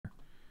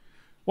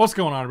What's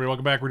going on, everybody?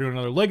 Welcome back. We're doing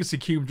another Legacy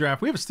Cube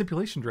draft. We have a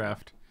stipulation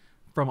draft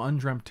from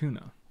Undreamt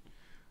Tuna.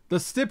 The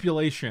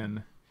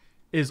stipulation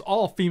is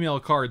all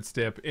female card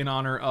stip in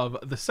honor of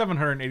the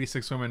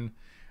 786 women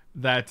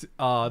that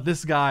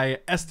this guy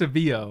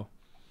Estevillo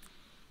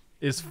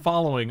is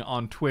following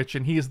on Twitch,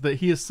 and he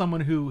is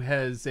someone who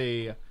has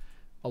a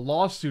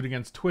lawsuit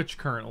against Twitch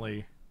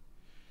currently.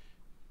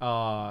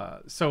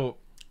 So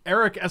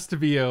Eric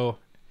Estevillo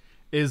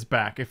is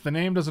back. If the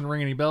name doesn't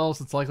ring any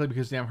bells, it's likely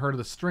because you haven't heard of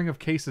the string of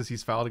cases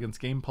he's filed against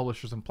game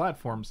publishers and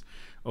platforms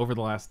over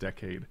the last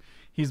decade.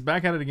 He's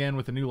back at it again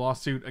with a new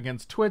lawsuit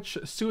against Twitch,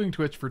 suing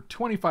Twitch for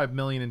 $25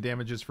 million in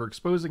damages for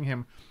exposing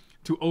him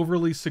to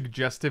overly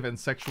suggestive and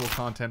sexual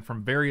content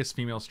from various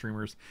female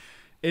streamers.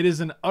 It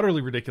is an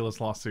utterly ridiculous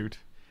lawsuit,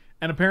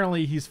 and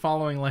apparently he's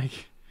following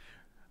like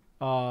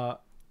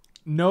no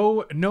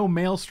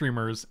male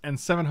streamers and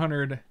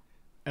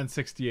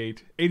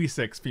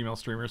 86 female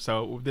streamers.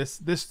 So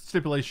this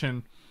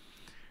stipulation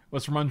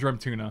was from Undreamt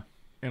Tuna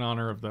in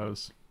honor of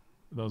those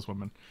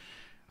women.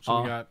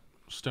 So we got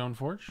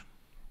Stoneforge.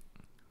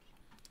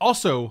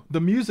 Also,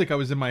 the music I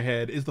was in my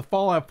head is the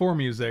Fallout 4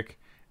 music,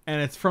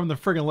 and it's from the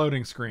friggin'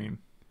 loading screen.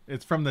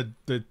 It's from the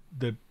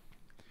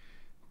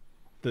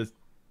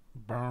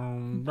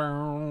Boom,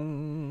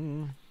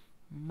 boom,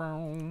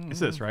 boom. It's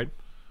this, right?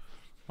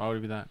 Why would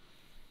it be that?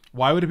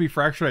 Why would it be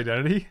Fractured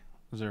Identity?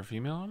 Is there a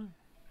female on it?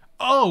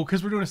 Oh,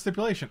 because we're doing a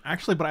stipulation.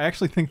 Actually, but I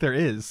actually think there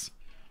is.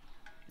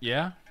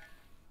 Yeah?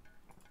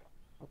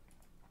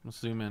 Let's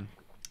zoom in.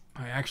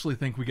 I actually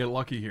think we get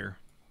lucky here.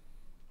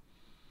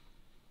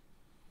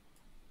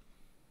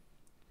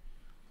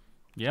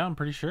 Yeah, I'm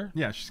pretty sure.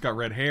 Yeah, she's got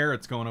red hair.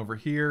 It's going over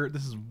here.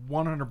 This is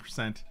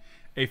 100%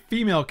 a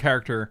female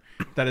character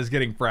that is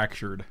getting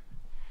fractured.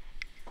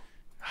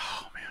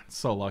 Oh, man.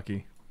 So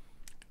lucky.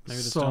 Maybe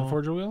the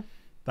Stoneforger wheel?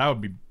 That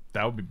would be,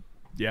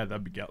 yeah,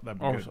 that'd be good.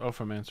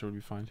 Ophomancer would be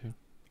fine too.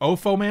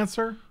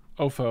 Ophomancer?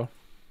 Opho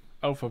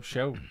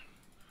show.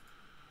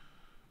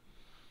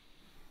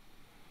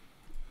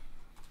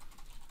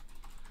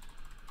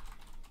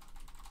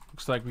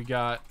 Looks like we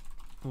got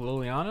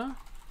Liliana.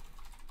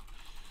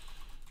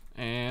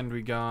 And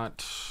we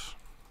got...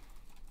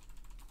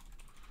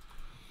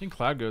 I think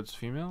Cloud Goat's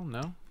female.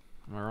 No?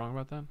 Am I wrong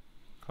about that?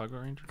 Cloud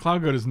Goat Ranger?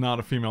 Cloud Goat is not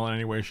a female in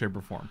any way, shape,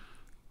 or form.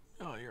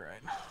 Oh, you're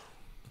right.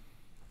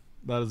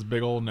 That is a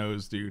big old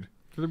nose, dude.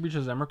 The Breach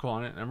has Emrakul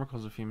on it.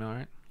 Emrakul's a female,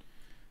 right?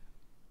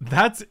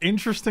 That's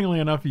interestingly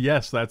enough,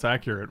 yes, that's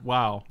accurate.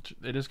 Wow.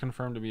 It is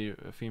confirmed to be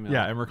a female.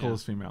 Yeah, Emrakul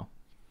is female.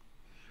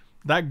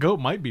 That goat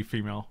might be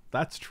female.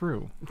 That's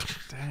true.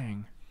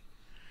 Dang.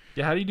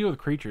 Yeah, how do you deal with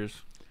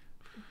creatures?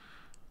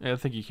 Yeah, I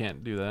think you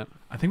can't do that.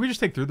 I think we just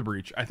take Through the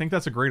Breach. I think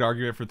that's a great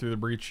argument for Through the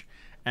Breach.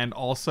 And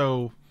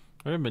also...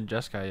 We haven't been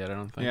Jeskai yet, I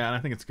don't think. Yeah, and I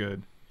think it's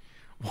good.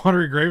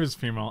 Watery Grave is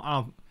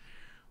female.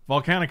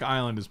 Volcanic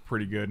Island is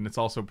pretty good, and it's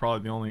also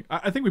probably the only...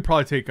 I think we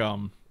probably take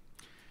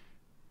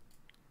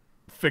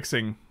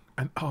Fixing.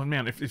 And, oh,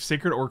 man, if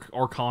Sacred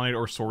or Colonnade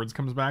or Swords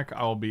comes back,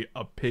 I'll be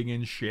a pig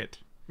in shit.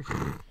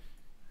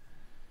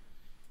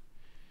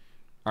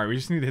 Alright, we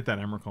just need to hit that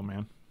Emrakul,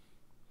 man.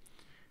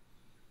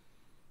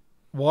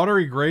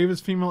 Watery Grave is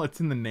female. It's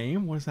in the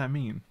name? What does that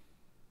mean?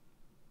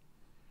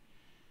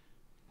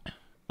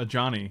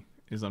 Ajani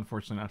is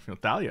unfortunately not female.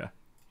 Thalia.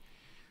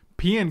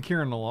 PN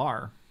Kieran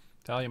Nalar.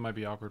 Thalia might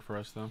be awkward for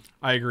us, though.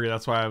 I agree.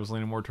 That's why I was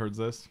leaning more towards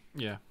this.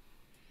 Yeah.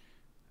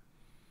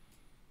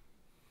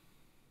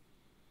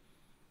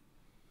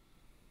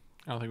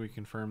 I don't think we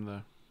confirm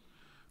the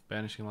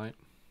Banishing Light.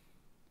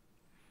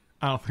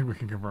 I don't think we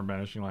can confirm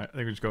Banishing Light. I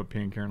think we just go with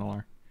PN Kieran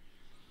Nalar.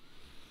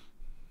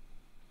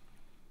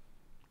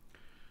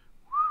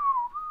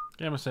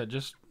 Gamma said,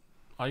 just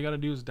all you gotta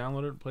do is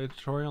download it, play the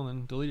tutorial,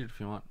 and then delete it if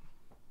you want.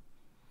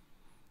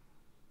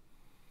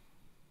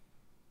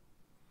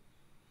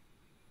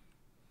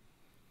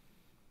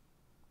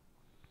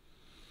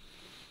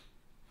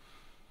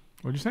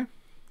 What'd you say?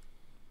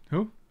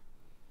 Who?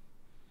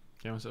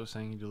 Gamma said was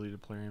saying he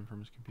deleted Plarium from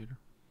his computer.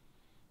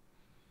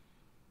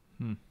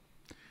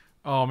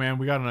 Oh man,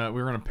 we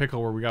were in a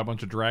pickle where we got a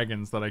bunch of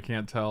dragons that I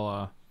can't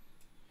tell.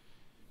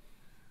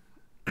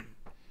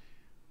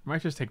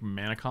 Might just take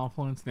Mana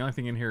Confluence. The only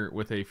thing in here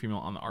with a female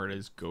on the art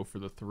is Go for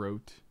the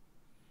Throat.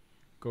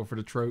 Go for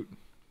the Throat.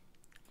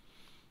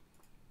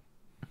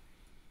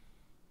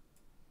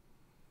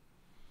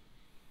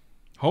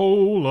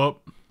 Hold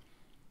up.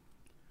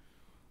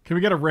 Can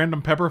we get a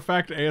random pepper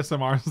fact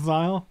ASMR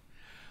style?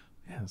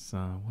 Yes,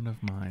 one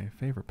of my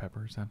favorite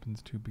peppers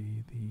happens to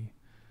be the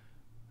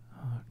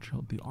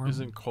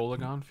Isn't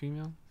Kolagon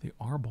female? The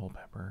arbol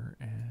pepper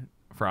and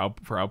for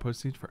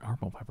outpost seeds for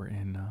arbol pepper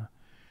in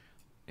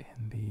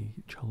the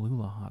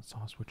Cholula hot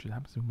sauce, which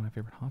happens to be one of my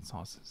favorite hot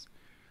sauces.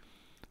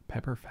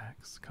 Pepper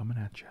facts coming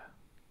at you.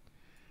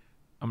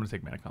 I'm gonna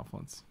take Mana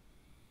Confluence.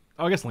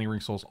 Oh, I guess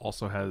Lingering Souls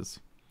also has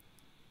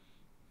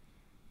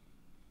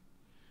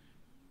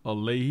a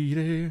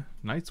lady.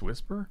 Night's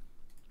Whisper.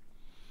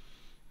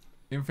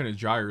 Infinite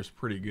Gyre is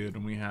pretty good,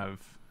 and we have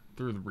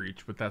Through the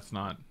Breach, but that's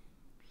not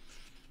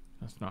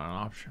an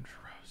option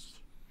for us.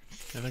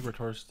 I think we're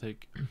tourists to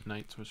take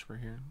Knight's Whisper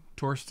here.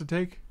 Torched to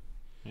take?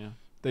 Yeah.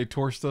 They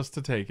torched us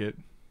to take it.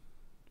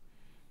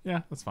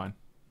 Yeah, that's fine.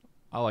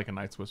 I like a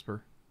Knight's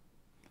Whisper.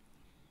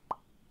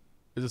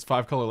 Is this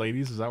 5-color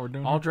ladies? Is that what we're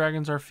doing? All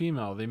dragons are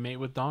female. They mate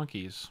with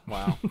donkeys.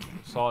 Wow.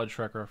 Solid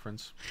Shrek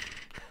reference.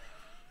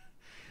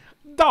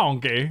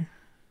 Donkey.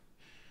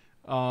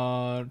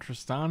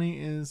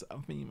 Tristani is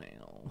a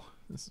female.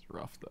 This is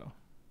rough, though.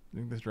 You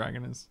think this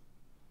dragon is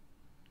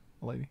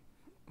a lady?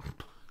 Do you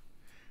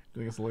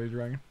think it's a lady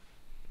dragon?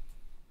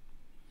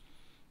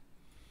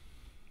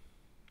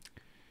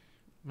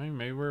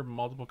 Maybe we're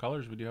multiple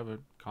colors. We do have a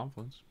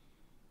confluence.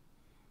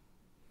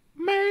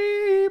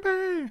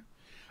 Maybe.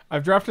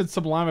 I've drafted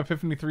Sublime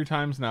Epiphany 3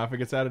 times now. If it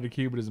gets added to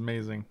cube, it is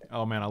amazing.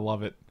 Oh, man, I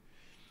love it.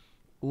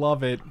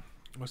 Love it.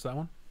 What's that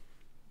one?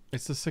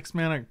 It's the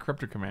 6-mana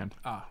Crypto Command.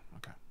 Ah,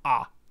 okay.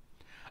 Ah.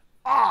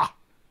 Ah.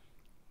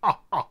 Ah,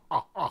 ah,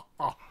 ah, ah,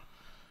 ah.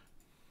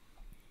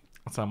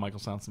 That's how Michael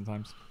sounds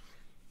sometimes.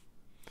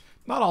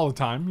 Not all the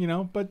time, you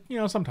know, but, you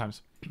know,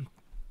 sometimes.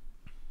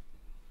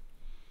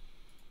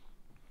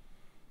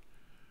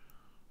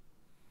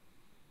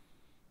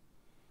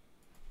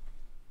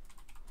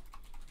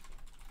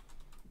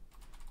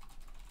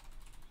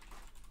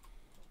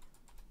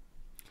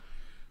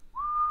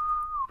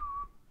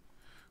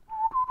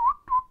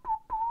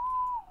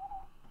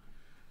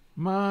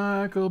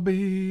 Michael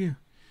B.,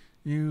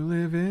 you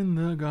live in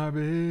the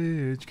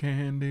garbage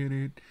can.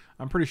 Dude.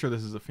 I'm pretty sure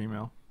this is a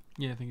female.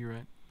 Yeah, I think you're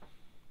right.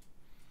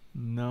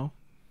 No.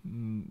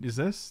 Is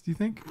this, do you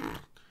think?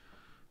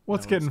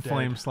 What's No, getting it's dead.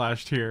 flame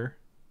slashed here?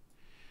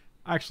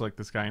 I actually like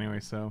this guy anyway,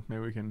 so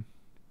maybe we can...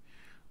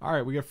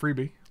 Alright, we got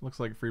freebie. Looks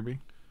like a freebie.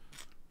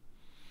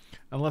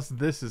 Unless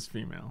this is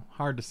female.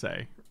 Hard to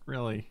say.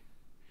 Really.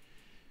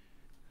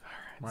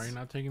 Why are you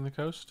not taking the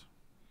coast?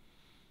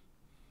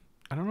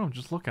 I don't know. I'm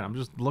just looking. I'm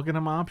just looking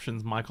at my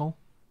options, Michael.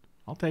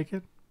 I'll take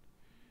it.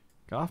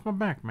 Get off my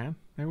back, man.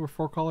 Maybe we're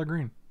 4-color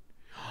green.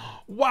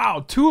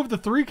 Wow, 2 of the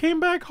 3 came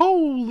back.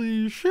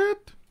 Holy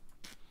shit!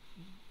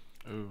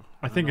 Ooh,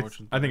 I think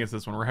it's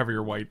this one. We're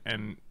heavier white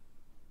and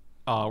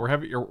we're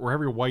heavier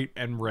white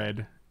and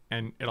red,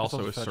 and it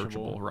also is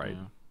searchable, right?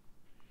 Yeah.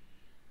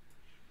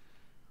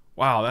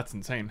 Wow, that's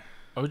insane.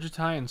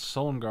 Ojutai and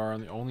Solomgar are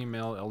the only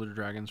male elder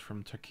dragons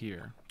from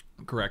Takir.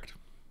 Correct.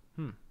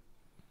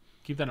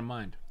 Keep that in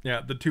mind.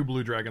 Yeah, the 2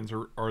 blue dragons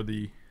are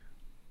the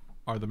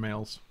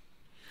males.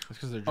 That's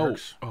because they're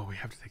jerks. Oh, we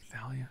have to take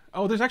Thalia.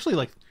 Oh, there's actually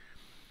like,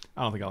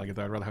 I don't think I like it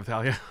though. I'd rather have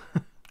Thalia.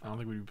 I don't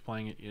think we'd be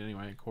playing it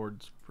anyway.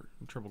 Chords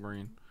triple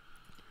green.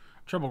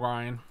 Triple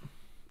grind.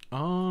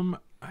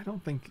 I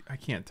don't think, I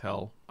can't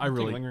tell. I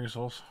really Lingering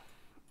Souls.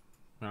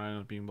 I end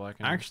up being black.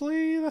 Anyway.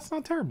 Actually, that's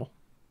not terrible.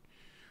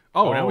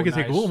 Oh, now we can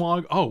take nice.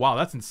 Ulamog. Oh, wow,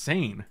 that's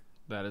insane.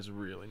 That is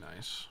really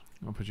nice.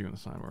 I'll put you in the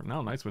sideboard.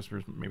 Now Night's Whisper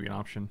is maybe an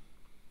option.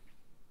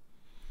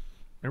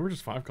 Maybe we're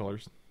just 5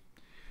 colors.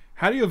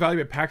 How do you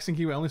evaluate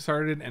Paxinki? I only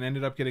started and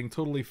ended up getting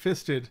totally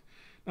fisted.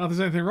 Not that there's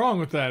anything wrong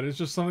with that. It's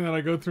just something that I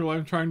go through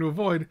life trying to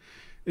avoid.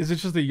 Is it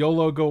just a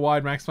YOLO, go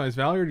wide, maximize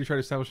value, or do you try to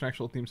establish an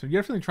actual theme? So you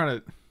definitely try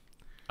to...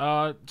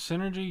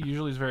 Synergy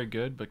usually is very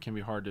good, but can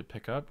be hard to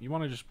pick up. You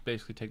want to just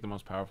basically take the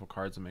most powerful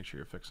cards and make sure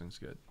your fixing's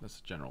good.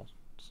 That's the general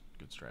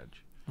good strategy.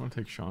 I want to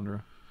take Chandra.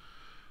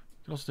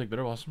 You can also take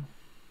Bitter Blossom.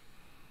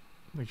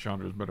 I think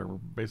Chandra's better. We're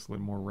basically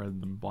more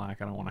red than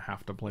black. I don't want to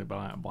have to play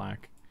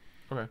black.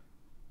 Okay.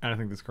 And I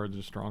think this card's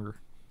just stronger.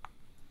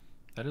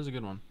 That is a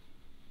good one.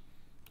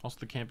 Also,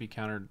 the can't be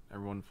countered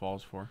everyone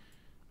falls for.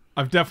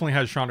 I've definitely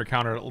had Chandra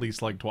countered at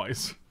least like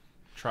twice.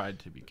 Tried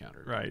to be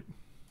countered. Right.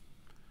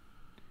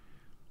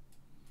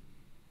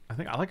 I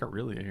think I like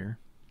Aurelia here.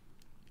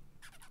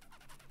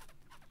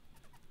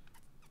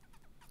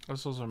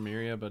 This is a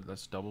Miria, but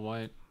that's double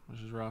white,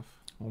 which is rough.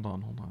 Hold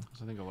on.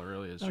 So I think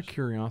Aurelia is Out of just...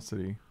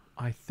 curiosity.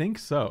 I think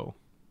so.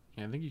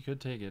 Yeah, I think you could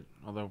take it,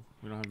 although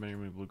we don't have many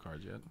blue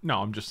cards yet. No,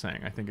 I'm just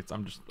saying. I think it's. I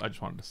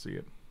just wanted to see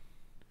it.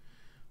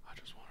 I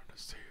just wanted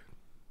to see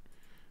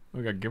it.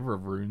 We got Giver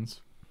of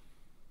Runes.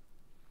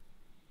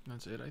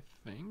 That's it, I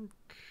think.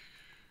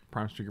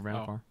 Prime Streaker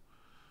Vanivar.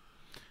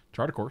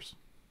 Chart of course.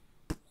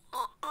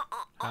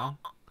 How?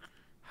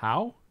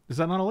 How? Is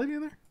that not a lady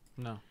in there?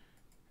 No.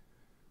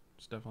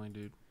 It's definitely a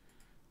dude.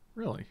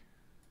 Really?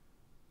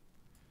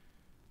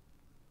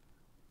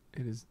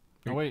 It is.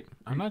 Oh, wait.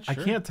 I'm not sure.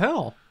 I can't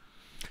tell.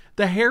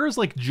 The hair is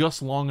like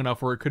just long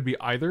enough where it could be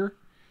either,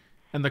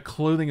 and the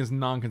clothing is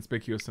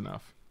non-conspicuous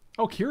enough.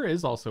 Oh, Kira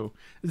is also...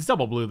 It's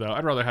double blue, though.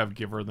 I'd rather have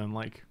Giver than,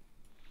 like...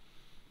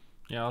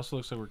 Yeah, it also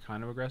looks like we're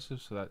kind of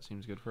aggressive, so that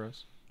seems good for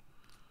us.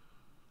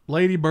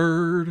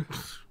 Ladybird.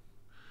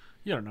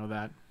 You don't know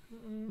that.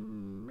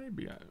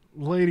 Maybe.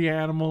 Lady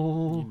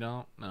Animal. You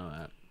don't know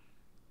that.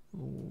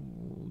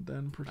 Oh,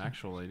 then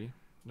Actual lady.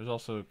 There's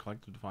also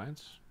Collective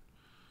Defiance.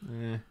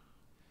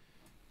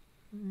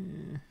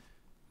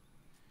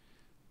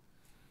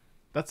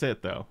 That's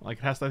it, though. Like,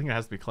 it has. I think it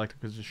has to be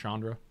collective because it's just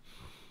Chandra.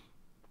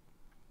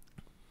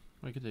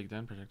 We could take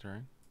Den Protector,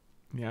 right?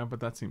 Yeah, but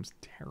that seems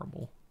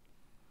terrible.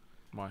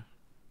 Why?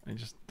 I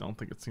just don't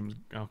think it seems...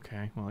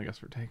 Okay, well, I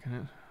guess we're taking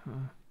it.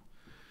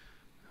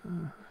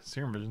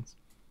 Serum Visions.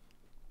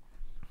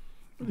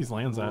 Where are these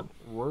lands at?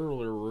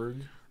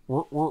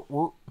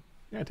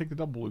 Yeah, take the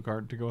double blue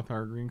card to go with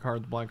our green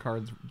cards, black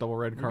cards, double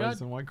red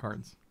cards, and white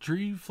cards.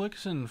 Tree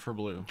Flixen for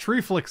blue.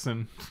 Tree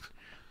Flixen.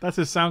 That's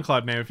his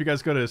SoundCloud name. If you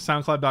guys go to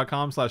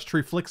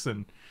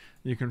soundcloud.com/treeflixen,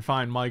 you can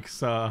find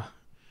Mike's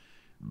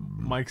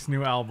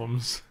new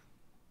albums.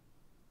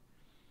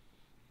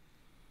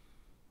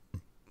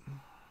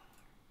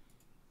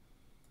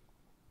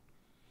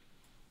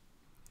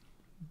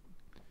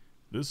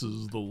 This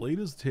is the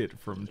latest hit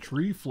from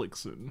Tree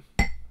Flixen.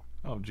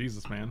 Oh,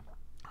 Jesus, man.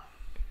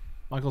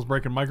 Michael's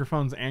breaking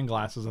microphones and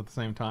glasses at the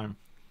same time.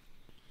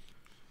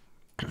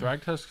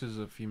 Thragtusk is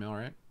a female,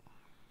 right?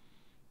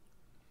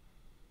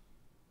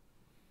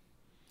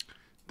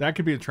 That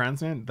could be a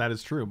trans man. That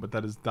is true, but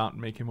that does not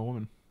make him a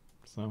woman.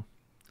 So,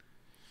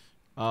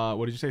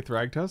 what did you say,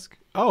 Thragtusk?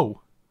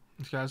 Oh,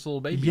 This guy's a little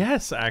baby.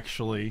 yes,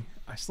 actually.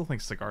 I still think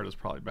Sigarda's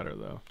probably better,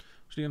 though.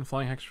 So you can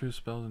flying hexproof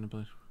spells into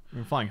place. I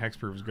mean, Flying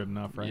Hexproof is good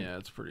enough, right? Yeah,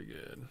 it's pretty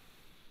good.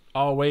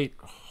 Oh wait,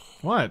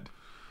 What?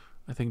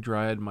 I think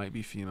Dryad might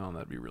be female, and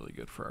that'd be really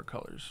good for our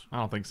colors. I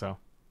don't think so.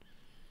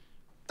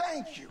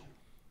 Thank you.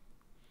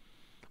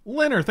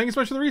 Leonard, thank you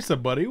so much for the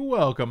resub, buddy.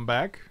 Welcome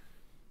back.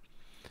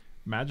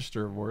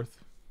 Magister of Worth.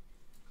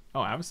 Oh,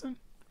 Avacyn?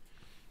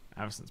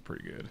 Avacyn's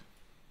pretty good.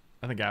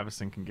 I think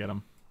Avacyn can get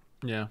him.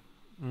 Yeah,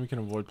 and we can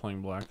avoid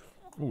playing black.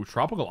 Ooh,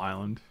 Tropical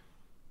Island.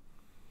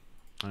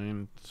 I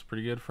mean, it's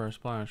pretty good for our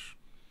splash.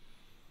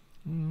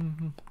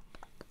 Mm-hmm.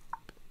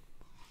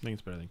 I think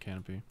it's better than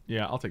Canopy.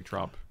 Yeah, I'll take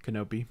Trop.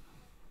 Canopy.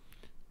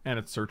 And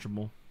it's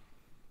searchable.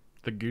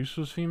 The goose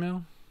was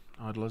female?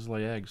 Oh, it does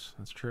lay eggs.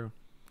 That's true.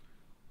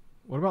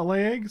 What about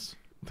lay eggs?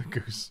 The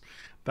goose.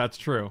 That's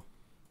true.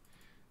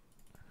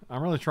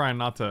 I'm really trying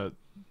not to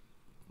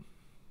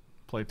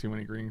play too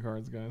many green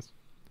cards, guys.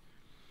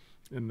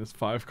 In this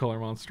 5-color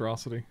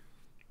monstrosity.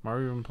 Why are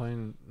we even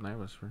playing Night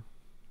Whisper?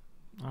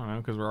 I don't know,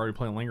 because we're already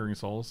playing Lingering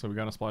Souls, so we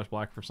got to splash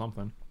black for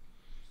something.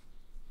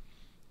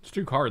 It's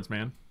 2 cards,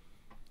 man.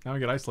 Now we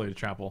get Isolated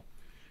Chapel.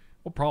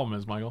 What problem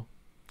is, Michael?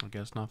 I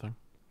guess nothing.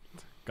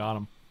 Got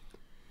him.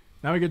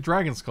 Now we get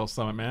Dragon Skull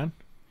Summit, man.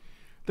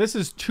 This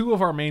is 2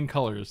 of our main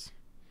colors.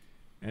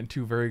 And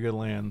 2 very good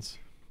lands.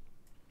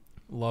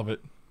 Love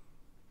it.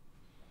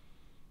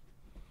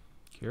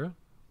 Kira?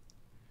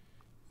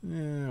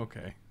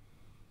 Okay.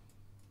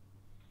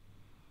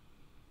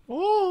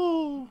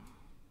 Oh!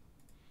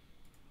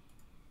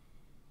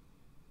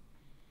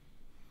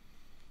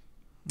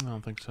 I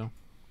don't think so.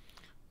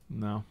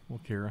 No, well,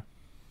 Kira.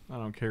 I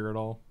don't care at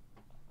all.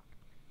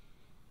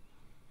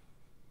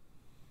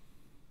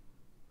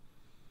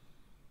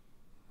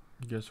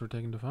 I guess we're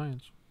taking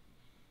Defiance.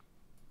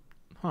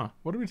 Huh.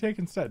 What did we take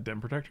instead? Den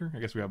Protector? I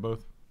guess we got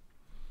both.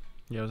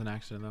 Yeah, it was an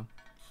accident,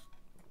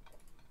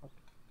 though.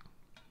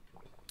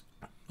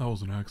 That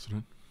was an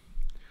accident.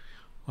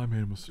 I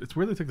made a mistake. It's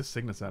weird they took the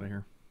Cygnus out of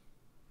here.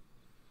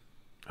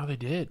 Oh, they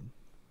did.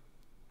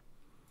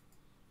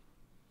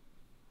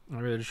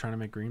 Maybe they're just trying to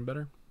make green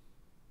better?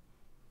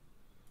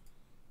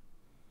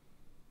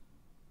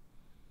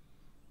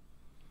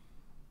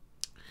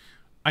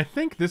 I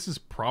think this is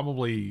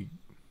probably...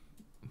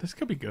 This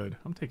could be good.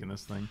 I'm taking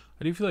this thing.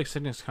 I do feel like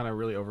Cygnus kind of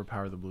really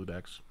overpower the blue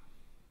decks.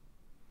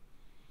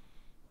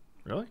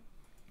 Really?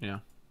 Yeah.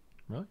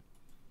 Really?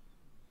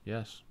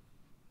 Yes.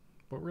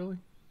 But really?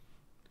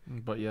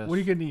 But yes. What are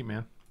you going to eat,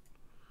 man?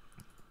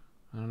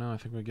 I don't know. I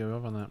think we give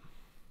up on that.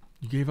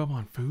 You gave up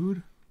on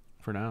food?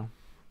 For now.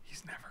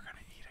 He's never going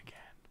to eat again.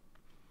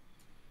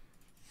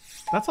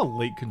 That's a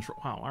late control.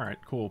 Wow, alright,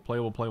 cool.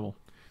 Playable.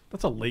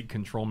 That's a late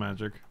control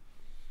magic.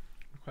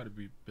 Quite a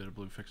bit of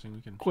blue fixing.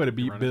 We can Quite a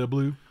bit of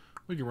blue.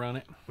 We can run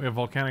it. We have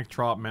Volcanic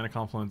Trop, Mana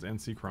Confluence, and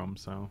Sea Chrome,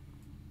 so...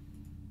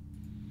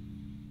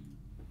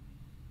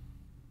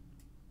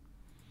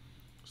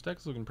 This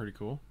deck's looking pretty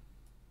cool.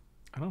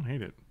 I don't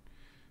hate it.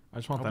 I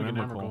just want Hope that we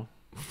get Emrakul.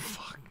 Emrakul.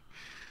 Fuck.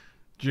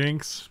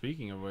 Jinx.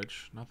 Speaking of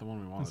which, not the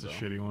one we wanted, That's a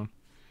though. shitty one.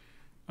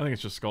 I think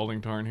it's just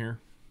Scalding Tarn here.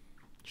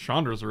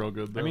 Chandra's real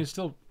good, though. I mean,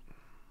 still...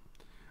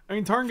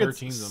 Tarn gets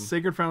 13's them.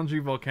 Sacred Foundry,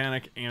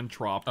 Volcanic, and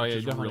Trop, Oh, which yeah,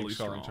 is definitely really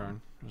strong.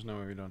 turn. There's no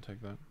way we don't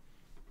take that.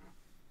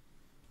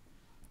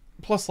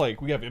 Plus,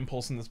 like, we have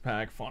Impulse in this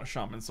pack, Fauna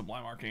Shaman,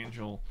 Sublime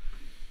Archangel,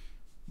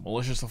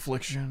 Malicious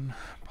Affliction.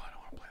 Probably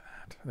don't want to play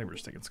that. I think we're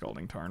just taking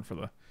Scalding Tarn for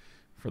the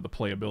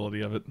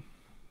playability of it.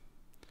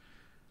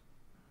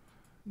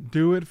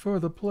 Do it for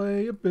the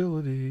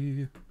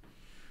playability.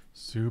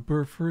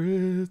 Super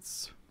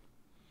Fritz.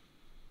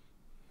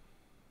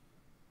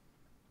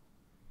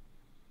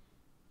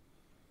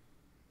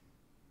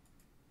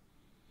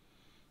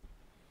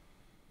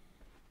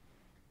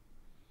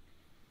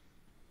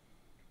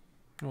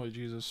 Holy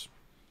Jesus.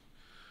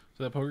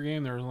 So that poker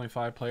game, there was only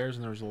 5 players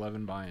and there was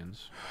 11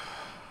 buy-ins.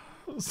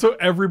 So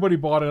everybody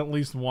bought it at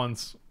least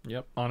once.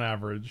 Yep. On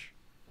average.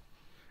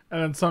 And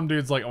then some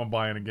dude's like, I'm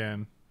buying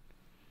again.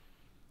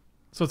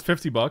 So it's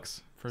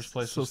 $50. First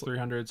place was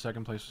 300,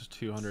 second place was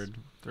 200,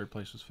 third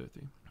place was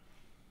 50.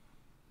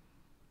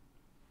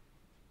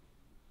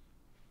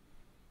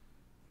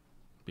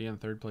 Being in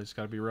third place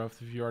got to be rough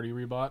if you already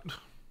rebought.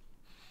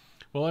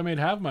 Well, I made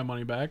half my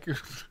money back. God,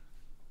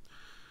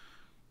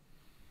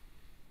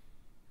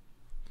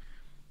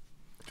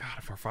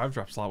 if our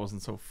 5-drop slot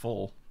wasn't so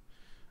full,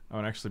 I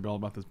would actually be all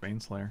about this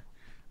Baneslayer.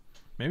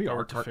 Maybe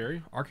Or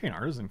Teferi? Arcane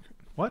Artisan.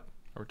 What?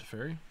 Or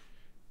Teferi?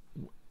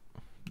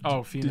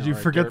 Oh, female. Did you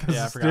right, forget derp. the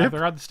Yeah, stip? I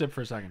forgot the stip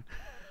for a second.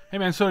 Hey,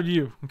 man, so did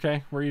you.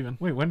 Okay, we're even.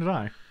 Wait, when did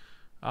I? It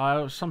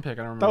was some pick. I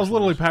don't remember. That was which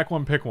one it literally pack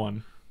 1, pick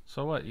 1.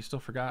 So what? You still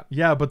forgot?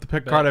 Yeah, but the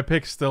pick card I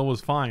picked still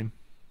was fine.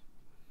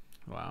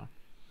 Wow.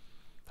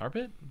 Tar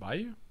Pit?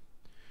 Bayou?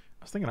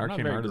 I was thinking I'm not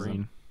Arcane very Artisan.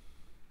 green.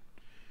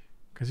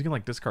 Because you can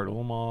like discard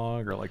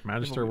Ulamog or like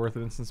Magister we- worth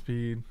of instant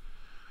speed.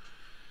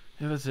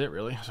 Yeah, that's it,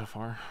 really, so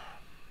far.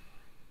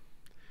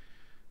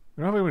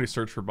 We don't have anybody to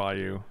search for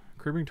Bayou.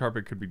 Creeping Tar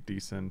Pit could be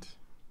decent.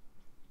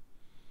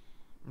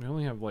 We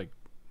only have, like,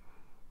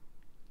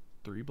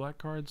 3 black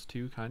cards,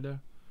 2, kind of.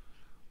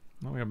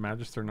 No, we have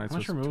Magister Knights. How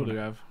much removal do we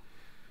have?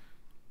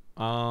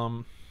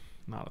 Not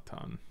a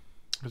ton.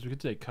 Because we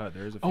could take cut.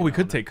 There's a Oh, we female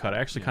could in it. take cut. I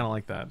actually Yeah. kind of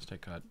like that. Let's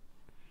take cut.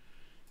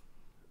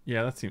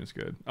 Yeah, that seems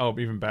good. Oh,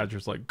 even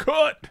Badger's like,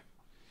 cut!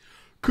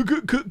 Cut!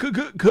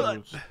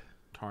 Ooh,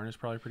 Tarn is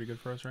probably pretty good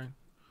for us, right?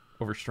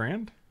 Over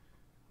Strand?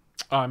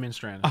 Oh, I mean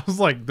Strand. I was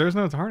like, there's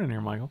no Tarn in here,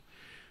 Michael.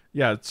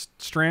 Yeah,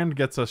 Strand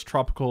gets us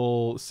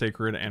Tropical,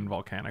 Sacred, and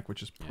Volcanic,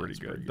 which is pretty good.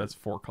 pretty good. That's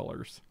 4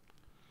 colors.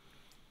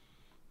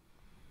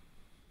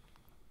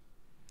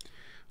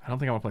 I don't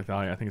think I want to play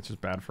Thalia. I think it's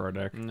just bad for our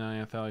deck. No,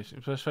 yeah, Thalia.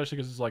 Especially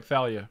because it's like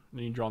Thalia.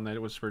 And you draw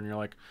Night Whisper, and you're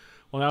like,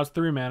 well, now it's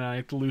 3 mana, and I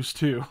have to lose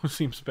 2.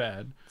 Seems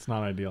bad. It's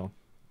not ideal.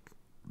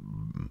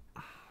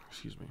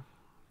 Excuse me.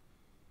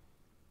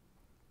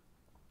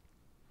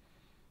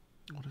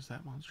 What is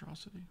that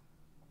monstrosity?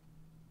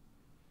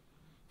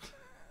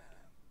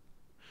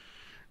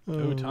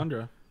 Ooh,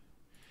 Tundra.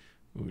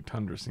 Ooh,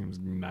 Tundra seems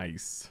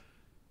nice.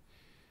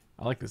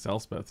 I like this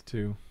Elspeth,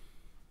 too.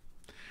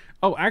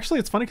 Oh, actually,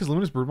 it's funny because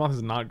Luminous Broodmoth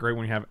is not great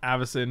when you have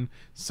Avacyn,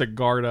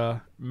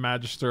 Sigarda,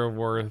 Magister of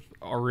Worth,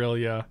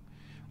 Aurelia,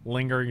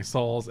 Lingering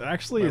Souls.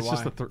 Actually, Wait, it's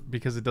just why?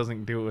 because it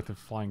doesn't do it with the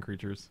flying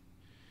creatures.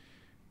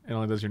 It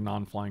only does your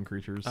non-flying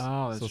creatures.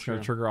 Oh, that's so it's going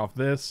true. to trigger off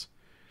this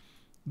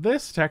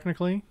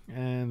technically,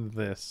 and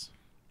this.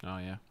 Oh,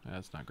 yeah.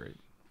 That's not great.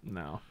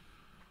 No,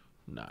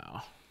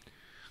 No.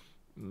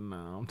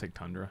 I'll take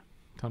Tundra.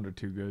 Tundra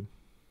too good.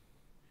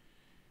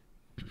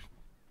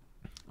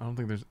 I don't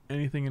think there's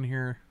anything in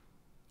here.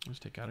 Let's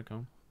take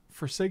Catacomb.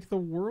 Forsake the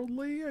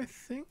Worldly, I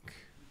think.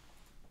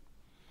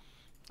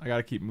 I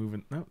gotta keep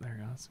moving. No, there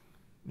it goes.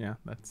 Yeah,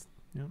 that's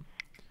yeah.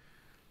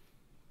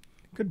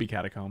 Could be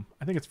Catacomb.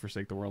 I think it's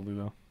Forsake the Worldly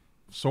though.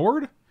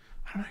 Sword?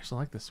 I don't actually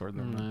like this sword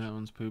that much. That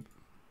one's poop.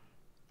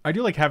 I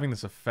do like having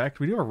this effect.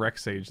 We do have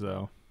Rex Sage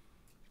though.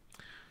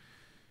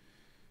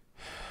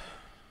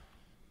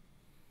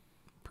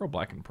 Pro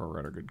Black and Pro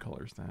Red are good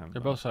colors to have.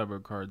 They're both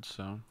sideboard cards,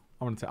 so.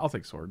 I'll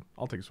take Sword.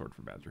 I'll take Sword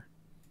for Badger.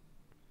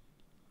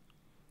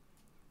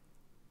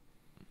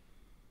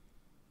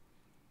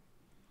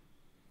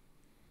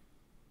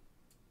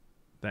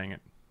 Dang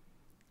it.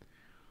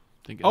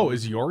 Oh,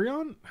 is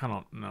Yorion? I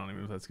don't know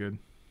if that's good.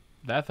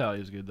 That Thalia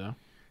is good, though.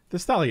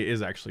 This Thalia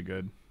is actually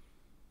good.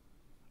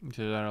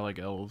 So that are like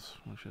elves,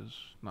 which is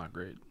not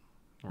great.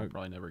 We're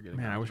probably never getting.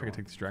 Man, I wish I could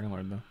take this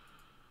Dragonlord though.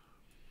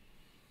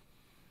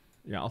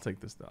 Yeah, I'll take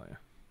this Thalia.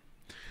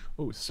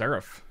 Oh,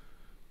 Seraph.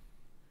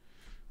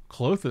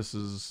 Clothis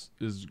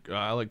is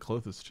I like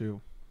Clothis too.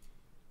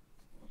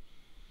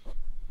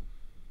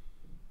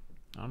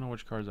 I don't know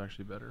which card's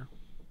actually better.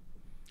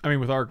 I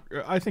mean,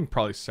 I think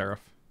probably Seraph.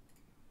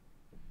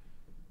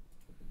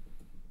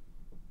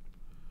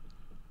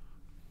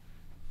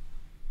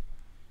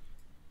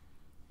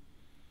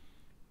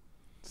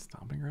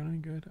 Stomping Ground any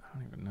good? I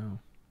don't even know.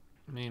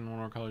 I mean, one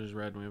of our colors is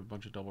red, and we have a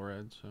bunch of double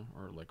reds, so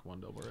or like one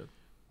double red.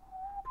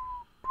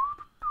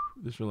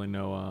 There's really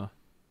no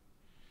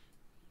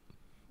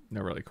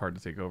really card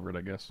to take over it,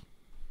 I guess.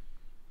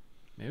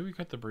 Maybe we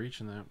cut the breach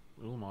in that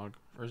Ulamog,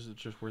 or is it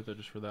just worth it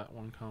just for that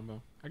one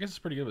combo? I guess it's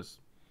pretty good with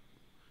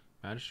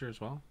Magister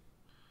as well.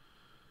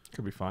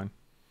 Could be fine.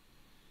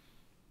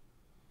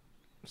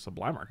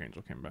 Sublime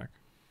Archangel came back.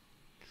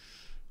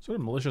 Sort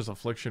of Malicious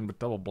Affliction, but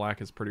double black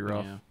is pretty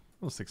rough. Yeah.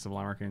 Let's take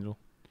Sublime Archangel.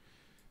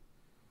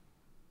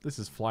 This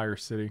is Flyer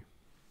City.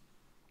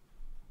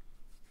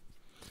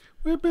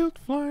 We built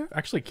Flyer.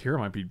 Actually, Kira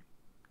might be.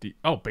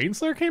 Oh,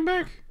 Baneslayer came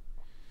back?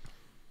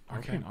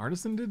 Arcane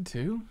Artisan did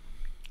too?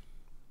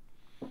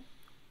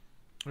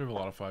 We have a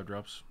lot of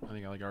 5-drops. I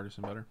think I like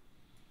Artisan better.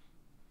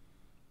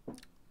 You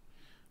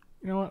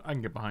know what? I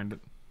can get behind it.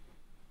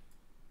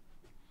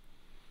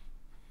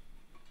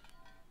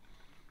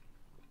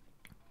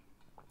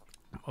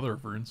 Mother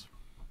of Runes.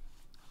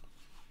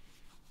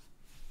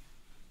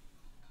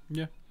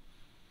 Yeah.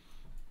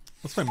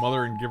 Let's play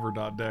Mother and Giver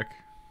deck.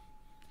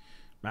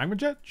 Magma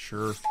Jet?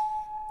 Sure.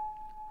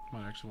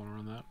 Might actually want to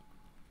run that.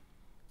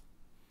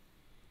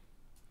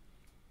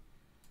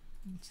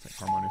 Let's take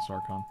Harmonious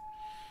Archon.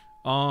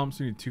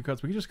 So we need 2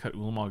 cuts. We can just cut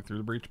Ulamog through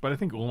the breach, but I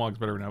think Ulamog's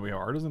better now. We have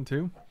Artisan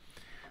too.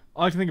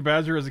 I like to think of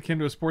Badger as akin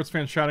to a sports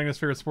fan shouting his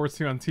favorite sports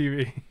team on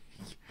TV.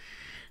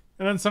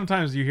 And then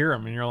sometimes you hear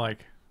him and you're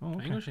like, Oh,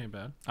 okay. English ain't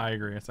bad. I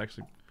agree. It's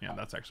actually, yeah,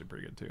 that's actually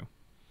pretty good too.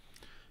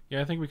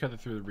 Yeah, I think we cut it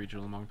through the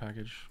regional among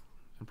package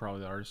and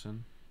probably the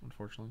artisan,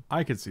 unfortunately.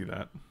 I could see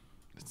that.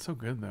 It's so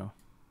good though.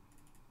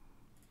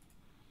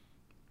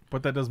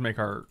 But that does make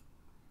our...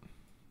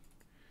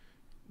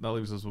 That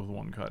leaves us with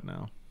one cut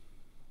now.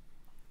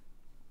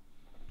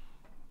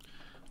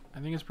 I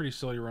think it's pretty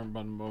silly to run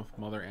both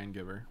Mother and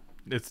Giver.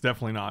 It's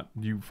definitely not.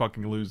 You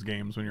fucking lose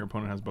games when your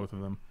opponent has both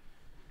of them.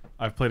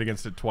 I've played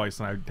against it twice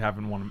and I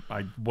haven't won.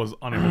 I was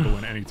unable to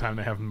win any time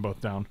they have them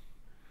both down.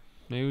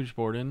 Maybe we just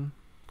board in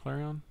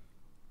Clarion?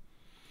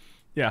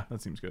 Yeah,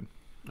 that seems good.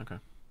 Okay.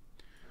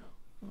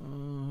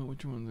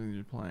 Which ones are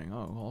you playing?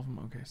 Oh, all of them?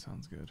 Okay,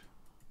 sounds good.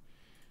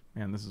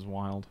 Man, this is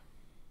wild.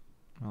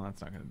 Well,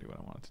 that's not going to do what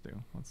I want it to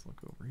do. Let's look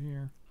over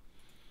here.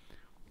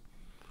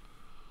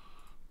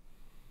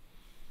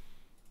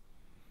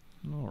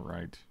 All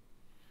right.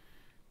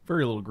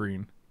 Very little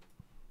green.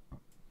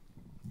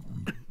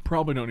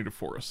 Probably don't need a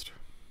forest.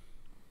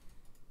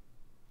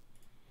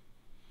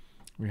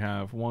 We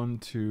have 1,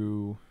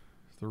 2,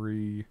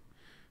 3,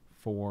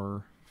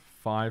 4,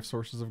 5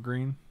 sources of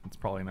green. That's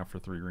probably enough for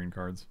 3 green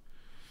cards.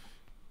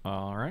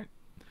 All right.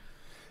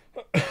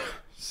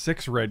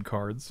 6 red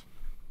cards.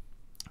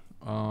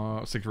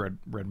 6 red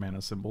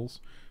mana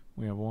symbols.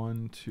 We have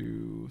 1,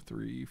 2,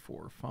 3,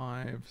 4,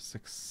 5,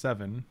 6,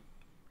 7.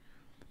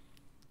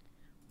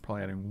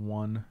 Probably adding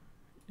 1.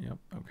 Yep.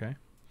 Okay.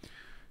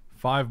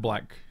 5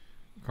 black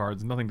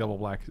cards. Nothing double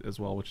black as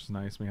well, which is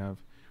nice. We have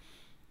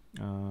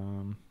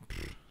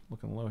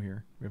looking low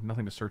here. We have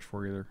nothing to search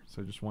for either.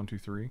 So just 1, 2,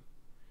 3.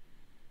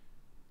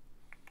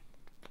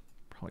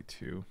 Probably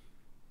 2.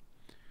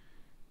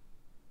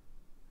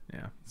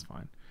 Yeah, that's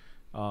fine.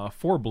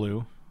 4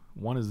 blue.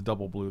 1 is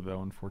double blue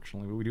though,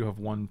 unfortunately. But we do have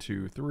 1,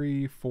 2,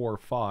 3, 4,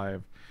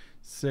 5,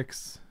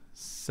 6,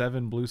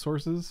 7 blue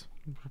sources.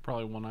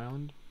 Probably 1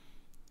 island.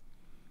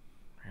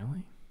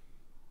 Really?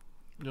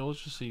 Yeah, let's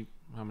just see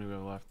how many we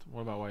have left.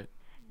 What about white?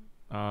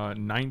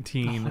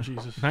 19. Oh,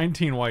 Jesus.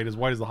 19 white is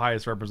the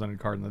highest represented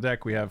card in the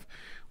deck. We have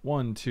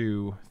 1,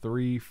 2,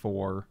 3,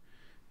 4,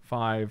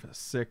 5,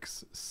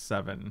 6,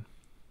 7,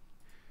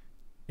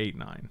 8,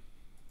 9.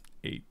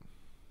 8.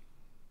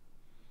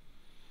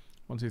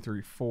 1, 2,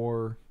 3,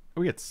 4.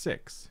 Oh, we get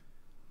 6.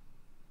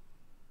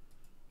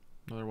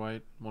 Another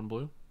white, 1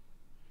 blue.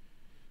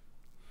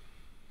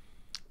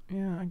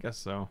 Yeah, I guess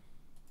so.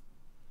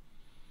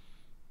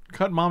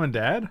 Cut mom and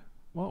dad?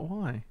 What?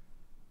 Why?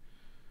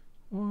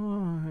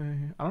 Why?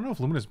 I don't know if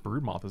Luminous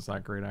Broodmoth is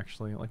that great,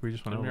 actually. Like, we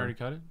just went Didn't over. we already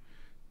cut it?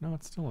 No,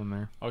 it's still in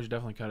there. Oh, we should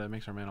definitely cut it. It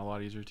makes our mana a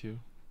lot easier, too.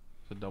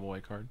 It's a double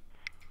white card.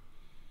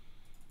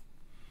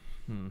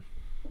 Well,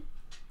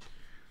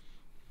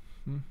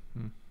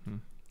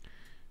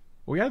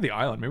 we had the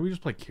island. Maybe we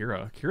just play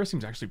Kira. Kira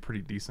seems actually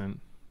pretty decent.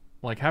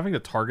 Like, having to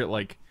target,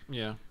 like,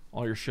 Yeah.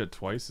 all your shit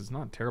twice is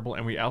not terrible.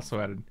 And we also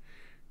added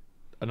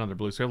another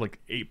blue. So we have, like,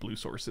 8 blue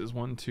sources.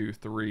 1, 2,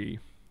 3,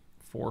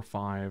 4,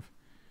 5,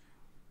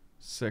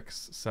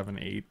 6, 7,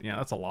 8. Yeah,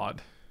 that's a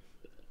lot.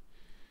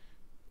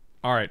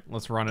 All right,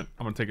 let's run it.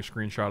 I'm going to take a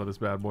screenshot of this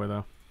bad boy,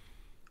 though.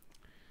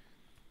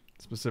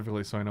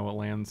 Specifically so I know what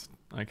lands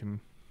I can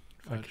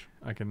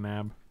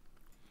nab.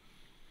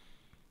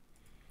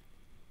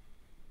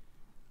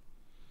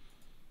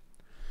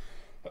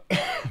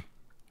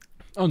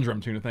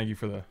 Undrum Tuna, thank you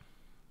for the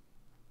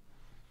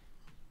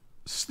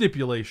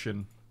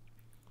stipulation.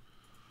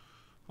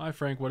 Hi,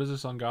 Frank. What is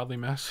this ungodly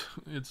mess?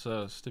 It's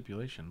a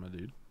stipulation, my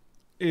dude.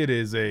 It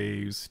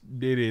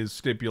is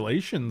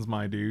stipulations,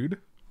 my dude.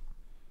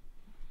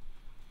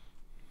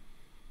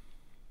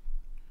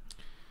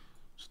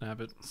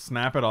 Snap it.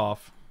 Snap it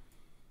off.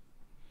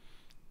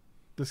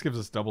 This gives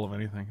us double of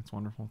anything. It's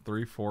wonderful.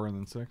 3, 4, and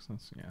then 6.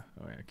 That's, yeah.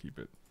 Oh yeah, keep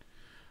it.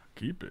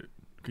 Keep it.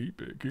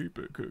 Keep it. Keep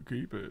it.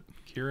 Keep it.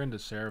 Kira into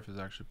Seraph is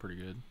actually pretty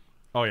good.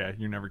 Oh yeah,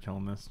 you're never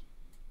killing this.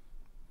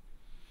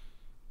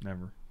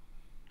 Never.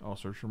 I'll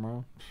search for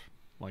tomorrow.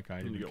 Like I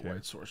You didn't get care.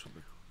 white source with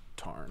the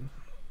Tarn.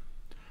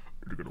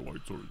 You get a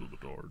white source with the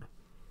Tarn.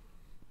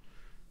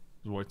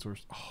 There's a white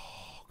source.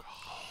 Oh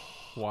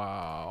god.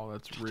 Wow,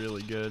 that's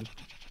really good.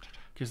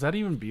 Is that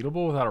even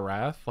beatable without a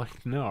Wrath?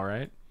 Like, no,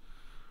 right?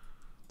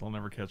 They'll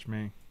never catch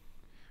me.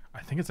 I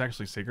think it's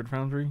actually Sacred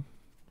Foundry.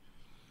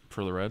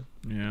 For the red?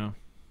 Yeah.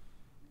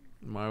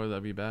 Why would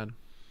that be bad?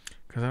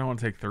 Because I don't want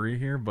to take 3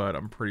 here, but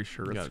I'm pretty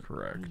sure You it's got-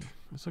 correct.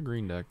 It's a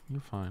green deck. You're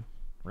fine.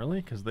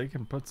 Really? Because they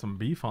can put some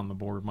beef on the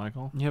board,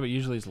 Michael. Yeah, but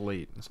usually it's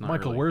late. It's not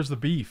Michael, really. where's the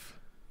beef?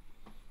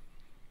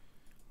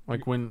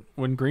 Like, when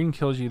green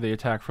kills you, they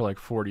attack for like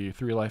 40.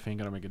 3 life ain't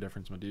gonna make a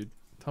difference, my dude.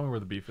 Tell me where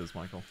the beef is,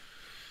 Michael.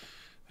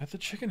 At the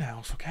chicken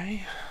house,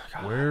 okay?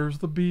 God. Where's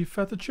the beef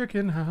at the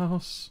chicken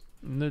house?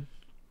 In the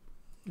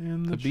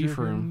In the beef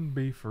chicken room.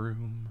 Beef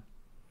room.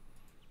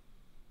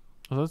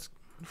 well, that's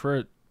for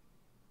it.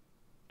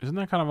 Isn't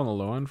that kind of on the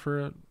low end for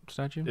a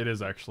statue? It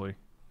is actually.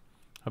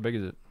 How big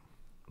is it?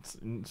 It's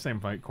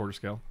same fight, quarter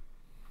scale.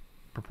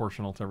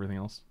 Proportional to everything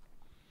else.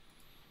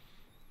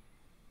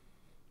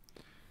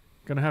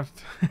 Gonna have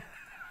to...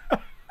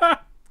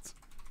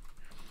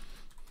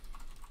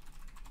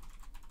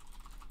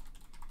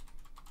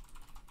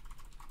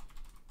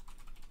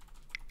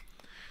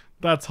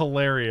 That's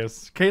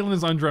hilarious. Caitlin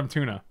is Undreamt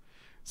Tuna.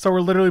 So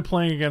we're literally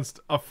playing against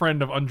a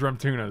friend of Undreamt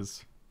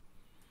Tuna's.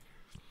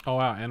 Oh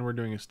wow, and we're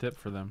doing a stip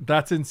for them.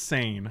 That's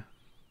insane.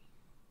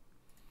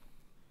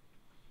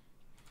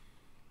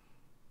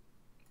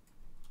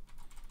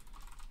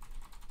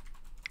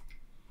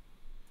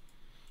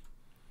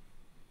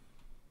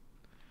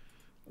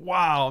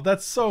 Wow,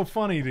 that's so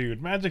funny,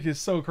 dude. Magic is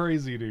so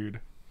crazy, dude.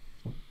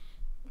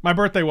 My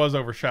birthday was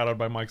overshadowed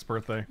by Mike's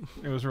birthday.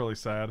 It was really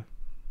sad.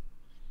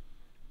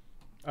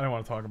 I don't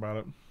want to talk about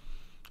it.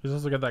 He's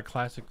also got that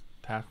classic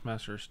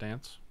Taskmaster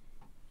stance,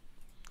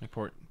 like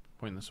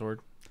pointing the sword.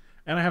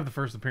 And I have the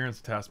first appearance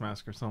of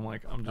Taskmaster, so I'm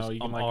like, I'm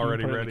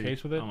already ready.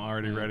 Case with it? I'm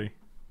already ready.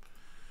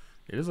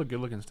 It is a good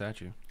looking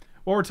statue.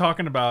 What we're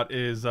talking about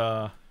is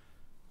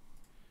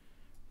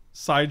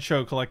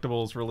Sideshow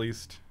Collectibles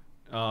released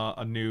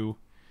a new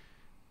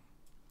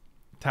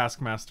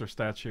Taskmaster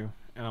statue,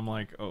 and I'm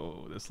like,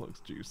 oh, this looks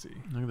juicy.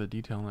 Look at the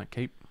detail on that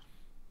cape.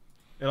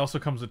 It also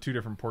comes with 2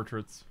 different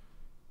portraits.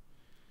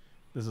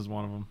 This is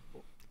one of them.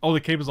 Oh, the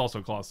cape is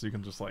also cloth, so you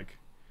can just like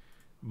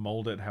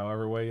mold it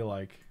however way you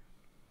like.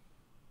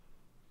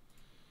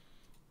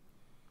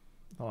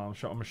 Hold on,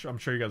 I'm gonna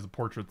show you guys the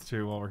portraits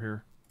too while we're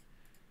here.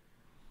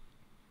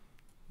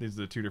 These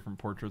are the 2 different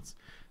portraits.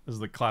 This is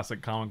the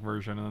classic comic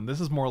version, and then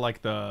this is more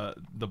like the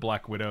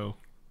Black Widow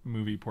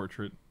movie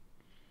portrait.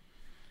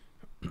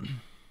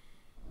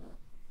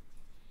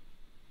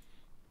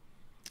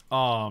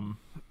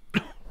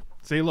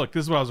 See, look,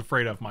 this is what I was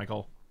afraid of,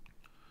 Michael.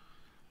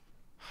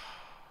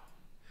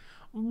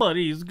 But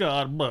he's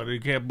got, but he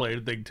can't play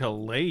anything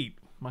till late.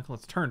 Michael,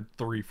 it's turn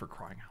 3 for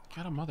crying out loud.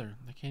 Got a mother.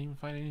 They can't even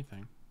fight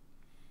anything.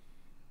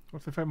 What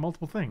if they fight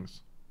multiple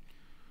things?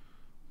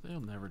 They'll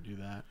never do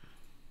that.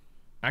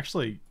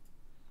 Actually,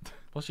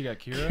 Plus you got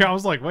Kira. yeah, I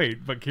was like,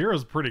 wait, but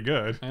Kira's pretty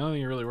good. The only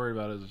thing you're really worried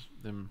about is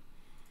them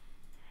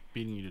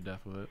beating you to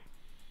death with it.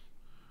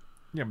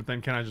 Yeah, but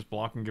then can I just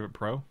block and give it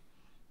pro?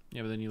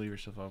 Yeah, but then you leave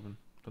yourself open.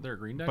 But they're a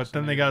green deck. But so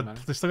then maybe it doesn't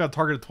matter. they still got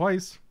targeted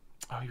twice.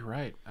 Oh, you're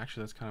right.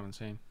 Actually, that's kind of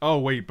insane. Oh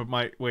wait, but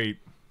wait.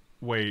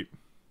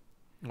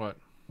 What?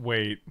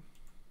 Wait.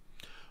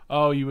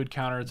 Oh, you would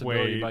counter its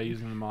ability Wait. by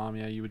using the mom.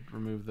 Yeah, you would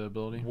remove the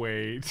ability.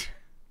 Wait.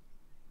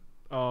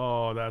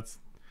 Oh, that's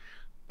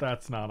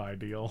not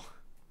ideal.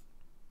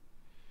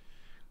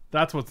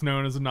 That's what's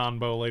known as a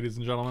non-bow, ladies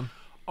and gentlemen.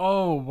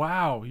 Oh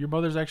wow, your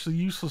mother's actually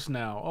useless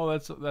now. Oh,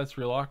 that's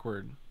real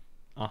awkward.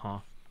 Uh-huh.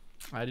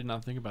 I did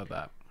not think about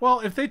that.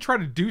 Well, if they try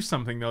to do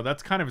something though,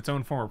 that's kind of its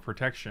own form of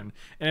protection.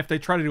 And if they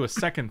try to do a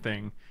second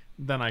thing,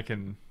 then I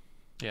can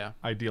Yeah,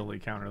 ideally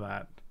counter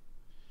that.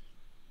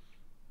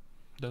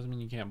 doesn't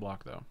mean you can't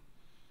block though.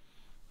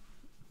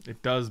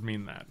 It does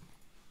mean that.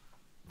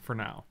 For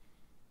now.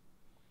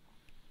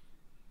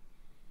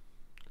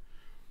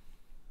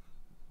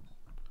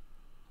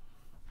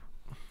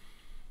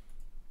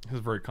 This is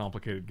a very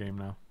complicated game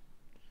now.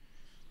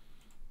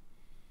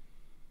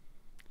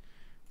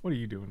 What are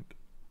you doing?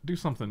 Do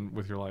something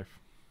with your life.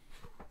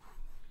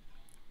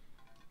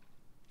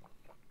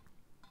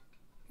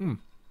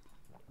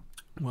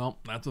 Well,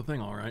 that's a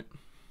thing, all right.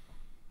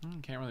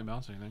 Can't really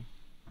bounce anything.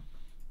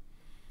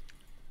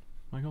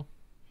 Michael,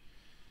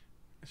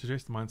 it's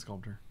Jace the Mind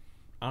Sculptor.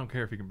 I don't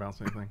care if you can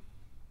bounce anything.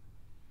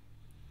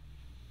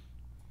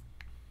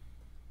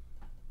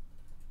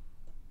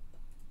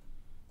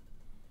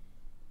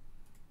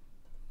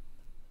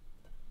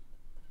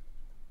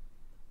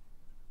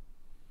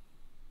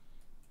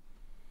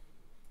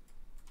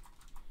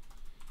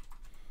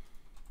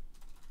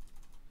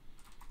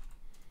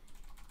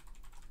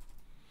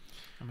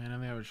 I mean,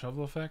 and they have a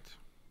shovel effect.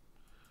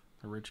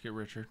 The rich get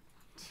richer.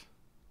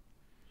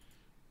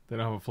 They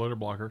don't have a floater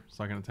blocker,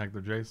 so I can attack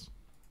their Jace.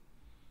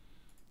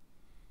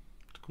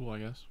 It's cool, I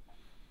guess.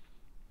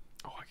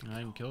 Oh, I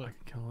can kill it. I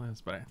can kill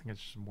this, but I think it's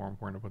just more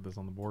important to put this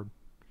on the board.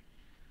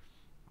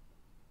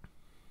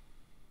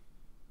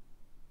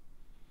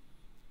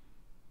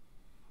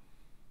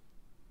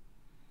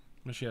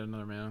 Wish you had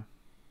another mana,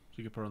 so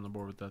you could put it on the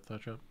board with that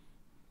touch up.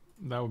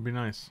 That would be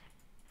nice.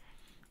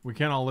 We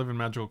can't all live in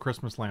magical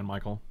Christmas land,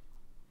 Michael.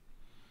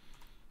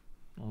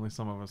 Only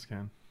some of us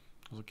can.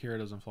 Because Akira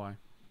doesn't fly.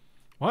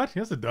 What?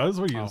 Yes, it does.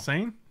 What are you, Oh.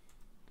 insane?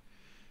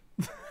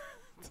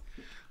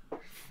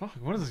 Fuck,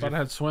 what is this? Thought it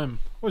had swim.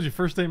 What was your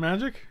first day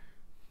magic?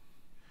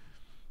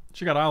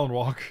 She got Island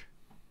Walk.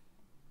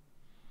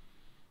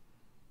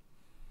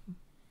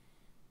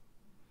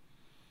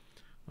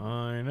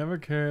 I never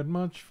cared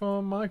much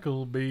for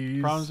Michael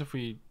Bees. Problem is if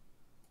we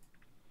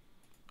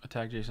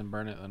attack Jason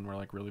Burnett, then we're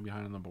like really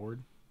behind on the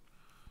board.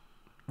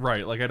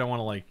 Right, like I don't want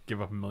to like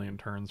give up a million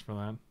turns for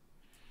that.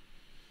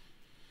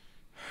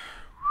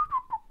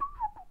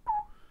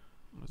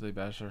 Was they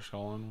bash our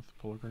skull in with the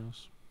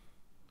Polarchronos?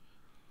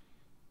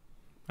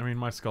 I mean,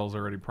 my skull's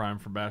already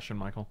primed for bashing,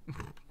 Michael.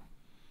 I'm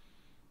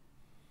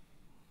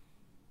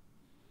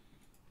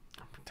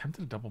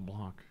tempted to double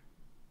block.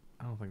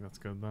 I don't think that's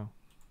good, though.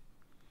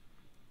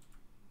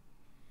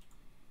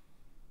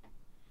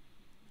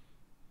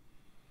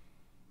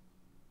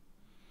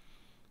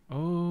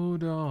 Oh,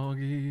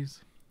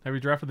 doggies. Have you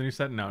drafted the new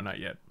set? No, not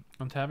yet.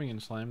 Untapping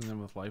and slamming them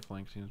with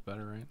lifelink seems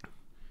better, right?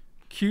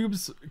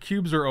 Cubes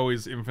are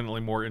always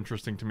infinitely more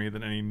interesting to me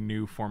than any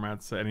new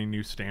formats, any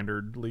new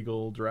standard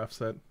legal draft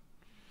set.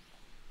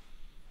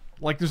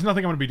 Like, there's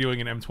nothing I'm going to be doing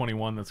in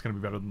M21 that's going to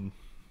be better than,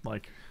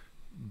 like,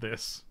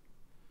 this.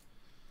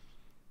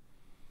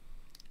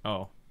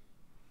 Oh.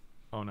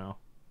 Oh, no.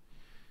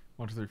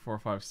 1, 2, 3, 4,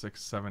 5,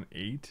 6, 7,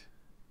 8.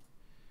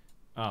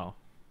 Oh.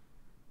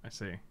 I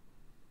see.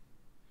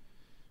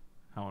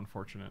 How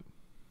unfortunate.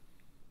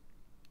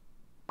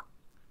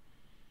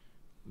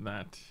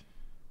 That...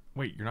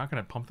 Wait, you're not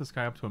going to pump this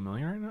guy up to 1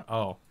 million right now?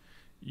 Oh.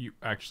 You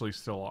actually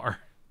still are.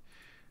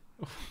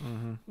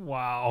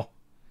 Wow.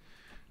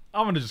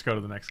 I'm going to just go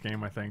to the next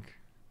game, I think.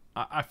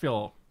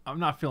 I'm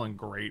not feeling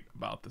great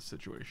about the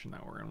situation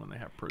that we're in when they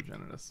have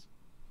Progenitus.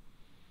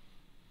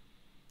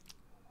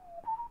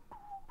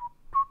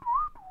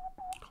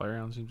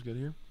 Clarion seems good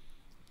here.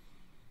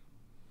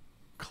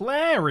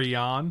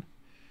 Clarion?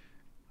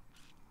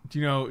 Do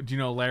you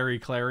know Larry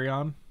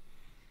Clarion?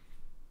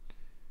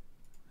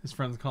 His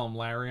friends call him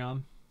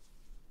Larion.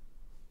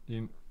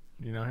 Do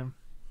you know him?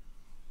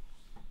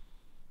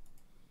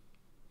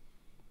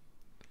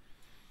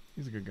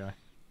 He's a good guy.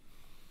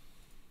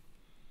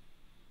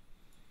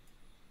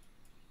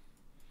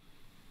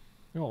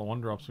 Look at all the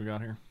 1-drops we got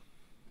here.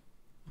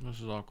 This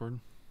is awkward.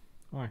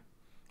 Why?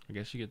 I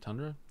guess you get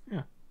Tundra?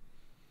 Yeah.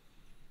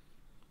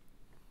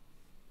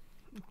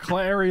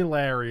 Clary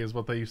Larry is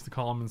what they used to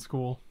call him in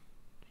school.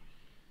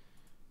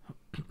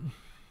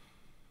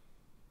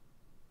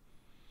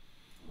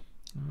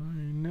 I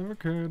never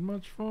cared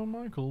much for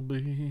Michael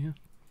B.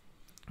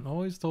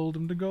 Always told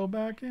him to go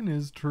back in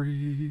his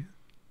tree.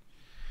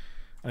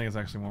 I think it's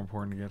actually more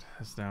important to get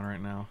this down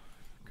right now,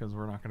 because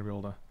we're not going to be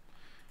able to...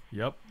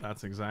 Yep,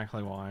 that's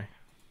exactly why.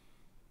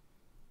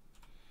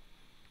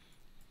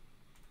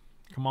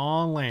 Come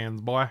on,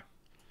 lands, boy.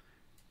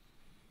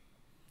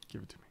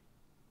 Give it to me.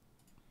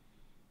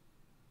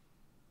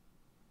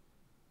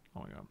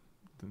 Oh my god.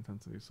 The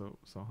intensity is so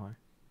high.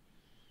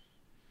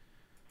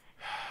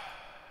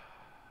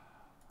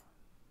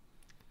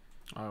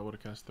 I would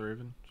have cast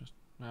Thraven. Just,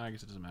 I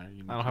guess it doesn't matter.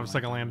 I don't have a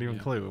second land to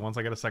include. Once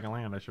I get a second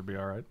land, I should be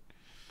alright.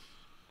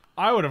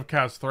 I would have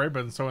cast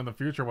Thraben, so in the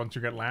future, once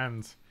you get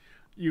lands,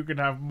 you can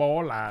have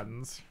more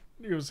lands.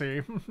 You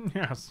see?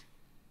 Yes.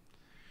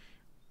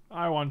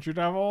 I want you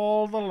to have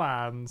all the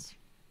lands.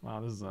 Wow,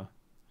 this is a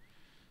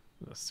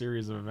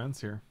series of events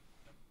here.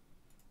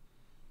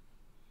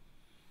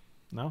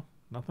 No?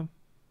 Nothing?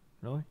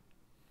 Really?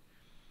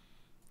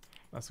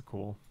 That's a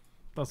cool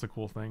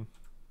thing.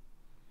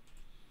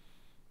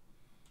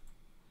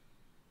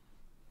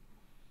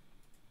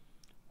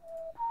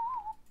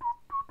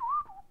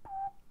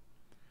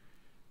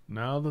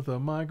 Now that the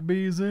Mike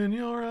B's in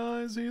your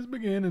eyes, he's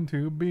beginning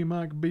to be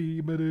Mike B.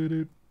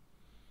 Ba-do-do.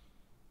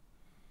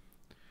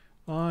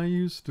 I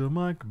used to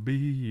Mike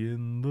B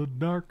in the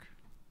dark.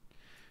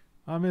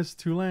 I missed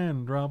 2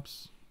 land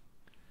drops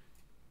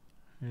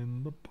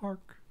in the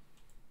park.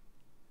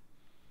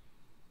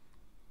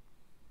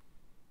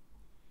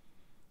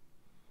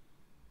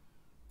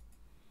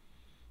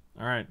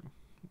 All right,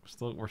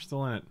 we're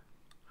still in it.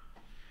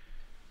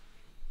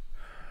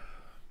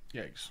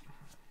 Yikes.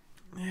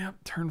 Yep,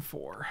 turn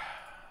 4.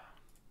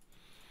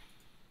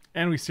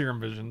 And we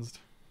Serum Visions.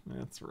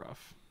 That's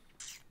rough.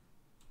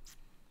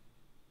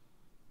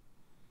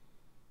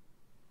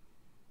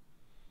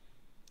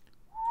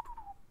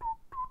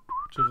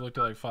 Should have looked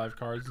at like 5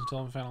 cards until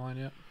I'm final line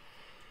yet.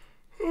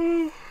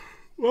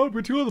 Well,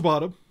 we're 2 on the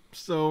bottom.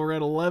 So we're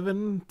at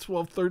 11,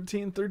 12,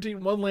 13,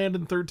 1 land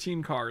and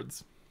 13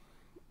 cards.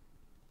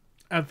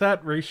 At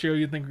that ratio,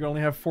 you'd think we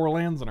only have 4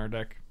 lands in our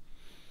deck.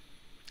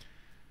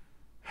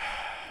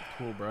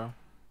 Cool, bro.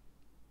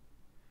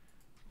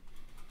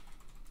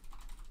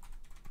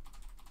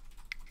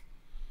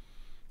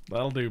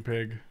 That'll do,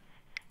 pig.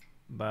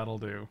 That'll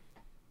do.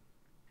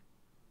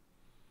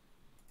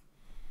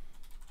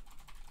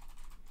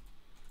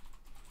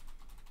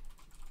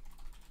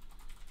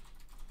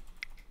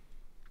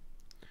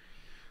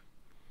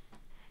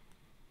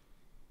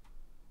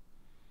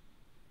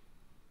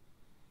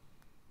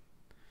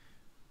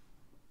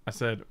 I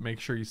said, make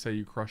sure you say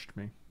you crushed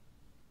me.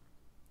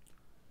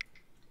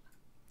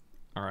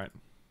 Alright.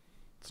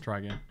 Let's try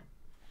again.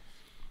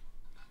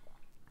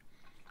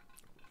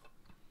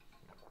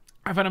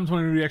 I find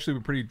M22 to actually be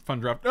a pretty fun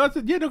draft. Yeah,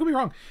 don't get me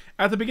wrong.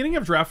 At the beginning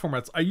of draft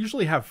formats, I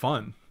usually have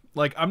fun.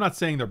 Like, I'm not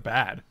saying they're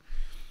bad.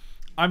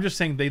 I'm just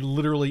saying they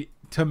literally,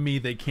 to me,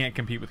 they can't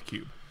compete with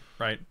Cube.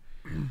 Right?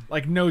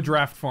 Like, no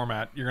draft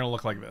format, you're going to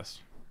look like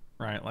this.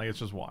 Right? Like, it's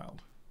just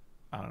wild.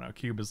 I don't know.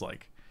 Cube is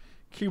like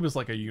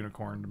a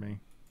unicorn to me.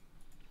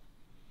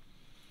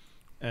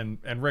 And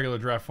regular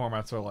draft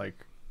formats are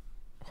like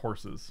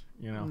horses,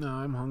 you know? No,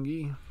 I'm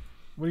hungry.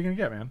 What are you going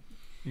to get, man?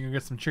 You going to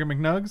get some chicken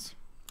McNugs?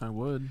 I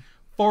would.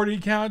 40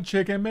 count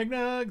chicken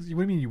McNugs? What do you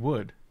mean you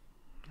would?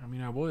 I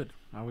mean, I would.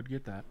 I would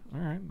get that. All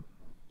right.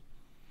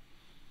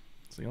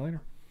 See you later.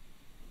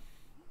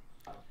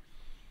 I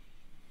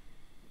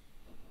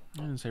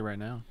didn't say right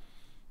now.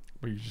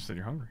 But you just said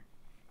you're hungry.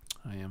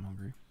 I am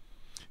hungry.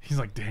 He's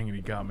like, dang it,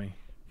 he got me.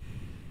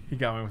 He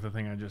got me with the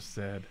thing I just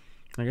said.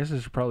 I guess I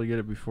should probably get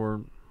it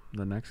before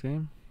the next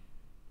game.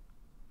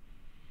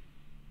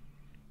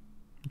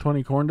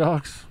 20 corn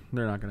dogs?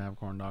 They're not going to have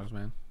corn dogs,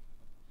 man.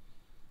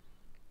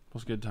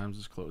 Most Good Times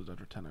is closed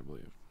after 10, I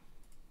believe.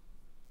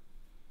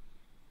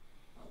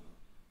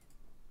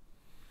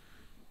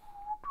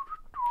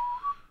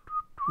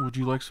 Would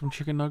you like some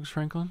chicken nugs,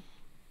 Franklin?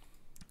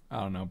 I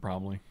don't know,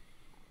 probably.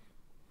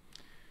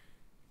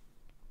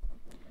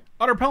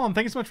 Otter Pelham,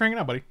 thank you so much for hanging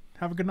out, buddy.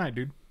 Have a good night,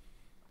 dude.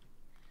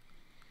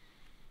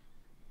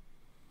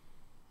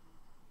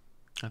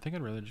 I think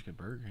I'd rather just get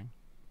Burger King.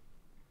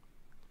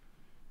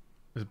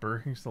 Is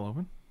Burger King still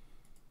open?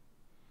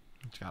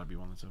 It's got to be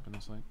one that's open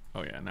this late.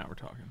 Oh, yeah, now we're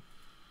talking.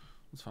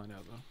 Let's find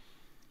out, though.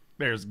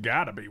 There's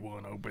gotta be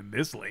one open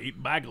this late.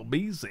 Michael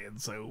B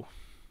said so.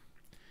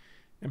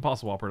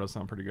 Impossible Whopper does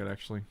sound pretty good,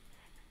 actually.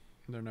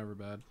 They're never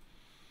bad.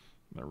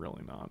 They're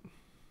really not.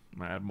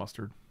 Mad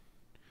mustard.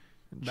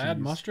 and Mad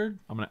cheese. mustard?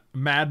 I'm gonna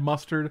mad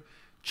mustard,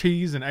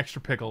 cheese, and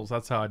extra pickles.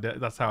 That's how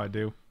I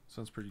do.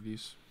 Sounds pretty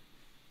decent.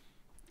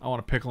 I want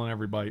a pickle in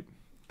every bite.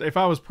 If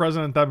I was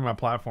president, that'd be my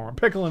platform. A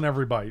pickle in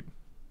every bite.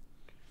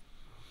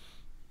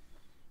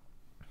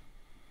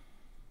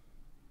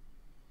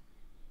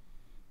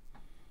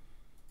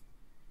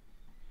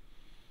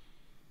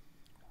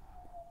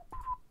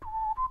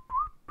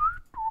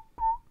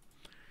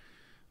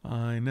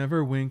 I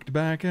never winked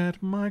back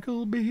at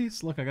Michael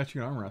Beast. Look, I got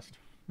you an armrest.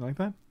 You like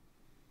that?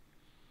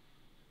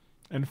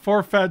 And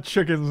 4 fat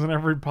chickens in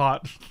every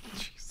pot.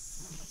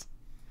 Jesus.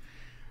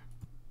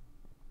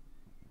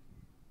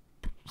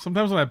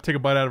 Sometimes when I take a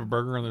bite out of a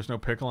burger and there's no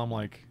pickle, I'm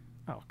like,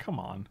 oh, come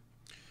on.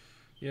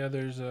 Yeah,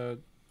 there's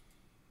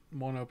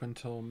one open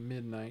till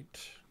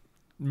midnight.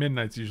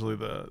 Midnight's usually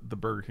the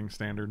Burger King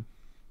standard.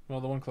 Well,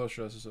 the one close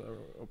to us is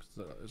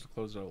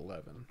closed at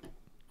 11.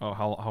 Oh,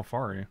 how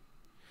far are you?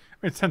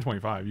 I mean, it's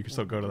 10:25. You can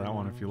still go to that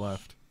one if you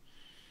left.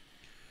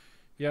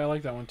 Yeah, I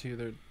like that one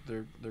too.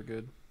 They're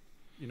good.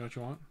 You know what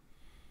you want?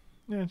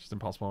 Yeah, it's just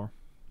Impossible Hour.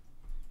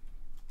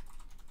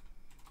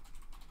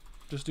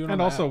 Just do it on And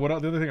the also,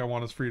 app. the other thing I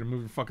want is for you to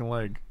move your fucking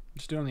leg.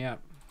 Just do it on the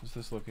app. It's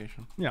this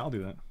location. Yeah, I'll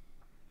do that.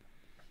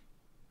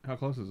 How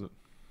close is it?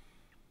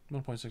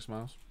 1.6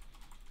 miles.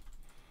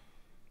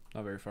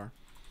 Not very far.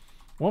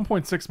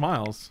 1.6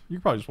 miles. You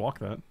could probably just walk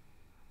that.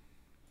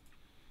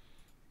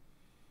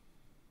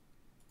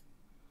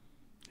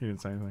 He didn't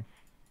say anything.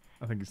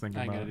 I think he's thinking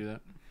I ain't about gotta it. do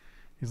that.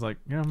 He's like,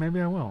 maybe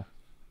I will.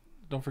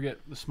 Don't forget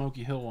the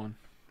Smoky Hill one.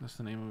 That's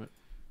the name of it.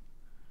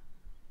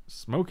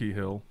 Smoky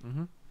Hill.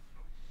 Mm-hmm.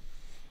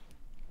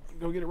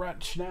 Go get it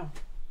right now.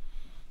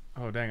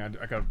 Oh dang!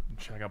 I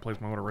gotta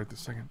place my order right this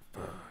second.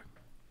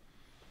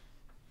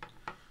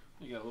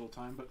 You got a little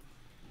time, but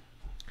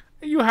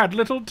You had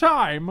little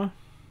time.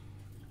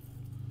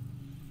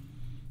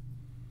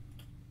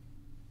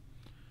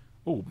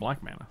 Oh,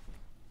 black mana.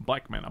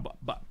 Black mana.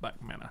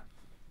 Black mana.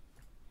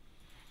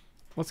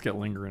 Let's get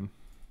Lingering.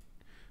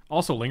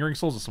 Also, Lingering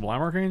Soul's a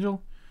Sublime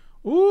Archangel.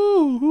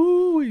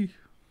 Ooh.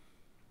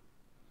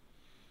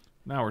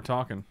 Now we're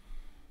talking.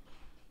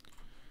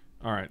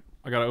 Alright.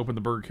 I gotta open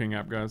the Burger King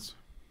app, guys.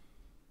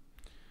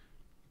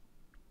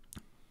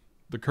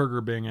 The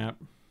Kurger Bing app.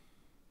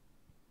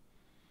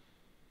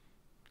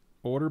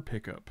 Order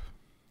pickup.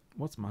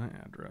 What's my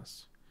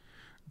address?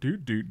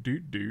 Doot.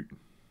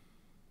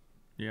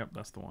 Yep,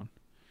 that's the one.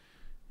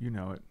 You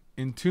know it.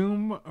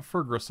 Entomb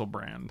for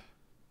Gristlebrand.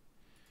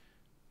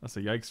 That's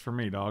a yikes for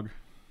me, dog.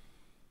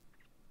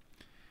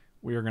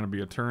 We are going to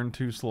be a turn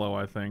too slow,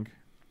 I think.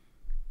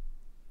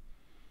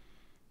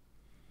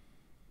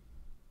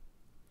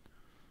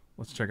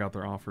 Let's check out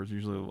their offers.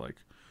 Usually like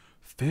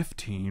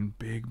 15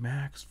 Big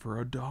Macs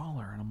for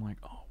 $1. And I'm like,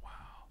 oh, wow.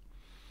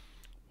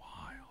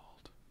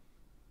 Wild.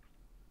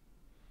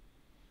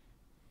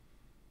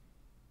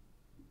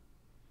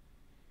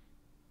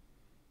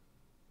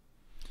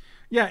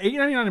 Yeah,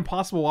 $8.99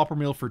 Impossible Whopper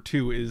meal for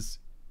 2 is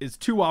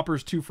 2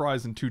 Whoppers, 2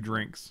 fries, and 2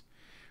 drinks.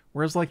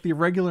 Whereas like the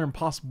regular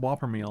Impossible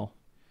Whopper meal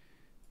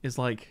is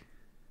like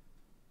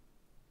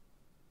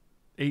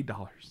 $8.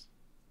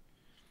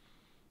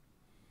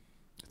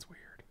 It's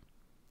weird.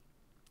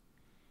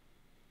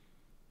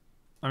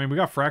 I mean, we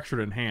got Fractured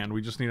in hand.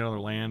 We just need another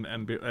land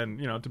and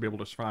you know, to be able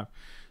to survive.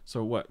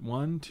 So what?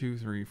 1, 2,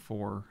 3,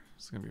 4.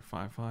 It's gonna be a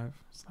 5/5.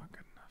 It's not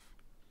good enough.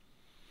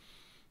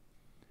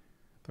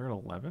 They're at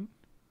 11.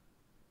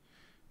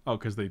 Oh,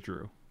 because they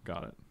drew.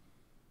 Got it.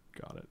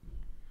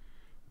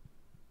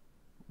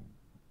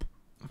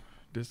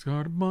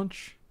 Discard a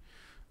bunch.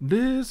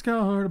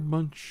 Discard a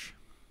bunch.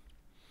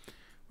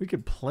 We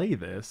could play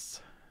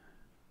this.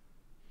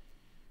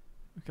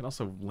 We can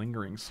also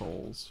Lingering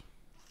Souls.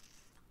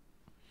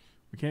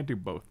 We can't do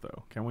both,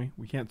 though, can we?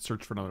 We can't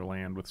search for another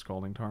land with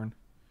Scalding Tarn.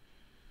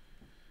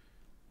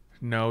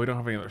 No, we don't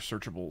have any other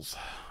searchables,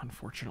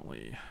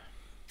 unfortunately.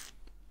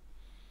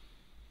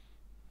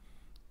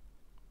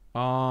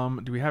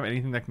 Do we have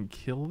anything that can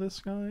kill this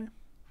guy?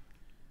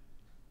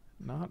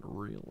 Not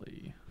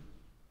really.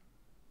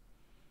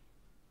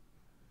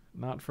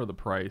 Not for the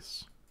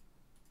price.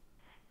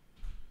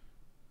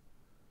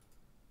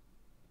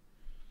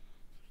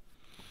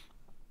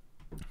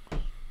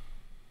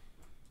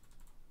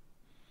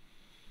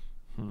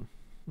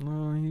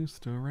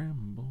 used to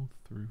ramble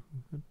through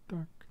the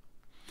dark.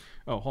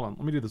 Oh, hold on.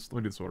 Let me do this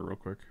order real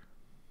quick.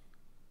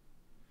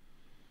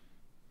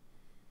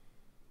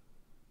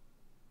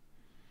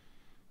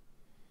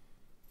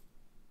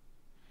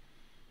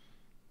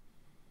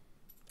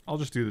 I'll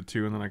just do the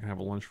 2 and then I can have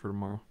a lunch for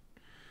tomorrow.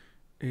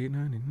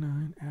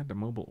 $8.99. Add to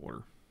mobile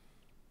order.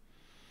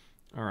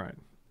 All right.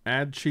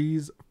 Add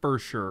cheese for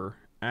sure.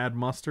 Add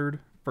mustard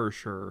for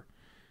sure.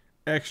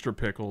 Extra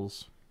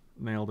pickles.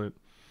 Nailed it.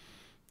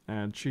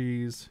 Add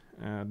cheese.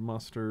 Add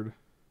mustard.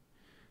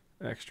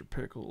 Extra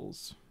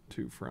pickles.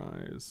 2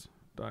 fries.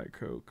 Diet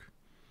Coke.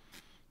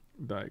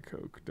 Diet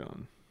Coke.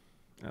 Done.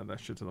 Add that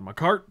shit to my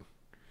cart.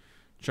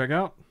 Check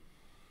out.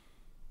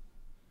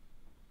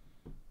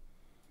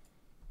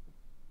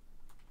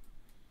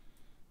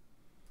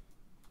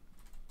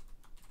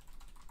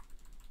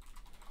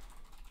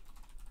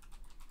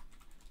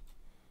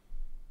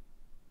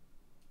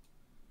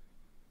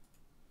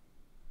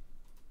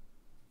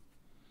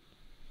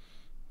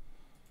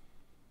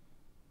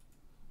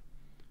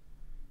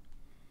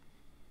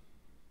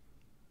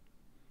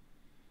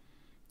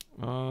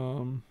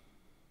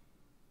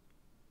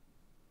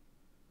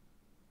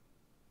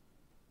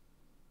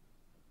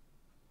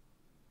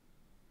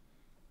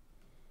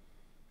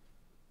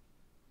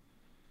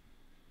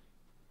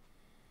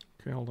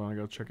 Okay, hold on. I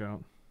gotta check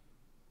out.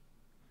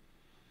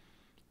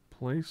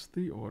 Place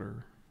the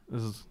order.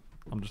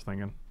 I'm just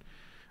thinking.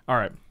 All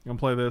right, I'm gonna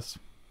play this.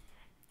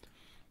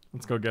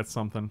 Let's go get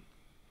something.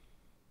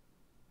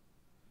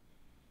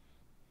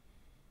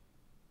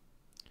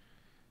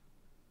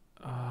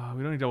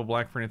 We don't need double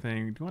black for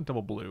anything. Do you want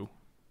double blue?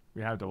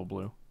 We have double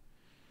blue.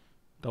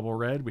 Double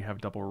red? We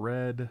have double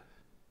red.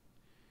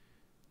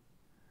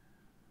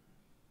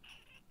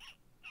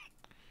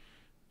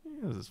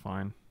 Yeah, this is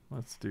fine.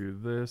 Let's do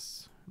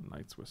this.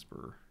 Knight's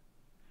Whisper.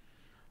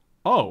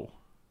 Oh!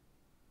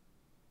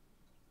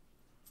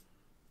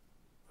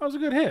 That was a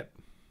good hit.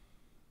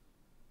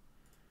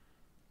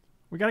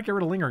 We gotta get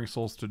rid of Lingering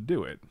Souls to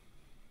do it.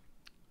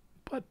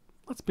 But,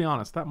 let's be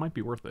honest, that might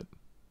be worth it.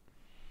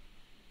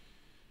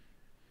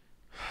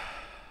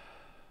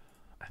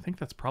 I think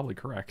that's probably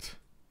correct.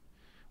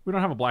 We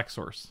don't have a black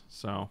source,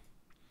 so...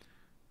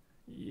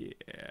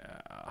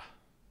 Yeah.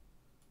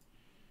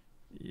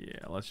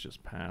 Yeah, let's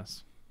just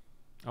pass.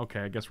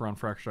 Okay, I guess we're on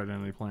Fractured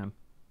Identity Plan.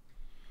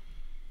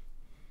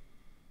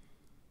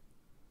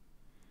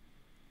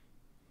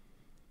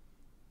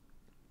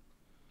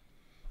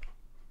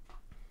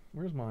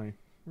 Where's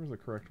the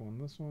correct one?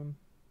 This one?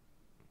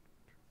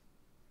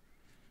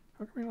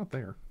 How come you're not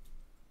there?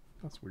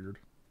 That's weird.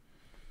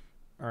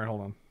 Alright,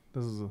 hold on.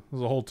 This is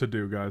a whole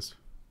to-do, guys.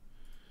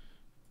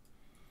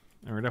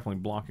 And we're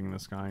definitely blocking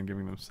this guy and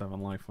giving them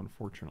 7 life,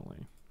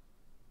 unfortunately.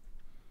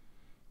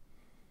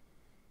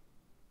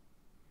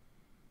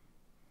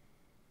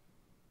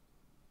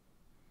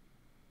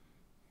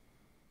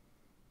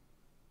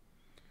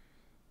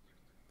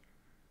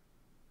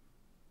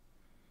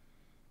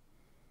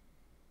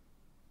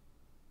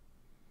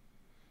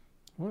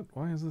 What?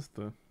 Why is this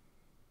the...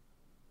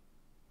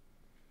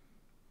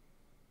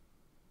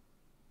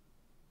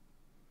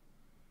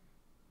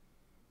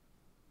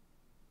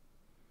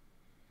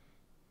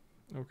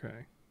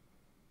 Okay.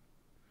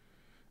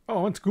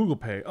 Oh, it's Google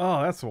Pay.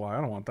 Oh, that's why.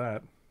 I don't want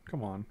that.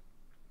 Come on.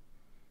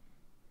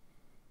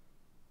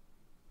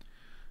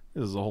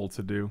 This is a whole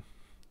to-do.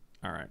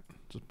 Alright.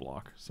 Just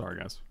block. Sorry,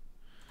 guys.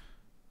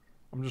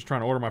 I'm just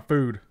trying to order my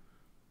food.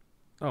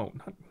 Oh,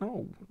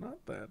 no,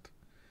 not that.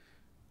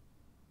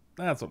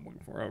 That's what I'm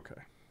looking for.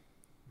 Okay.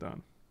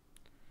 Done.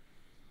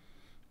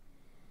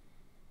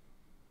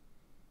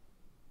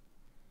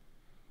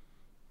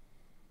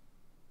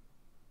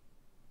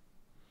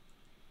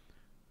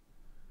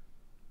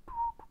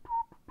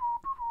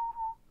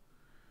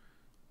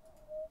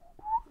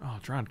 Oh,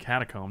 Drowned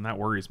Catacomb. That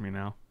worries me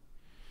now.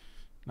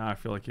 Now I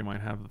feel like you might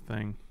have the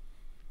thing.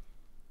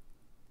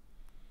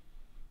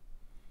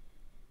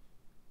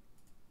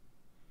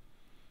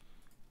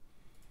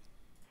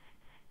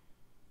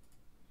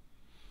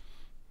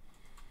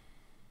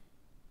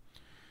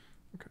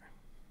 Okay.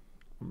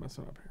 I'm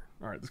messing up here.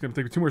 Alright, this is going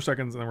to take 2 more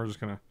seconds and then we're just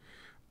going to...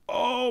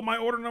 Oh, my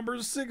order number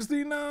is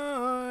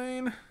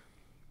 69!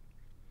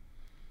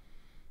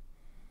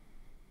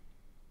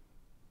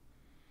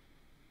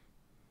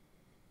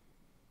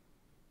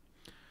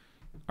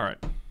 Alright.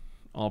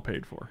 All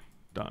paid for.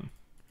 Done.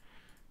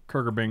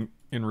 Kurgerbing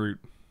en route.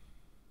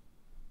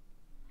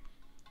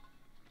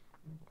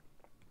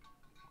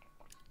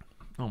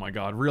 Oh my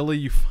god, really?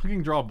 You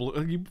fucking draw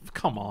blue? You,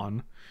 come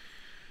on.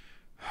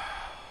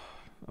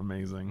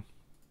 Amazing.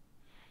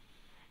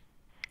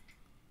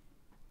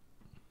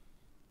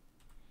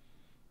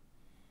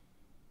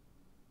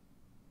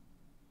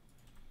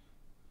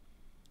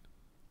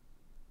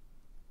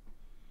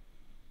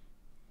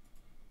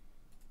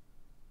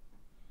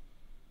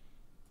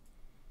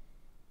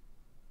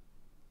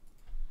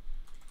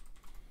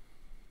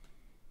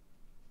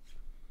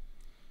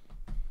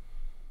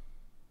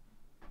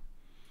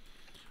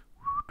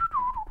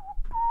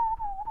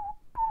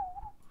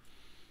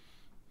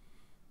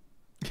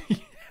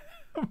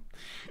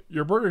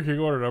 Your Burger King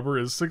order number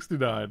is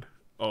 69.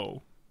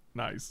 Oh,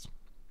 nice.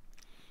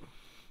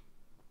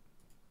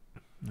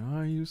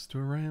 I used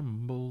to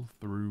ramble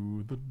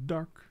through the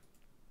dark.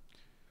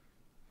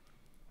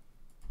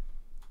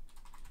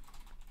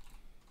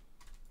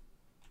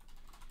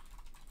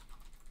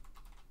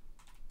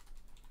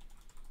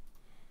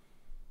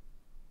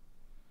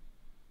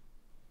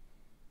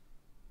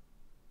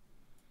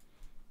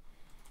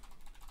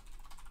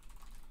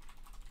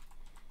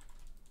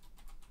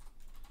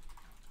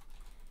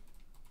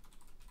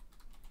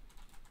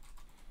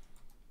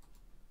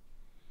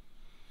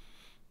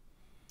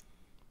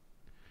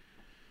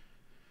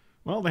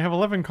 Well, they have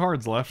 11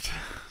 cards left,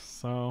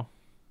 so...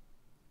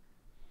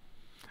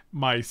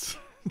 Mice.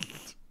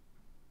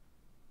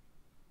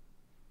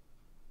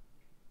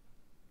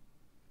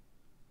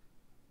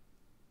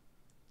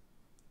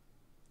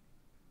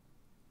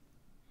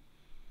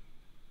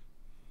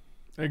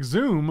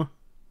 Exhume?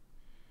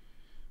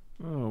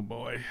 Oh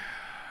boy.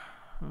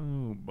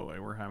 Oh boy,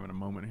 we're having a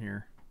moment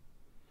here.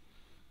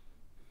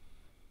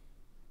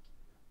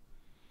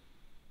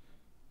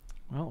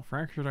 Well,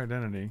 Fractured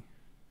Identity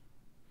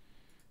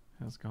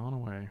has gone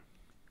away.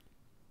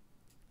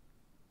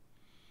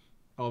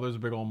 Oh, there's a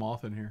big old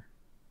moth in here.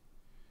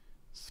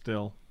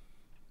 Still.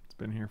 It's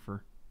been here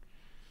for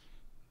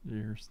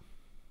years.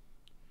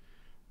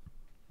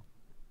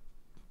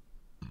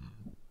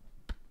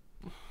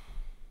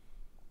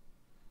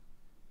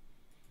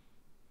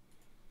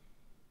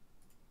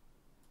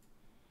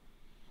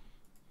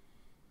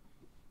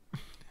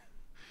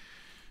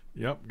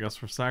 Yep,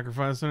 guess we're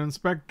sacrificing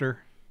Inspector.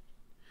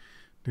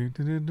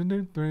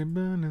 Inspector.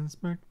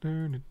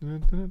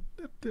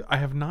 I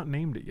have not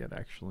named it yet,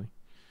 actually.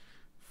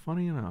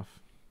 Funny enough.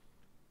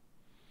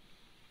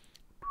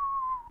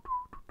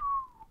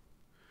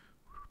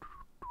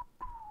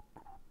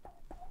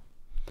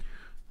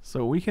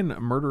 So we can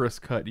Murderous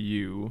Cut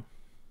you.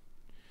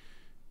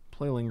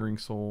 Play Lingering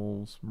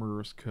Souls,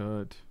 Murderous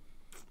Cut.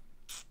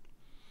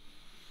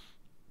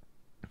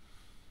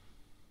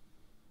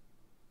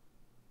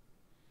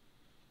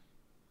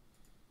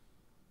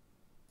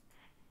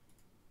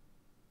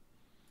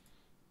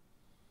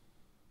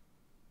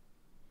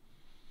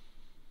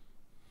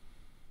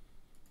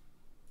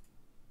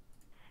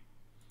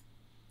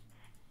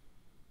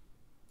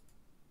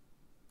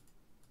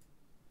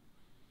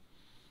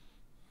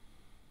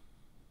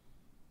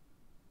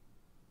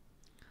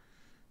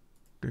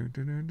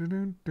 I'm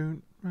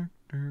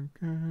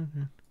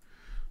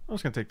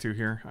just gonna take 2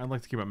 here. I'd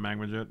like to keep up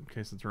Magma Jet in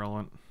case it's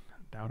relevant.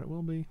 Doubt it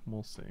will be.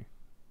 We'll see.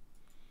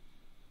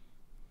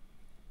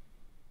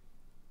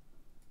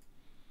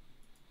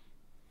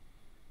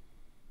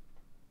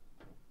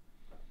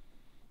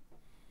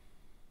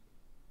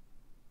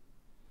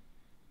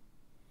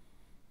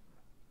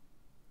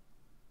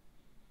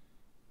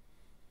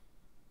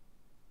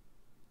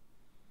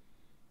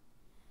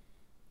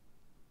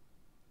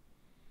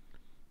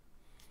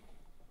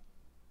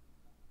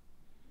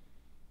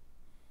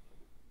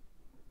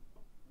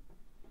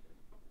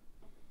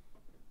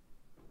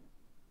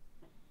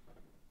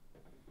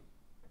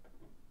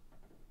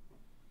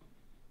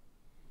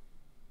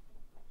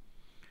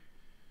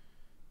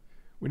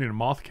 We need a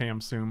Moth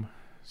Cam soon.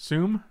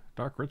 Soom?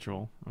 Dark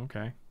Ritual.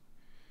 Okay.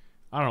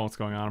 I don't know what's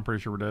going on. I'm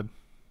pretty sure we're dead.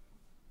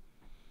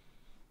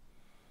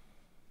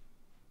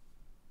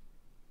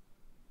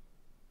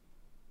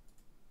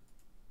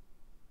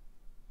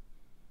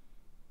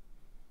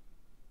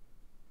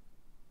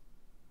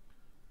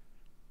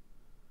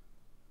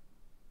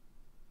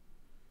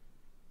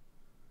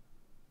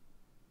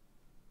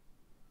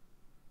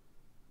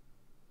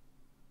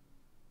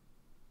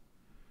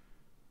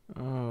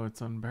 Oh, it's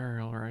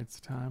Unburial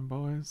Rights time,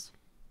 boys.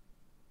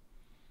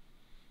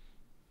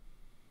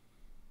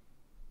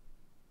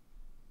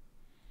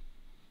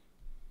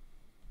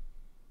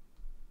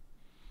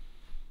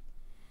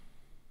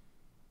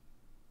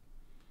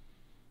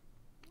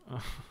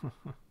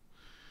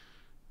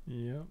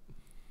 Yep.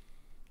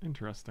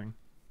 Interesting.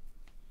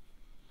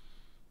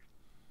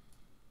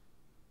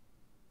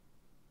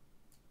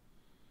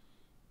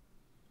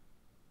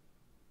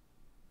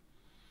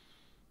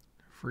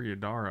 Free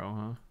Adaro,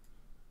 huh?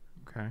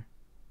 Okay.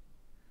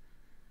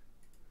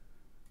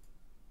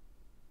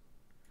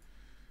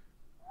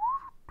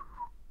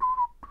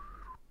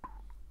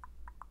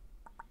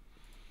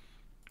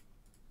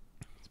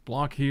 Let's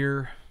block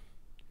here.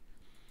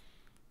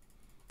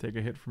 Take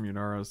a hit from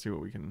Yadaro, see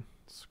what we can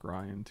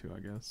scry into, I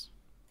guess.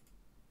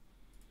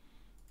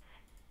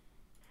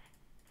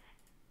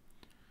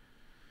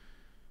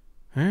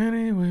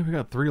 Anyway, we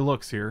got 3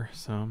 looks here,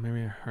 so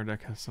maybe our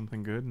deck has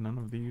something good. None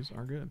of these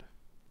are good.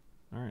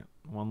 Alright,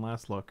 one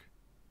last look.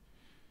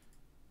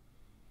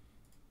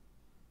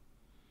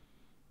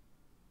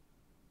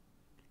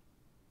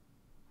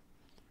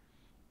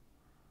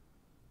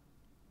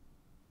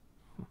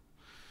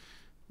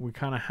 We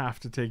kind of have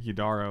to take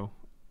Yadaro,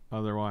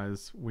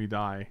 otherwise we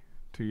die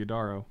to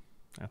Yadaro.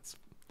 That's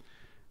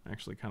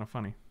actually kind of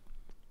funny.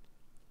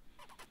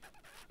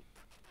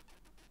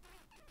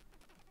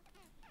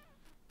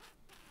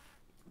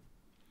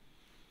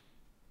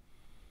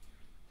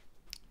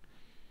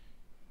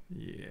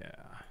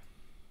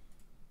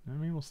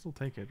 we'll still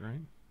take it,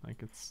 right?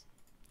 Like, it's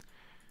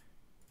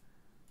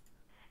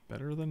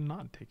better than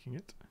not taking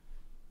it.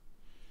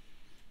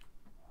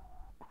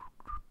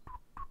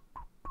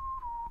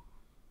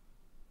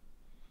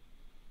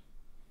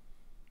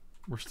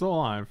 We're still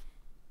alive.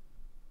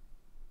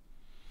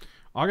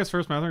 August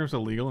 1st, math is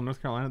illegal in North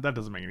Carolina? That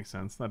doesn't make any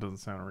sense. That doesn't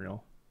sound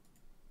real.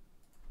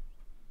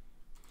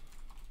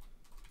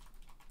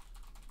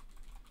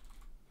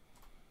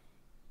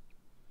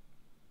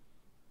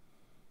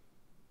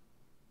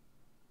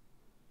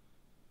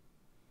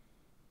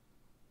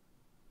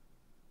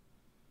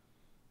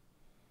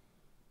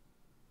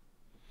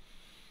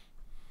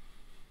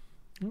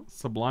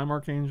 Sublime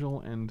Archangel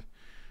and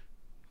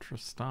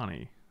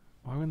Tristani.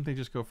 Why wouldn't they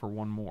just go for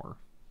one more?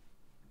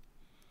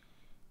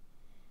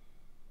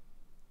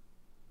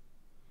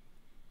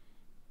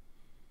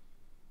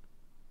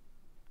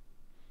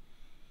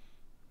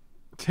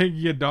 Take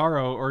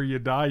Yadaro or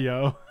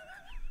Yadayo.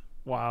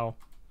 Wow.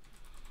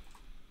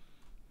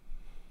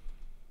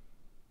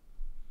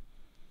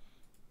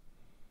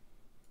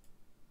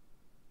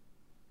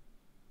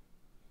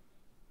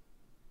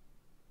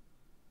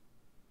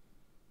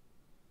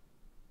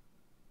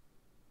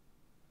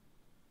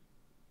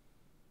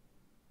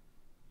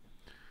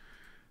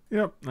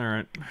 Yep,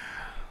 alright.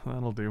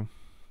 That'll do.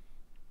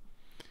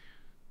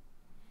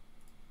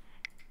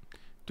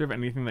 Do you have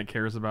anything that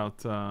cares about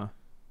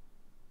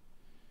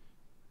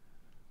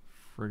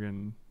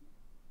friggin'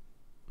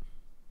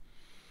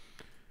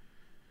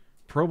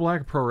 Pro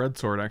Black, Pro Red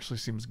Sword actually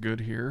seems good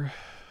here.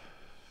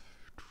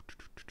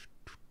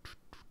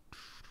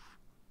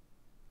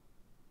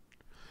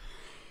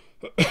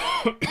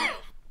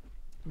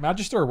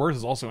 Magister of Words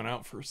is also an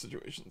out for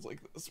situations like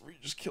this where you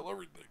just kill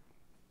everything.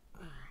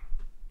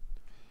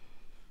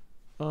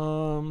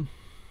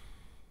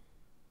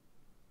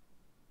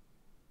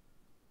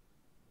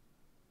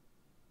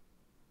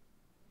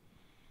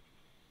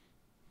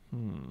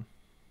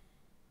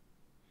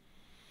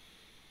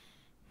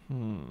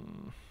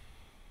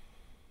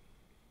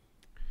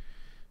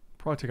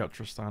 Probably take out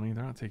Tristani.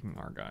 They're not taking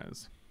our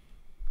guys.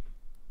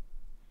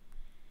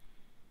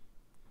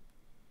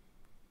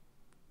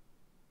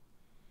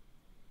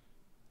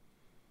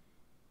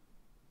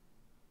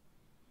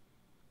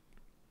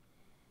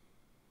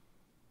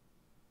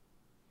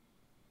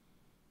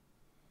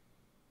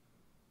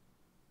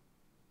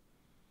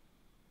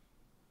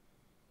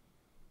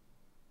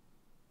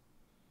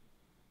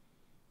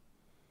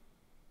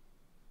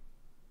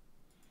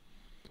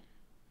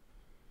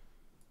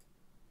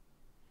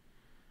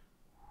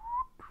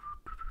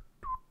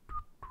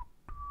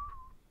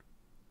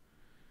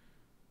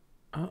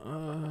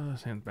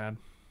 This hand's bad.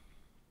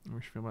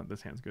 We should feel about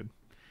this hand's good.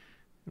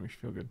 We should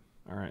feel good.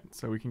 Alright,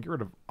 so we can get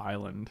rid of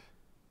Island.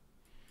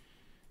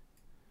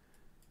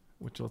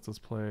 Which lets us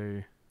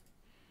play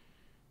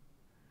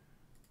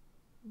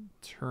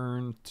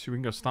turn 2. We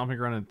can go Stomping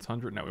Ground and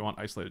Tundra. No, we want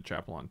Isolated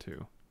Chapel on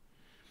 2.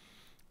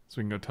 So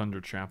we can go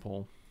Tundra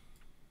Chapel.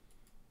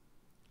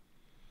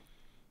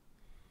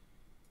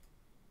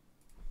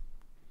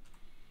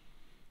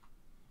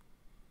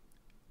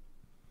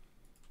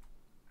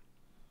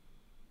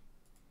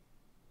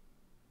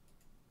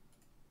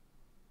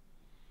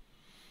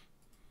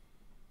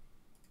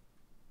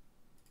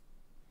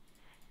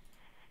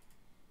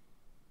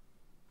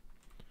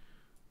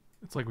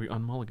 It's like we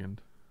unmulliganed.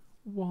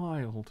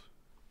 Wild.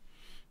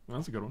 Well,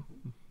 that's a good one.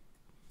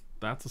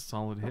 That's a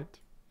solid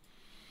hit.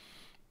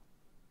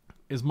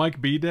 Is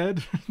Mike B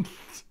dead?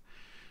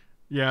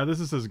 Yeah, this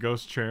is his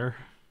ghost chair.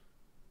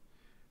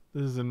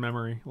 This is in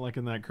memory, like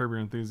in that Curb Your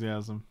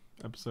Enthusiasm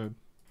episode.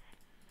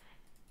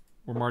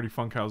 Where Marty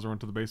Funkhauser went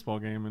to the baseball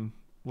game and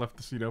left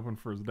the seat open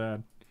for his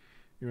dad.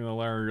 Even though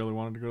Larry really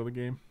wanted to go to the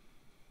game.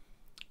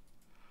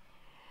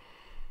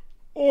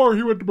 Or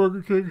he went to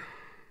Burger King.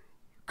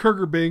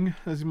 Kurger Bing,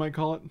 as you might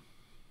call it.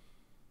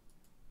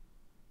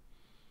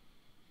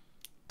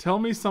 Tell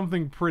me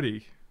something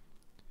pretty.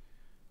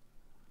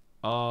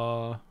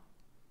 Well.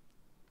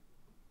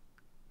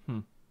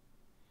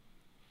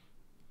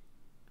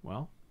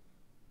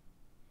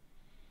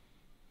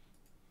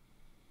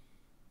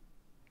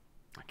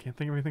 I can't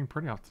think of anything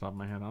pretty off the top of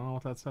my head. I don't know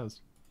what that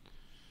says.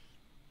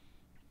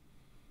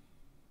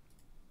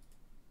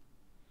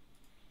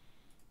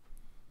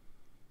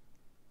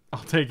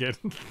 I'll take it.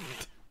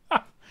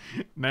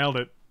 Nailed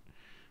it.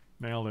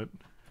 Nailed it.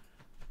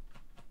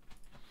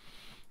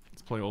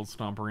 Let's play old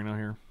Stomperino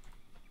here.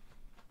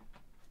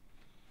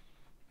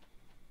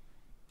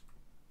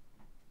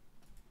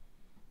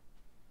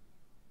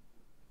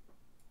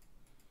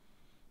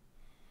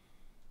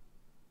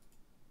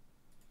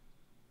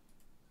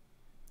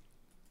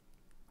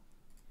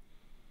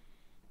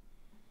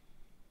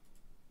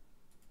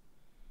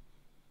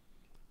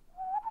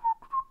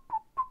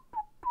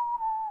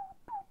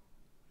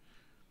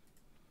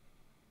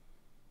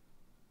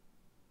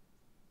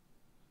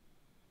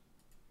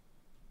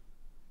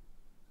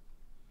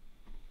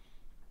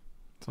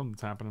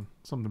 Something's happening.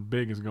 Something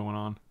big is going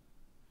on.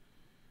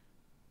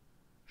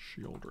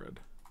 Shieldred.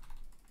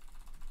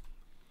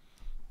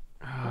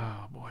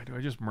 Oh boy, do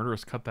I just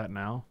murderous cut that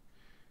now?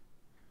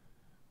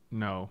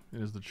 No,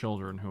 it is the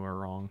children who are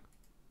wrong.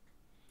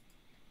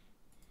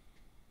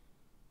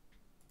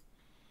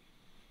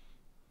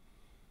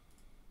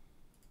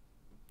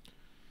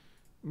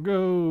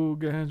 Go,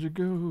 Gadget,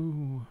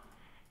 go.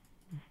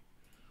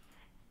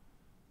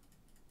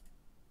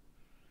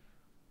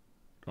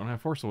 Don't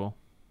have force of will.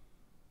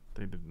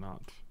 They did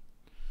not.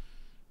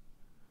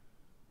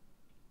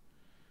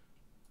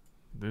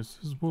 This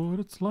is what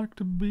it's like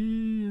to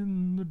be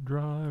in the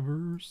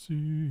driver's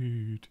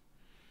seat.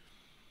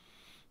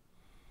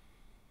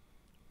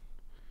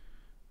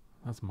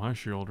 That's my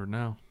shoulder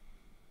now.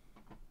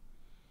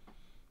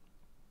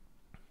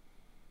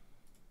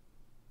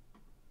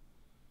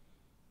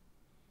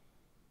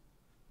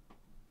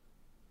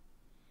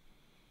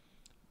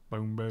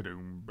 Boom,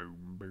 ba-doom,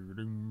 boom,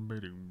 ba-doom,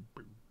 ba-doom,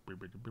 boom,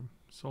 ba-doom.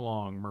 So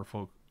long,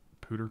 Merfolk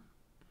Pooter.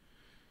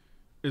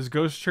 Is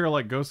Ghost Chair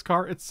like Ghost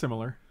Car? It's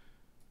similar.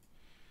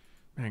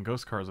 Man,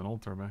 Ghost Car is an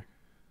old throwback.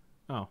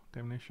 Oh,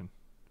 damnation.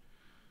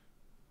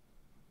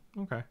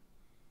 Okay.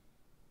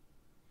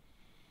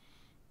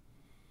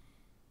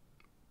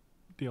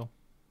 Deal.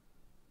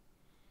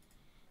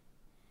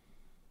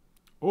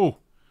 Oh!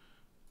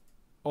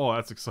 Oh,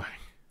 that's exciting.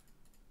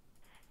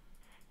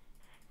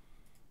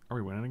 Are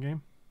we winning a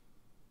game?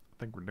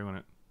 I think we're doing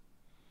it.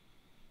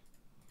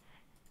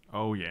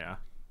 Oh, yeah.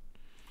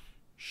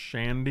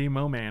 Shandy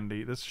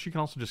Momandy. This, she can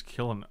also just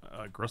kill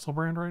a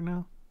Gristlebrand right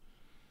now?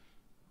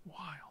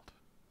 Wild.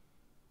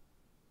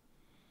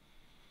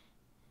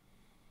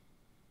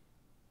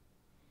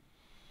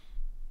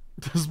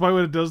 Despite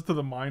what it does to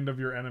the mind of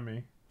your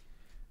enemy.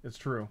 It's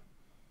true.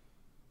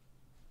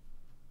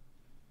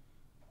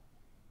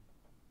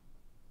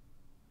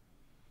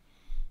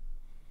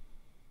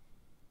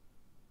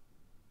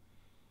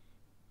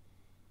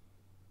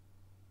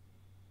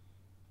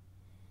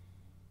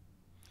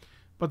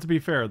 But to be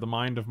fair, the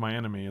mind of my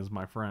enemy is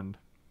my friend.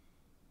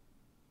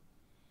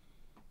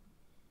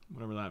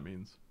 Whatever that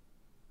means.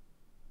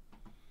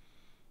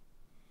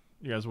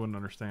 You guys wouldn't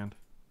understand.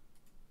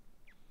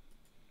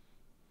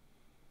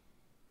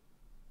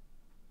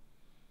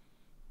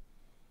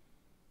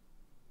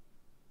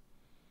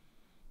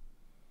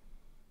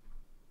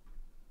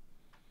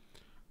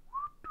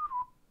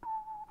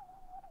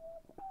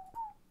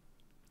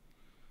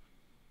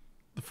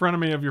 The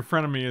frenemy of your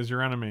frenemy is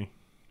your enemy.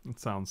 It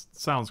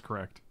sounds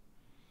correct.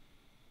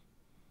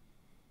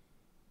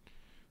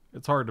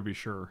 It's hard to be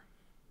sure.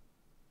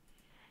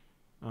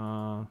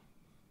 Do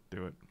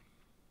it.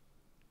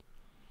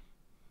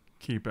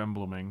 Keep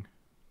embleming.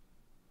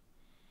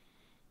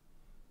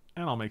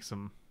 And I'll make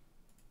some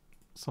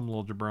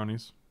little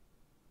jabronis.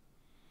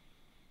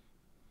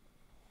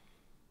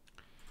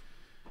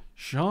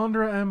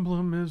 Chandra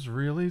emblem is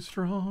really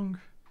strong.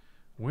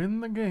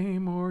 Win the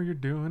game or you're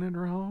doing it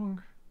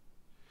wrong.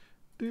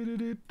 Do do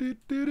do do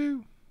do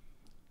do.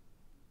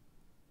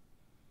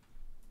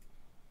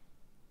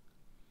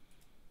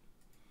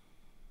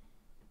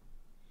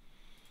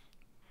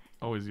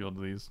 Always yield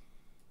to these.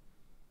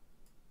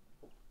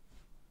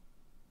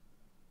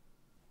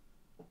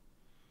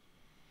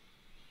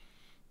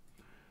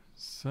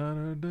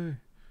 Saturday,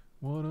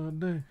 what a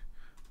day,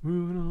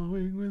 moving all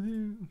week with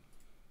you.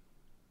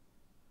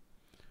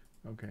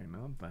 Okay,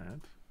 not that.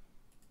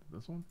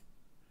 This one?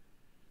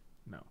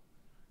 No.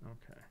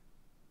 Okay.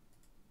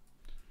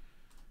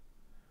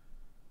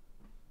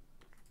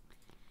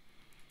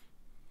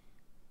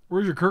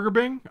 Where's your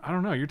Kurgerbing? I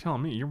don't know. You're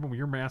telling me.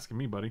 You're asking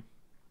me, buddy.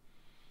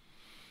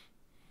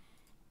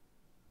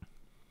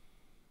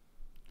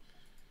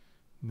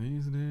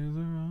 These days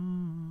are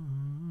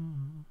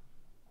on.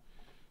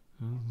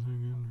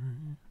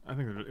 I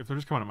think if they're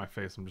just coming at my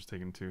face, I'm just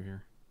taking 2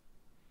 here.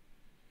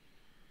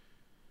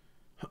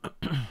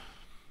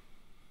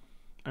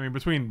 I mean,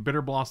 between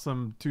Bitter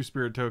Blossom, 2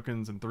 Spirit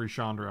Tokens, and 3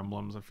 Chandra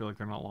Emblems, I feel like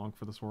they're not long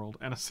for this world.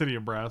 And a City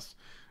of Brass.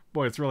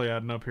 Boy, it's really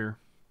adding up here.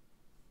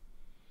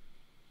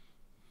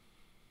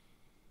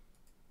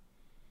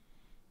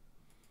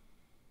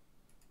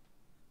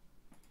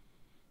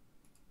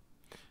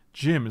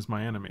 Jim is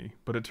my enemy,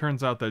 but it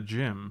turns out that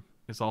Jim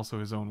is also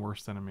his own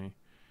worst enemy,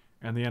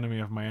 and the enemy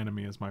of my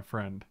enemy is my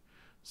friend.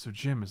 So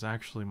Jim is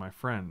actually my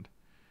friend,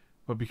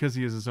 but because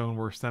he is his own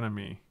worst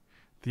enemy,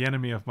 the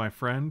enemy of my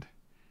friend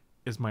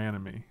is my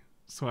enemy.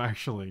 So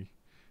actually,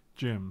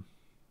 Jim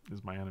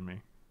is my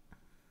enemy.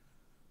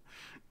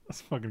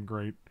 That's fucking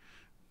great.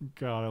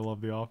 God, I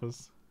love The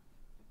Office.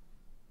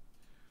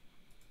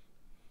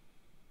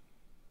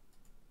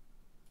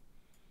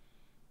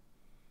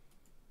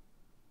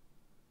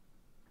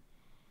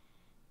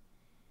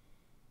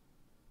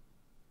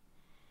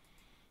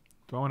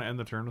 Do I want to end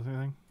the turn with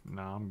anything?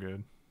 No, I'm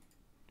good.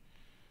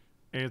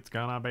 It's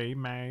gonna be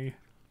May.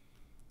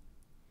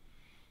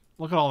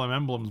 Look at all them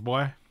emblems,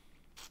 boy.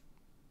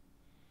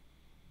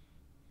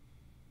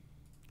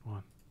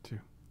 1, 2.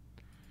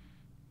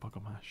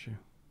 Buckle my shoe.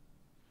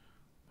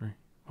 3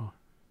 more.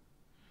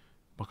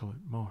 Buckle it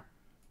more.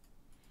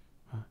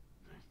 5,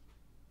 6.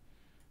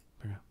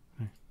 Pick up.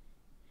 3.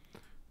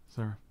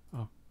 Serve.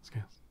 Oh,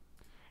 scales.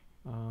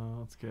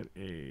 Let's get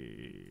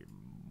a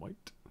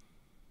white.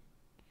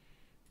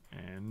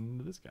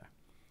 And this guy.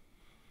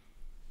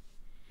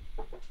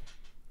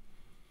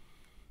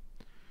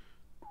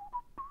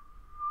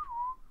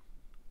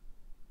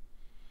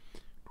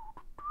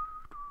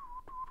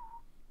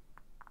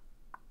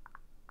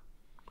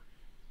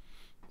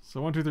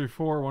 So 1, 2, 3,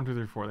 4, 1, 2,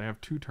 3, 4. They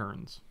have 2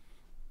 turns.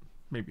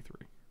 Maybe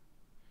 3.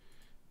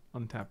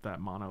 Untap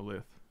that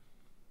monolith.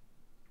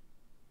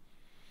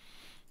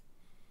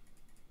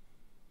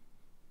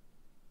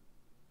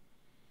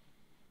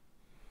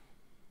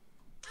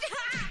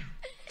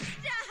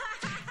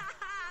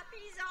 Stop!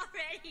 He's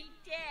already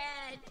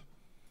dead.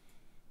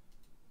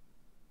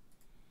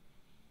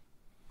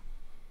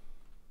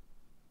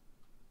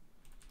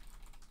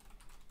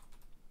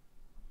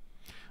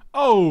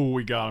 Oh,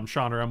 we got him.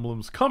 Chandra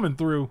Emblems coming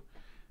through.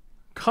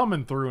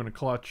 Coming through in a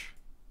clutch.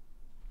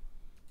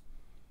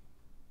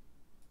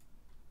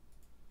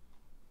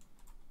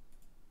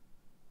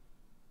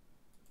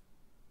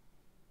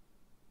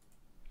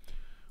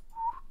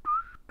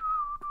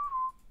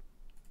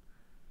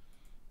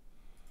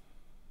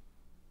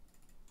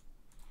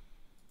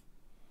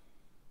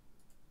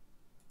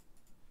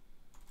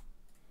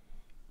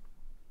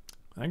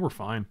 I think we're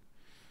fine.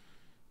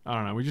 I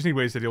don't know. We just need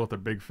ways to deal with the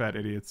big fat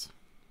idiots.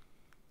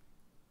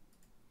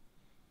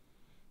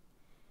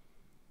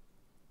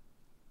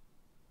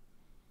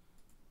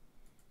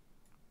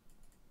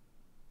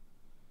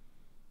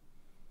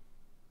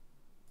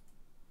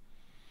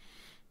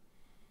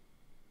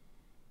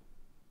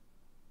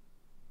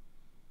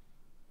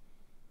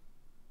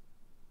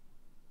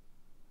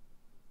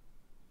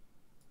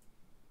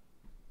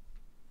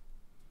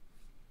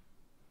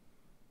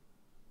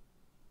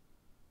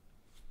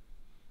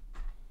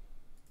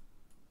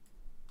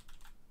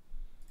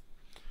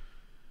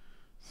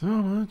 So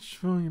much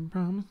for your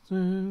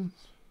promises.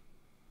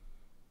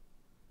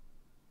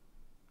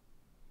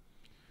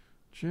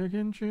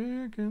 Chickens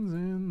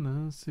in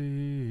the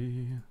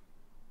sea.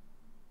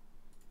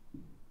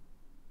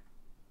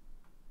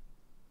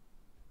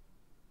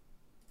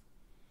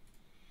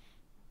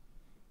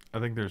 I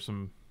think there's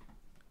some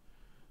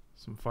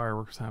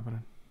fireworks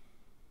happening.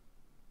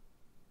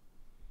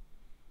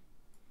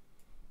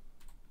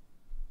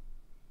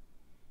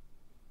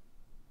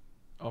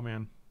 Oh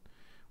man.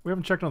 We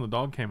haven't checked on the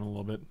dog cam in a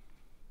little bit.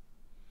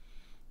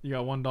 You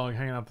got one dog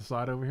hanging out the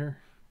side over here.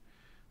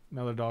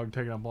 Another dog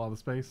taking up a lot of the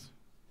space.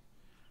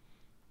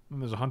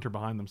 And there's a hunter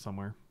behind them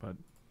somewhere, but...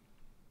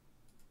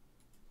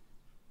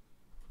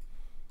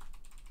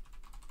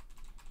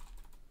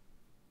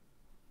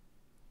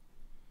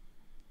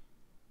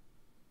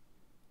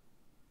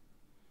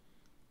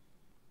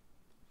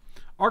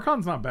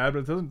 Archon's not bad,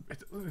 but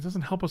it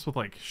doesn't help us with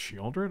like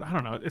Shieldred. I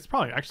don't know. It's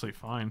probably actually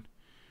fine.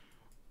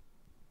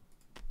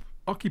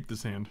 I'll keep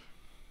this hand.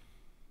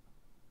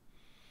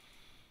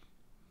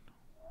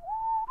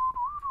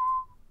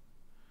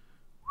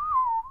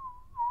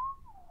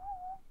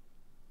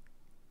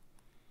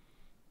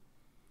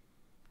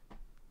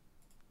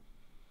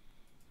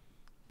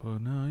 But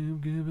now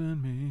you've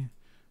given me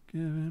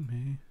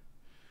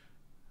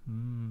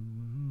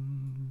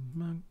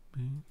my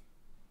beat.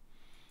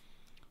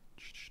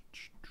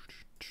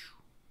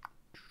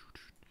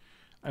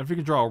 And if we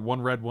can draw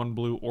 1 red, 1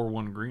 blue, or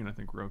 1 green, I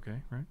think we're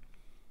okay, right?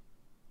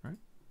 Right?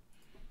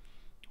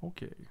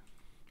 Okay.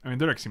 I mean,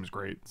 their deck seems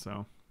great,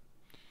 so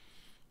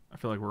I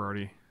feel like we're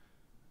already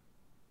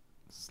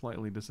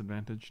slightly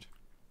disadvantaged.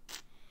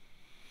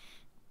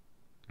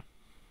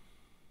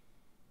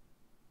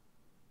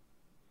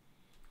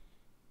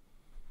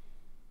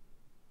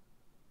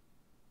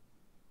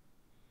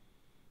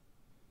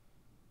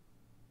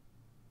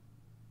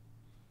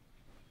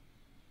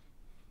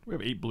 We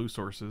have 8 blue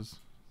sources,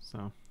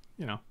 so,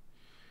 you know,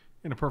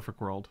 in a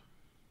perfect world.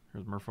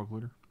 Here's Merfolk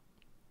Looter.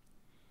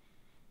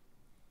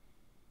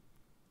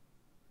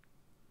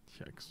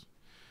 Yikes.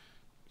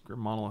 Grim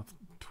Monolith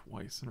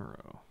twice in a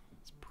row.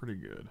 It's pretty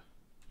good.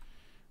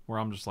 Where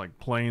I'm just like,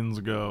 planes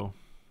go.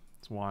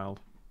 It's wild.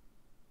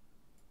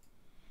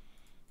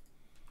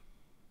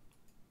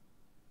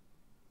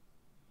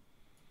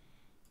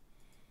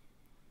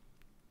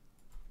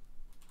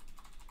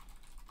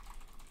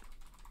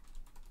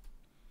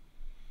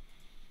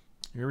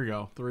 Here we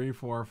go. 3,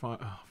 4, 5.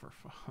 Oh, for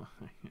fuck.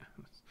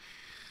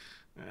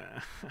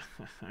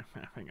 I'm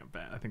having a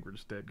bad. I think we're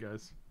just dead,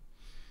 guys.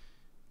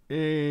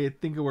 I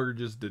think we're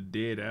just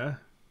dead, huh?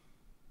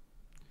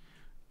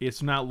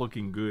 It's not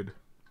looking good.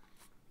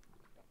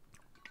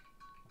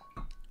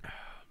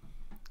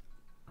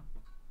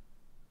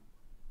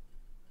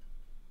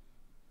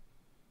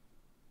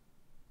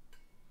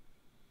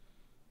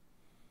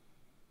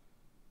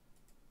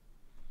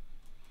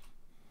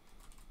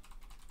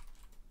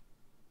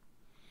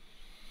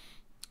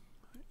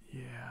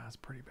 Yeah, it's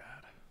pretty bad.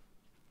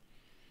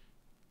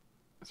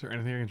 Is there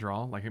anything I can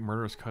draw? Like a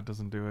Murderous Cut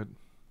doesn't do it.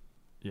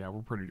 Yeah,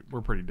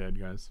 we're pretty dead,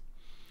 guys.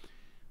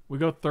 We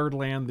go 3rd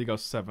land, they go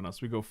 7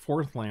 us. We go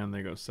 4th land,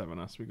 they go 7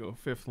 us. We go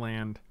 5th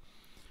land.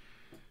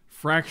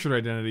 Fractured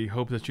Identity.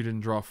 Hope that you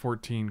didn't draw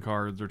 14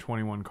 cards or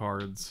 21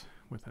 cards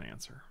with an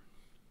answer.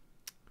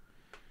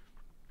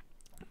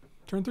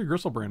 Turn 3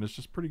 Gristlebrand is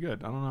just pretty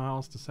good. I don't know how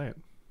else to say it.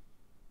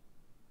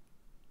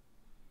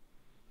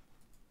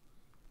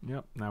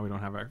 Yep, now we don't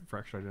have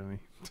fractured identity.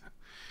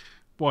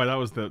 Boy, that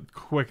was the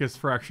quickest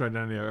fractured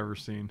identity I've ever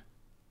seen.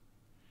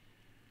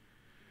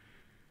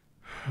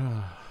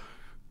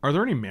 Are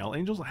there any male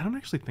angels? I don't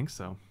actually think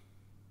so.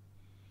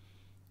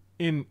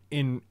 In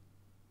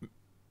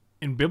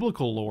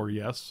biblical lore,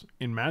 yes.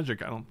 In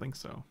magic, I don't think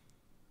so.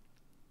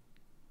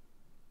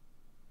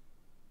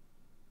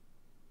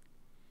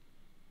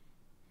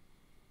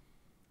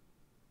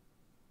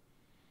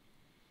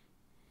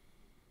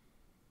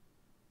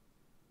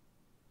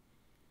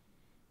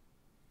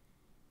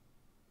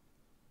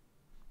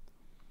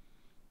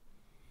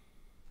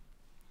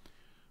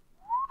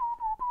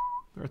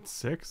 They're at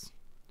 6.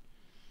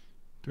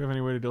 Do we have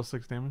any way to deal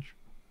 6 damage?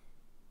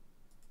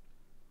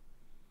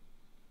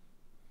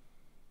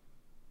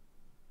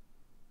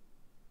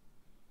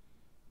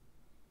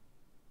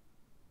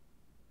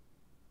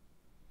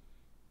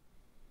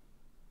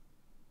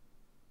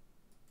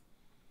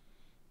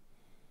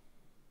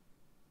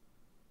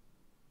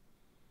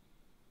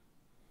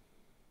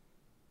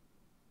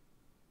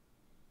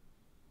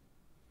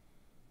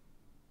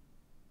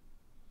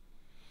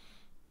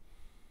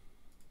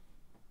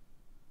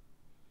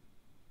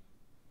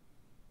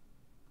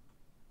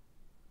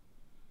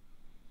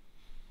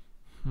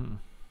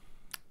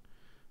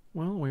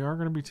 Well, we are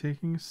going to be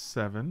taking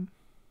 7.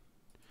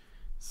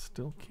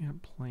 Still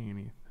can't play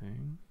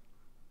anything.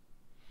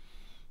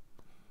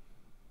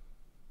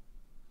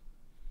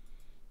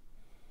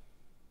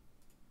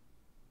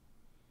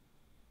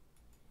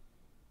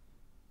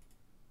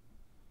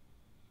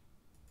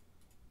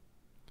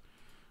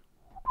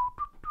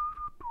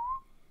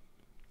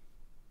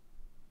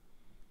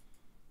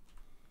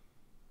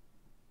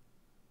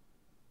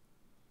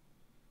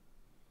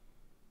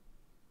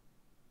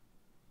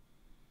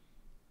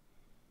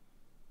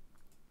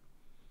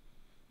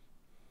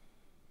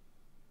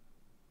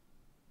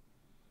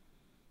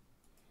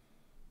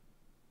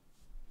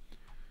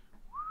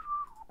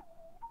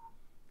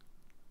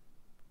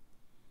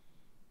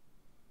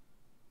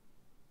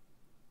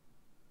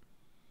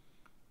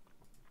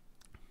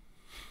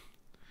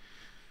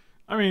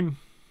 I mean,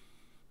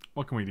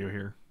 what can we do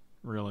here,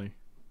 really?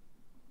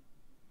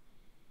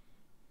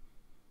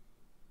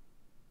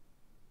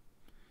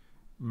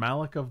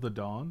 Malik of the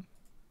Dawn?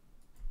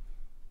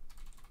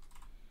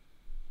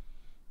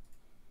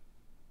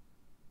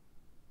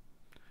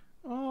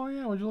 Oh,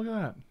 yeah, would you look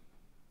at that?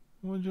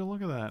 Would you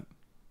look at that?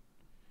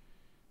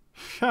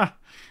 Ha!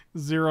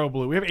 0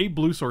 blue. We have 8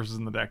 blue sources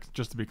in the deck,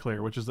 just to be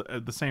clear, which is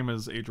the same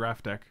as a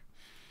draft deck.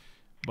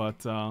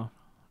 But,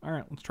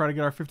 alright, let's try to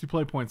get our 50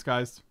 play points,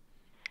 guys.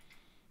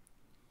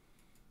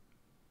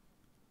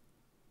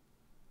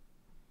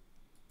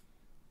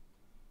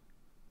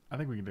 I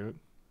think we can do it.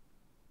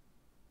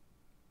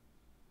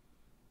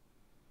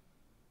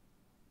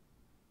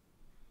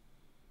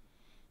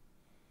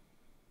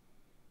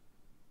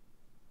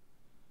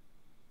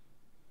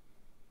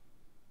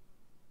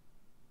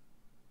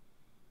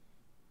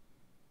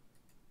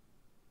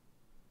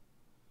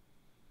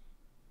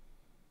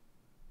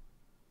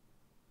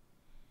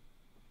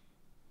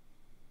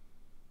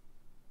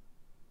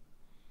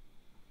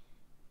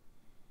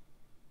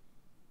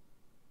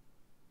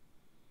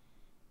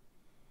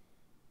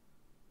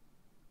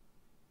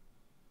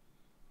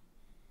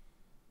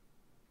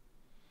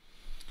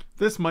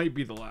 This might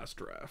be the last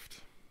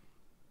draft.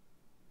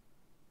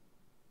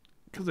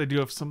 Because I do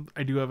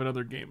have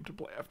another game to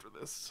play after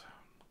this.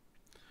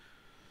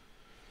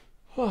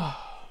 Where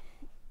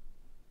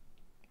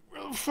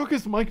the fuck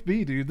is Mike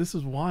B, dude? This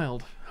is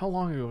wild. How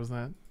long ago was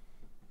that?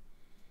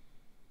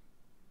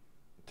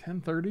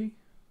 10:30?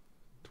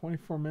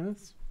 24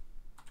 minutes?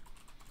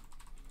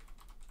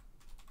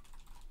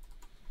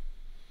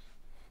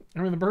 I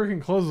mean, the Burger King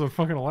closes at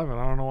fucking 11.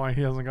 I don't know why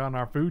he hasn't gotten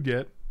our food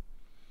yet.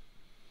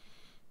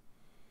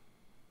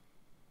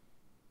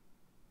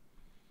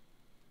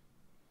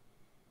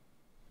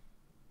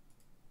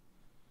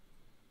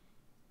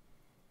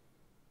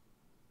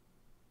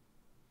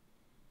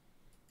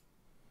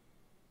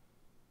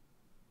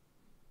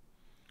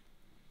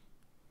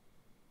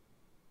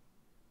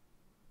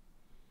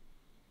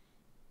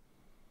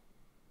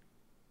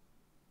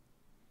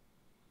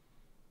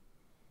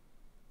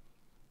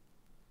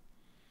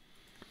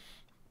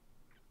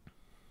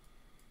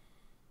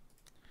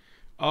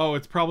 Oh,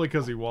 it's probably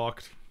because he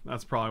walked.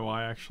 That's probably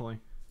why, actually.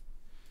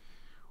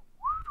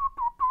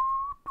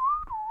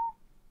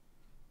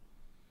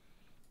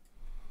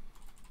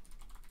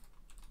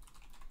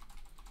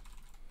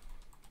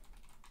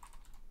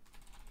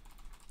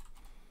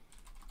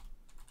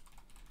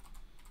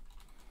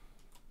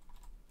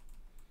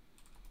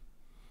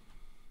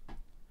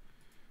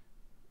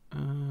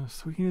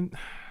 So we can...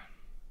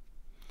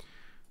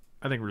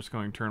 I think we're just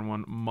going turn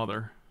 1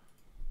 Mother.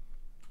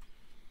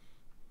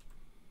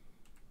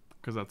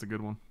 Because that's a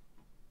good one.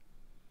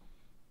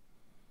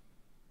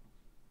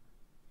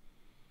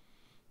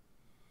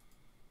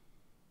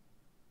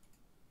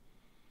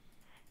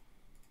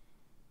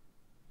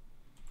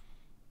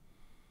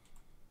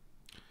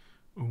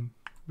 Boom.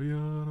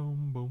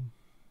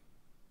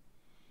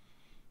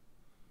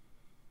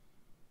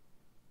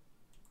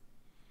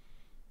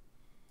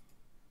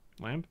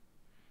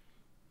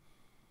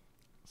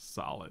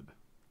 Solid.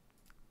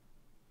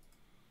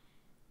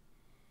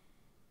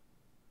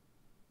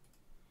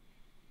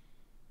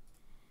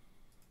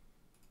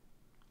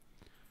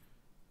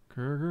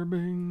 Kurger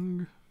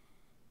Bing.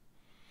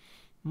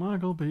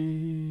 Michael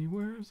B.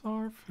 Where's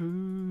our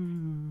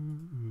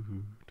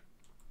food?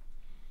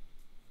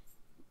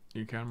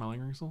 You counting my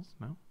lingering souls?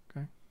 No?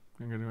 Okay.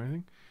 Ain't gonna do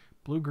anything.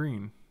 Blue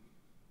green.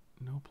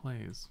 No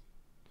plays.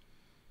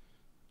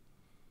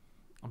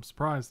 I'm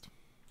surprised.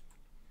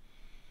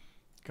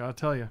 Gotta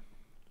tell you.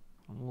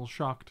 I'm a little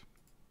shocked.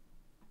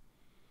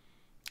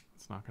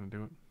 It's not gonna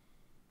do it.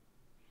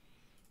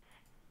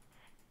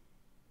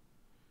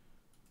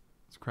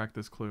 Let's crack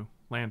this clue.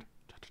 Land.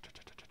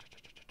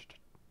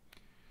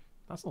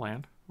 That's a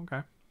land.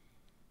 Okay.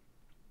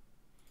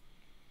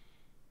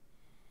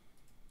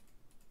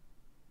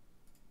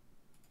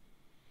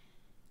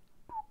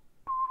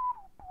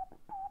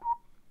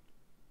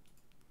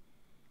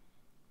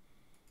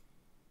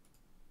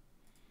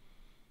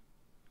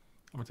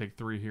 I'm going to take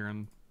 3 here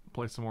and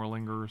play some more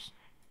lingerers.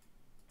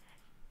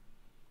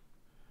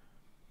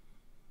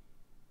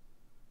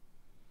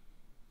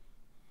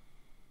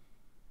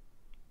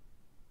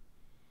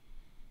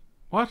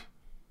 What?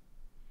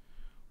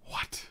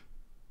 What?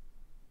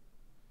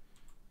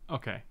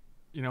 Okay.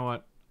 You know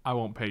what? I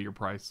won't pay your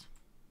price.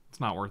 It's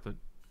not worth it.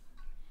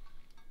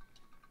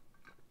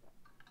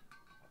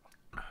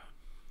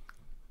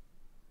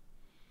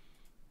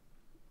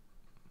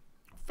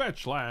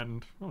 Fetch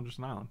land. Oh, just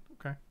an island.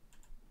 Okay.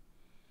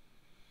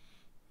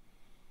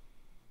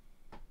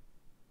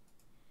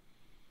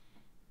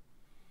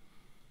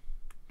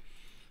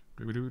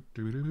 I think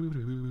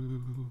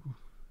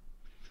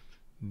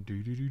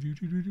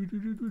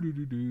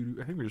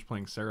we're just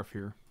playing Seraph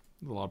here.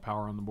 There's a lot of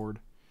power on the board.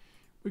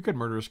 We could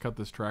murderous cut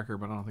this tracker,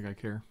 but I don't think I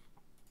care.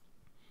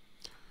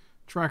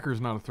 Tracker's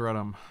not a threat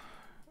I'm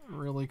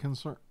really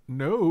concerned.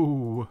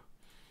 No!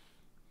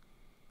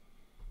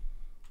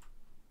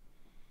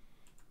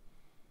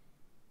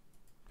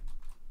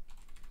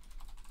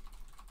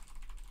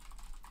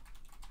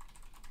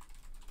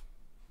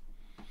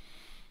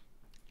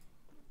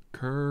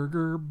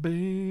 Kurger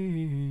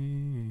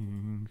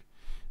Bing.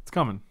 It's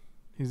coming.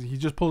 He's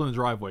just pulled in the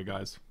driveway,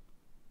 guys.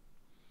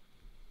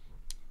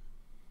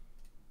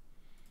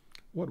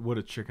 What would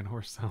a chicken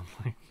horse sound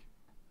like?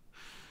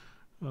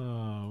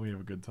 Oh, we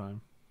have a good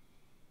time.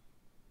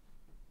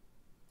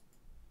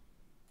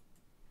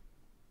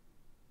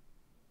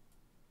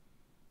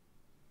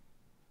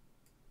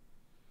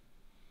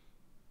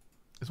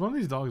 Is one of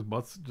these dogs'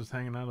 butts just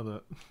hanging out of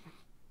the...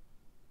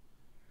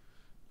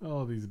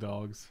 Oh, these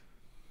dogs.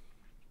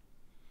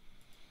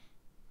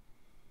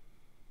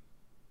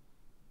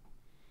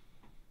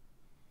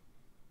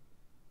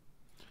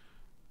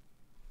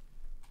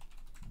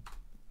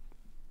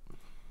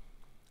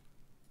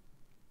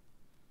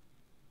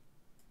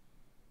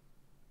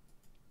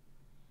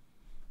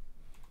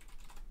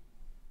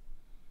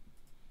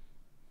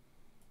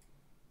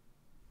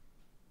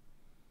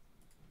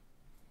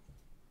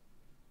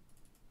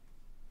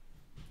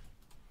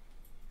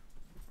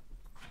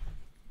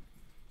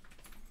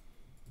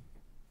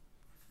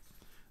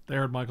 They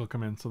heard Michael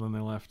come in, so then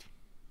they left.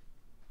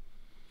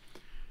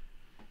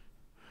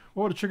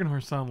 What would a chicken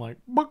horse sound like?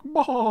 Buck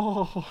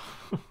ball.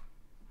 I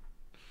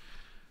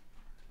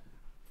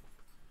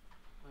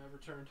have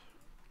returned.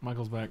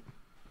 Michael's back.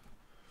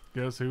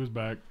 Guess who's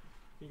back?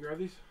 Can you grab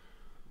these?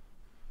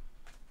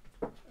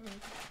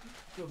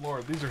 Good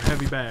lord, these are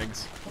heavy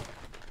bags.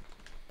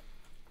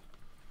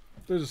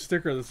 There's a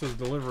sticker that says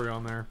delivery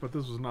on there, but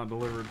this was not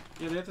delivered.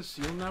 Yeah, they have to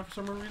seal them now for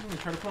some reason. They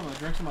try to put them in the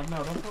drinks. I'm like, no,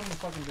 don't put them in the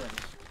fucking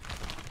drinks.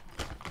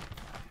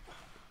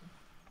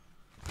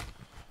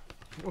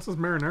 What's this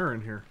marinara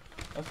in here?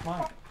 That's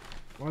mine.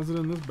 Why is it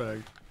in this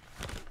bag?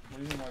 What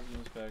do you mean why is it in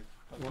this bag?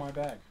 That's my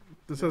bag.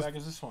 This Your has bag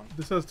is this one.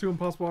 this has 2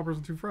 Impossible Whoppers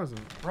and 2 fries in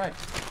it. Right.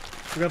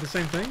 We got the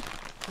same thing?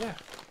 Yeah.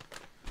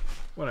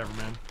 Whatever,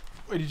 man.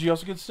 Wait, did you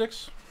also get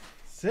sticks?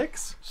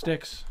 6?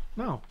 Sticks.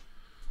 No.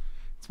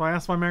 That's why I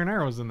asked why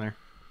marinara was in there.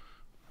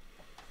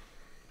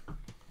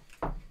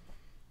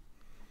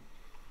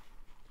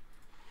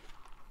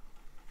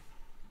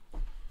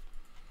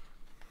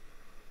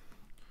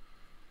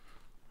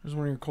 Here's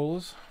one of your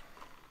colas.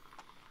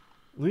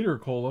 Liter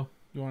cola.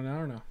 You want it now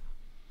or no?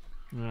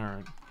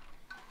 Alright.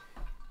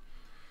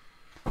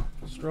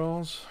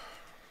 Straws. I'll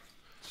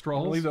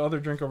Straws? leave the other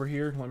drink over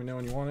here. Let me know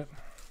when you want it.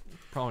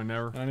 Probably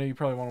never. And I know you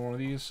probably wanted one of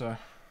these, so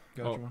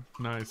got Oh, you one.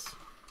 nice.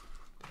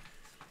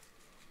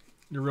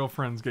 Your real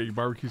friends get you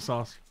barbecue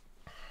sauce.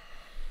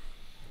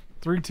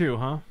 3-2,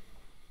 huh?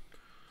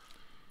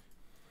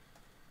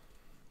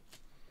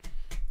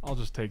 I'll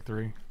just take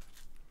 3.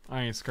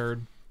 I ain't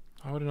scared.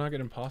 Why would it not get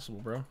impossible,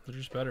 bro? They're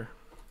just better.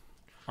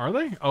 Are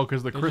they? Oh,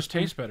 because the They crisp just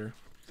taste better.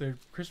 They're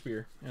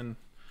crispier, and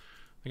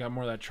they got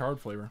more of that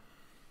charred flavor.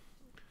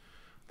 I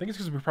think it's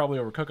because we probably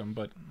overcook them,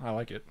 but I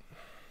like it.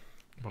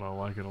 But I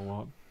like it a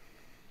lot.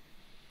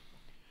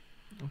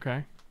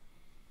 Okay.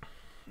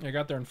 Yeah, I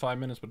got there in 5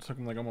 minutes, but it took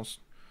them like almost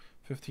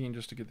 15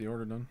 just to get the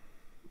order done.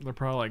 They're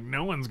probably like,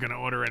 no one's going to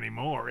order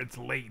anymore. It's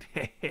late.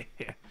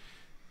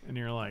 And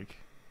you're like,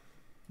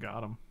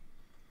 Got him.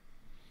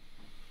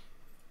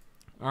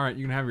 All right,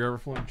 you can have your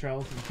overflowing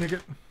chalice and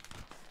ticket.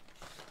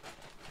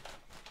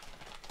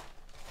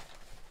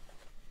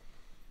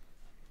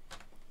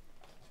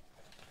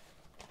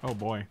 Oh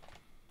boy.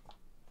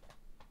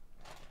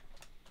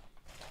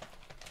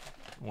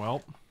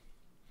 Well,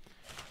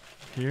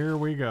 here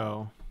we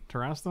go.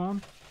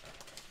 Terrastodon?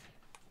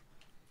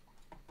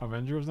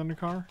 Avenger was in the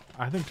car?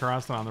 I think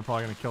Terrastodon, they're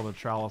probably going to kill the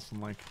chalice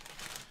and like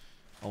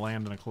a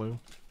land and a clue.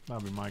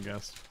 That'd be my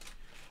guess.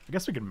 I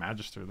guess we could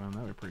Magister then.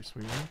 That'd be pretty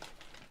sweet, right?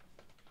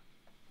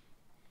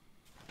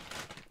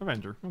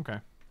 Avenger, okay.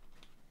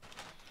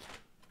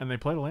 And they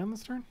played a land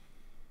this turn?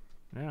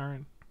 Yeah,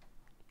 alright.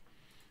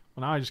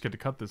 Well, now I just get to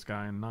cut this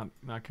guy and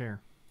not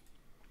care.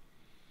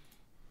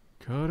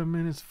 Cut him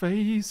in his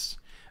face.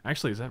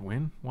 Actually, does that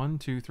win? 1,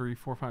 2, 3,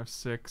 4, 5,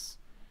 6.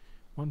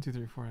 1, 2,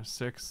 3, 4, 5,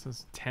 6.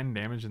 That's 10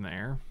 damage in the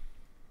air.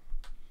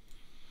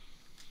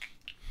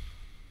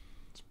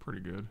 It's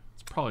pretty good.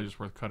 It's probably just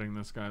worth cutting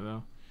this guy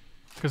though,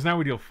 because now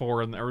we deal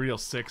 4 and or we deal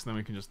 6, and then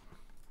we can just,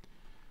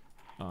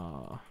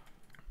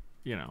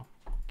 you know,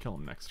 kill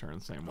him next turn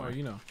the same way. Oh,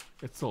 you know.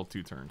 It's still a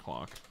 2-turn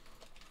clock.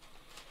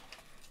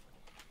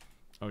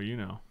 Oh, you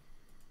know.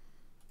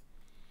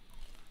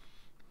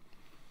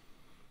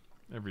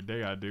 Every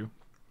day I do.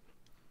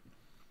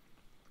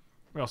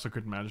 We also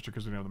couldn't Magister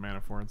because we didn't have the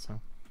mana for it, so.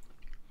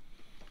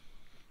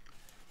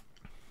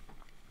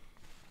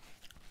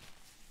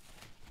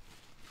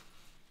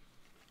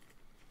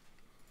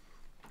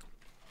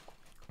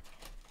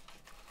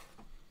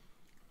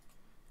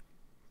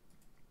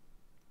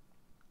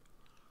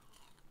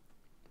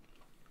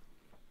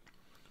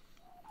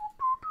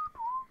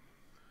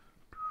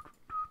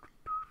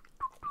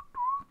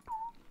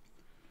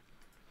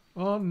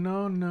 Oh,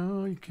 no,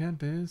 no, you can't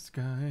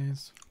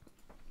disguise.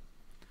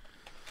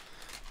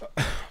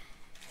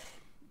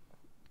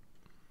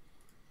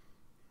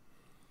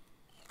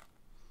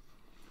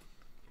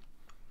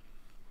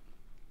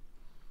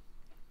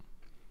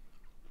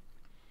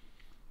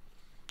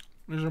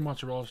 These are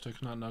mozzarella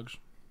sticks, not nugs.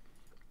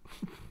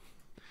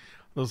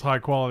 Those high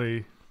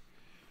quality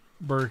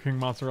Burger King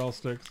mozzarella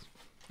sticks.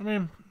 I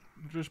mean,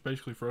 just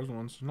basically frozen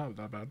ones. It's not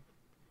that bad.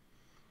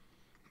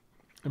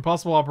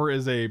 Impossible Whopper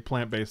is a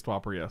plant-based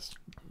Whopper, yes.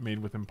 Made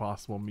with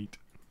impossible meat.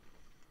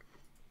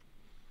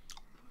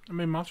 I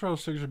mean, mozzarella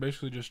sticks are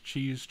basically just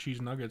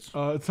cheese nuggets.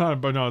 It's not,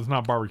 but no, it's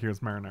not barbecue, it's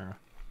marinara.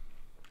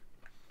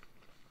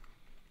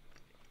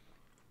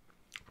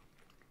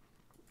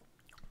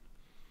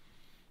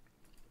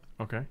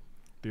 Okay,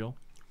 deal.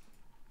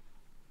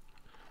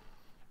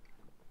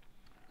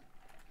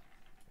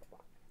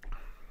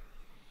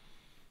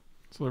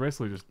 So they're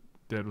basically just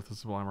dead with the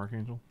Sublime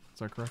Archangel.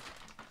 Is that correct?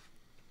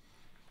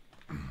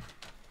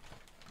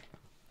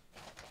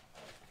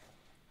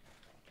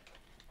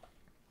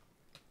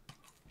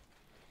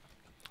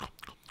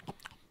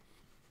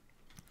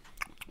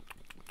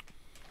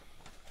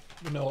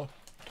 Vanilla.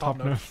 Top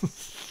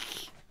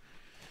notes.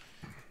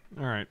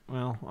 Alright,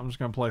 well, I'm just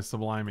going to play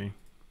Sublimey.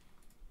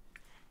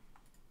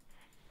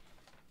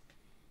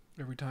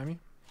 Every timey?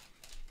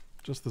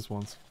 Just this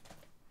once.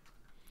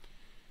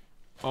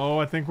 Oh,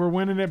 I think we're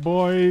winning it,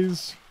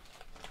 boys.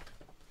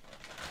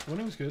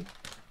 Winning's good.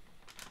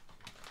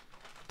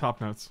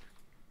 Top notes.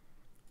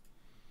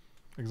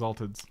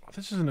 Exalteds.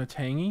 This isn't a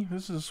tangy.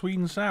 This is a sweet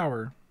and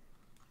sour.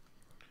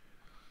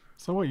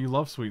 So what? You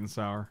love sweet and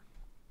sour.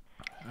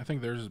 I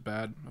think theirs is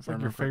bad. It's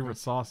like your favorite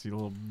sauce, you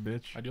little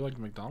bitch. I do like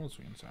McDonald's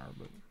sweet and sour,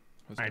 but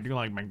I do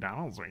like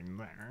McDonald's sweet and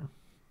sour.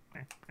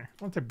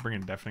 Let's bring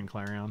in Deafening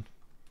Clarion.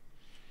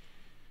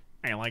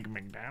 I like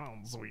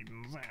McDonald's sweet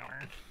and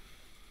sour.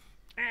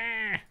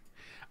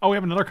 Oh, we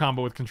have another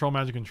combo with Control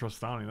Magic and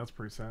Trostani. That's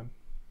pretty sad.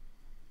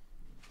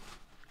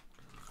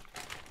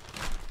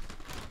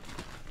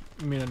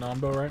 You mean a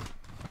Nombo, right?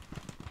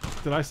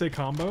 Did I say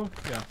combo?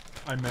 Yeah.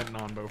 I meant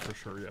Nombo for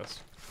sure,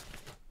 yes.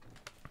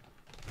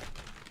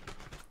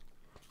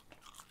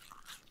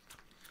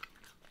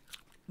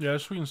 Yeah,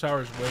 sweet and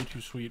sour is way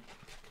too sweet.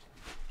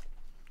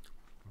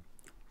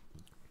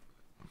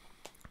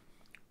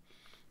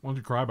 Why don't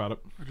you cry about it?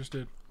 I just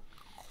did.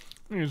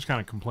 You just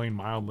kind of complained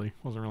mildly.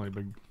 Wasn't really a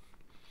big...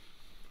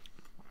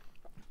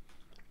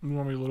 You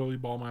want me to literally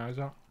bawl my eyes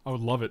out? I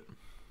would love it.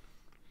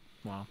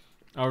 Wow.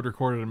 I would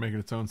record it and make it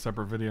its own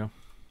separate video.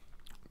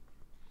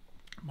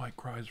 Mike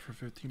cries for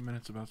 15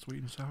 minutes about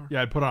sweet and sour.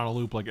 Yeah, I'd put on a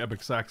loop like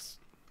Epic Sax...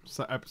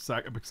 Epic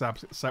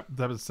Sax...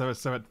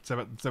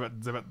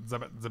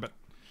 Zebit.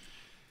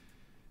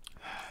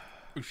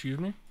 Excuse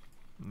me?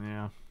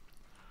 Yeah.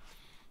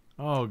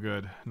 Oh,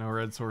 good. No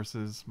red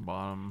sources.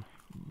 Bottom.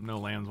 No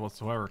lands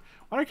whatsoever.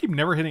 Why do I keep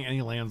never hitting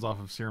any lands off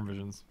of Serum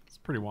Visions? It's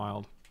pretty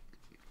wild.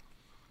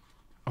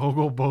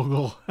 Ogle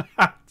Bogle.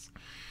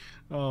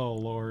 Oh,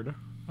 Lord. I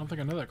don't think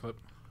I know that clip.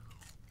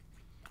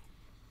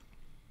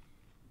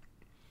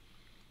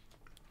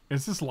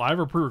 Is this live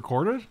or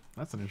pre-recorded?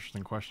 That's an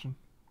interesting question.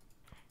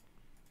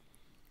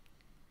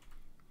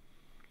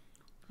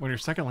 When your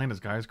second land is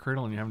Guy's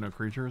Cradle and you have no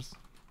creatures,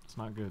 it's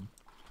not good.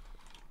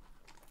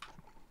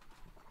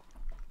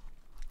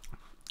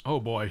 Oh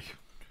boy.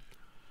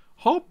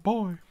 Oh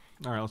boy.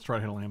 All right, let's try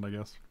to hit a land, I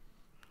guess.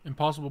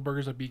 Impossible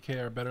burgers at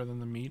BK are better than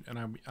the meat, and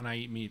I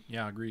eat meat.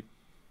 Yeah, agreed.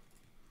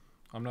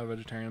 I'm not a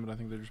vegetarian, but I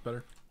think they're just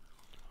better.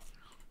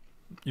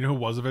 You know who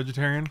was a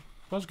vegetarian?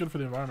 That's good for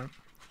the environment.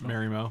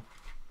 Mary Mo.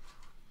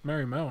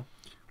 Mary Mo.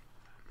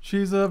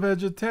 She's a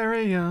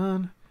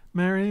vegetarian.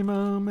 Mary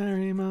Mo,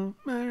 Mary Mo,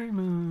 Mary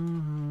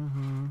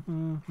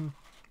Mo.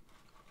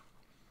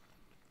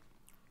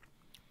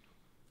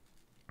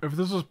 If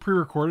this was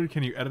pre-recorded,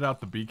 can you edit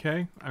out the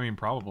BK? I mean,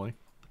 probably.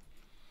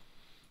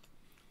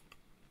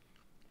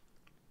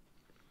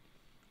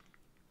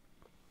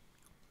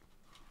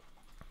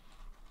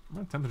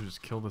 I'm tempted to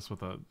just kill this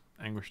with a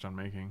anguished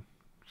unmaking,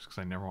 just because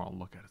I never want to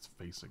look at its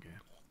face again.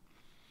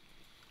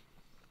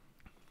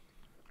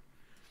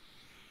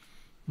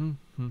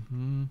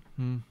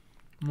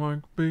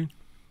 Mike B.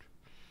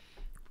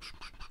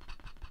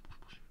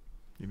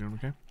 You doing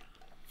okay?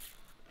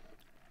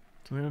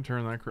 So I'm gonna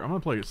turn that. I'm gonna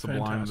play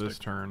Sublime Fantastic. this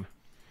turn,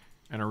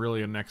 and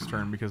Aurelia next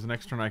turn, because the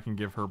next turn I can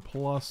give her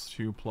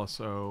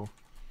 +2/+0,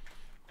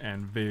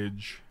 and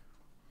Vig.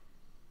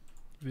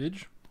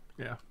 Vig?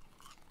 Yeah.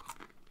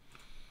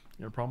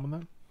 You got a problem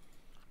with that?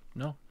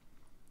 No.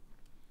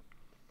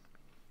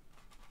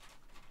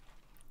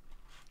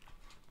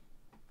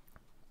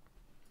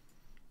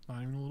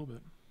 Not even a little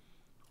bit.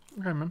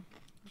 Okay, man.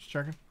 Just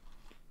checking.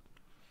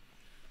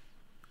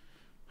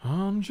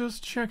 I'm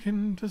just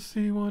checking to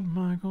see what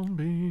Michael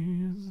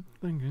B is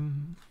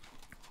thinking.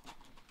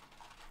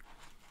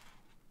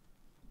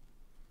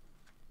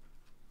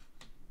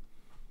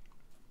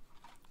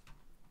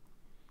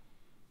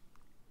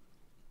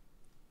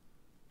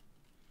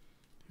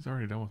 He's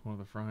already done with one of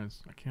the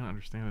fries. I can't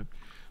understand it.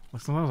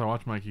 Like sometimes I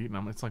watch Mike eat,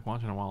 and it's like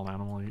watching a wild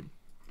animal eat.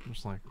 I'm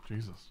just like,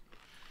 Jesus.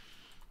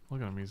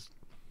 Look at him.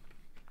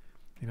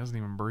 He doesn't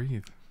even breathe.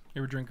 You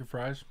ever drink your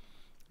fries?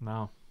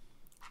 No.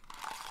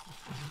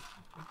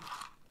 I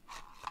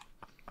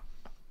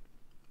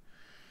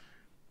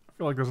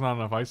feel like there's not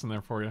enough ice in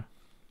there for you.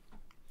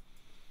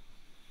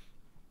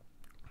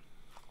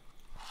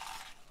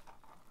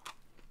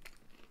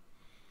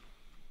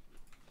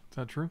 Is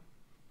that true?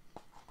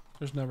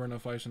 There's never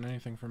enough ice in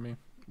anything for me.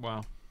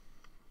 Wow.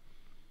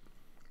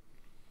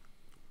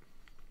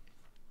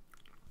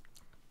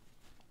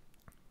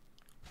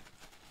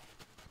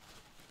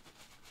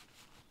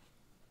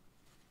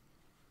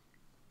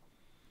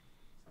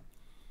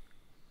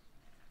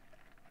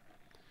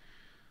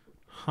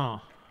 Huh.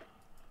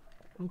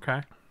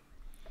 Okay.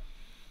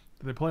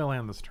 Did they play a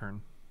land this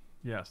turn?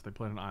 Yes, they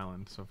played an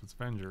island, so if it's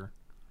Venger,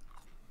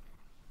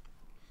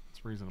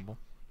 it's reasonable.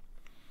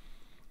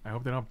 I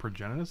hope they don't have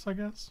Progenitus, I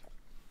guess?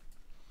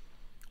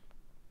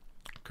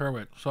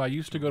 Kerwit. So I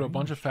used to go to a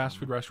bunch of fast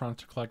food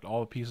restaurants to collect all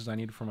the pieces I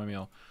needed for my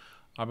meal.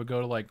 I would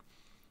go to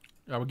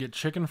I would get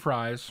chicken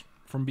fries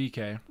from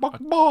BK,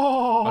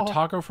 a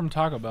taco from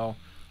Taco Bell,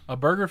 a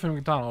burger from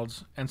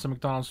McDonald's, and some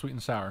McDonald's sweet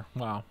and sour.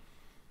 Wow.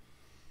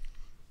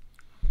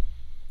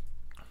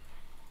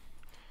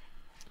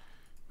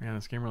 Man,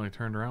 this game really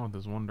turned around with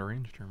this one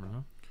deranged tournament,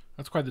 huh?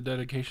 That's quite the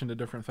dedication to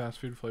different fast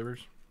food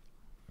flavors.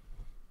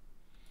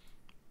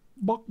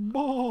 I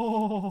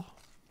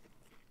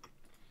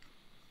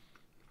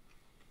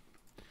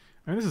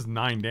mean, this is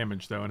 9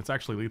 damage, though, and it's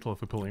actually lethal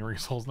if we pull Angry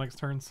Souls next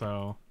turn,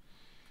 so...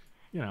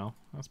 You know,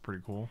 that's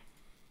pretty cool.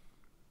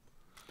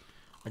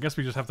 I guess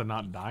we just have to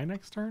not die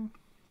next turn?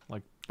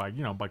 Like, by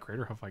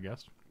Crater Hoof, I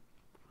guess.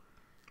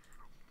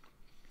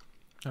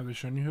 Have they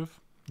shown you hoof?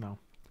 No.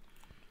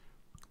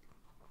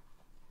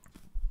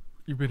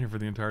 You've been here for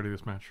the entirety of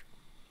this match.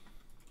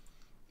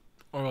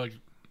 Or like,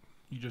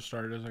 you just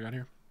started as I got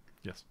here?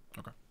 Yes.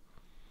 Okay.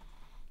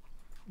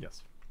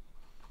 Yes.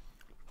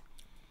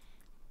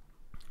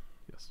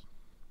 Yes.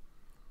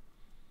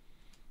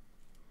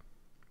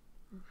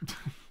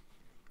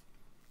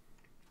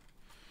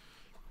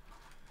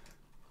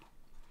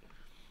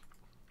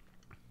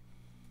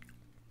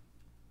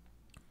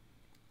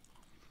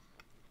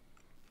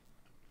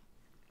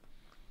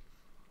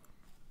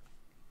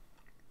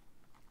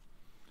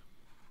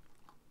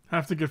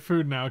 Have to get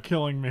food now,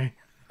 killing me.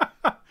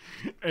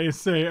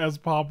 Ace as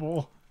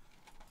Popple.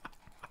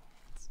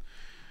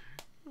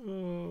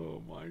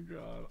 Oh my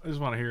god. I just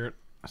want to hear it.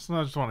 I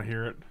just want to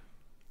hear it.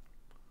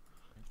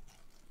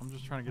 I'm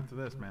just trying to get to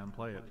this, man.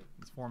 Play it.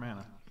 It's 4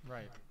 mana.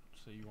 Right.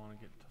 So you want to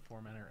get to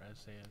 4 mana or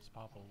essay as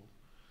Popple.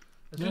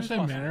 Did I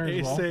say manner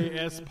as well?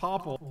 Ace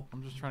Popple.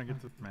 I'm just trying to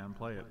get to man.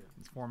 Play it.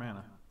 It's 4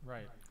 mana.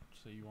 Right.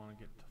 So you want to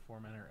get to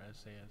 4 mana or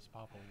essay as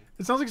Popple.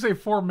 It sounds like you say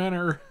 4 men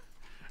or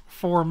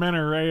 4 men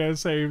or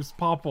Ace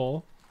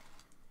Popple.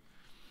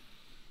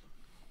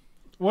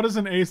 What is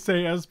an Ace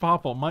as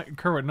Popple?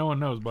 Kerwit, no one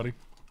knows, buddy.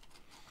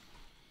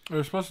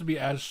 They're supposed to be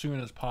as soon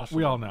as possible.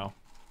 We all know.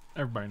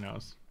 Everybody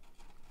knows.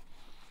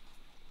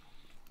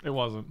 It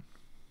wasn't.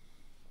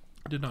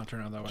 Did not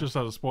turn out that way. Just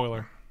as a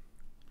spoiler.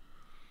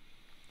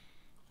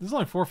 This is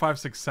only 4, 5,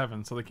 6,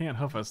 7, so they can't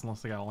hoof us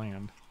unless they got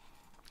land.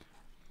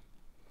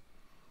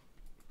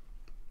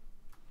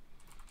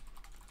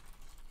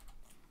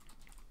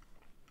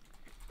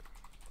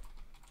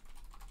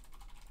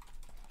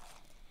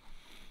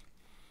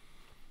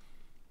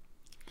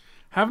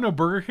 Have no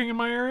Burger King in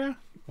my area?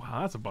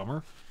 Wow, that's a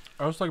bummer.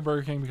 I also like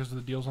Burger King because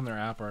the deals on their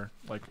app are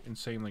like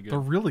insanely good. They're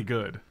really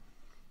good.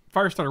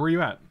 Firestarter, where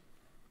you at?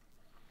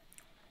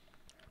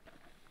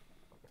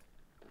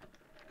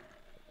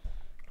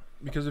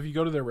 Because if you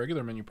go to their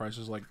regular menu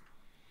prices, like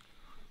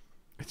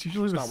It's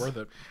usually it's not worth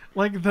it.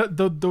 Like the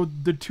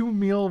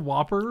 2-meal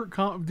Whopper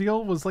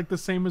deal was like the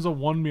same as a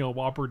 1-meal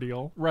Whopper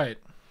deal. Right.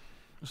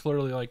 It's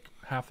literally like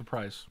half the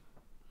price.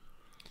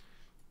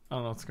 I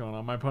don't know what's going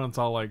on. My opponent's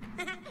all like,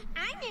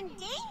 I'm in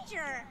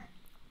danger.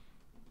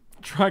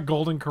 try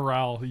Golden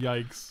Corral.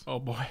 Yikes. Oh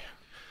boy,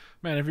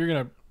 man! If you're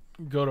gonna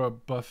go to a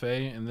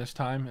buffet and this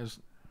time is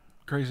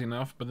crazy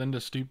enough, but then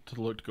to stoop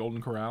to look to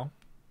Golden Corral,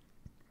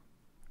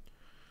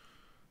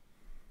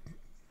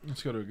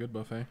 let's go to a good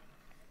buffet.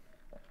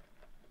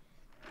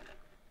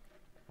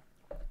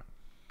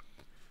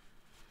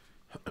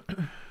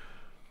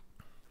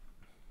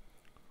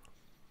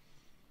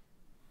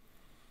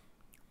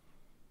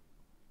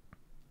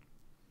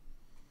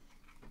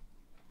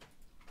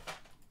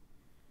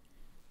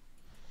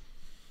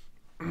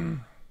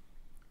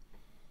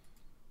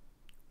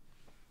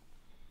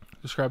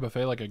 Describe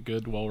buffet like a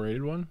good,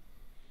 well-rated one.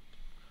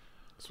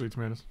 Sweet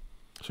tomatoes.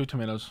 Sweet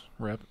tomatoes,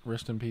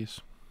 rest in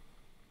peace.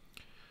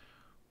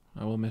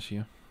 I will miss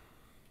you.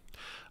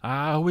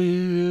 I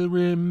will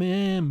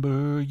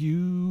remember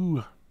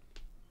you.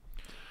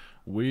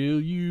 Will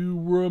you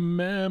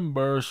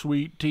remember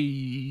sweet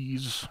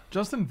teas?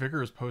 Justin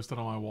Vickers posted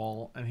on my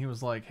wall, and he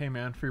was like, "Hey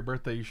man, for your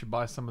birthday, you should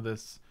buy some of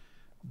this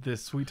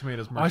Sweet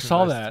Tomatoes merchandise." I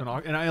saw It's that.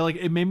 been and I like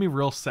it made me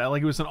real sad.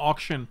 Like it was an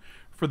auction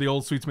for the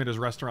old Sweet Tomatoes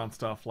restaurant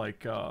stuff.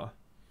 Like, I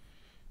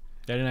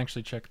didn't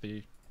actually check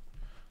the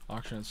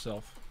auction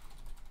itself.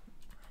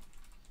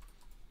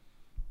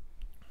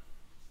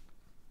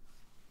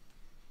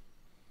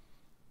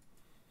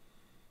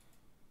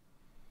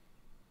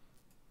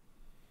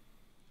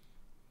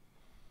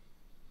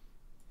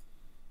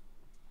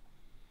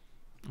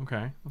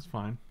 okay, that's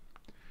fine.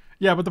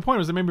 Yeah, but the point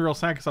was, it made me real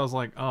sad because I was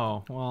like,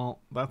 "Oh, well,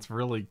 that's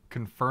really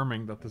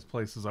confirming that this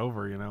place is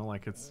over." You know,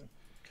 like it's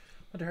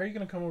But how are you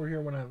gonna come over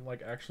here when I'm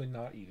like actually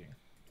not eating?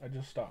 I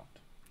just stopped.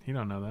 he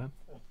don't know that.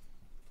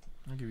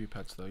 I'll give you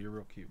pets though. You're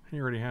real cute. He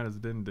already had his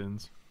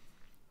din-dins.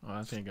 Oh,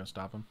 that ain't gonna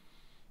stop him.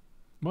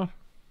 What?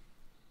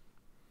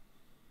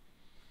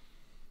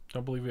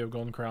 Don't believe we have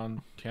Golden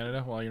Crown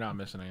Canada. Well, you're not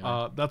missing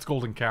anything. That's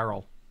Golden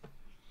Carol.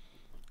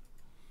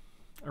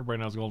 Everybody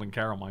knows Golden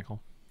Carol,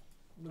 Michael.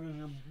 Look at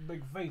your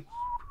big face.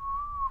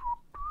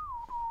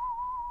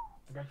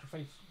 I got your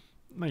face.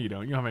 No, you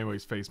don't. You don't have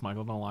anybody's face,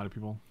 Michael. Don't lie to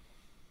people.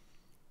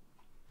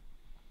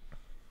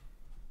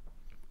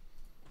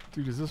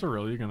 Dude, is this a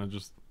really gonna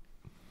just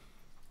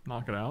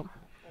knock it out?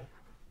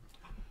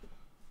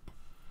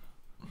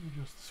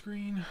 Just the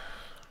screen.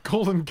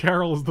 Golden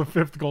Carol is the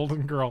 5th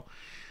Golden Girl.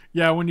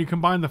 Yeah, when you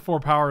combine the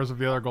 4 powers of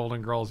the other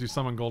Golden Girls, you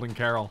summon Golden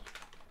Carol.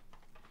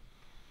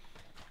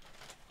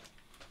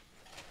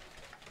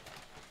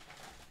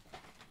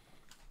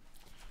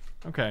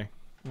 Okay,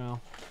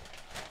 well,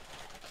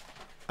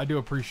 I do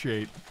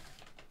appreciate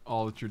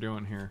all that you're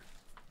doing here.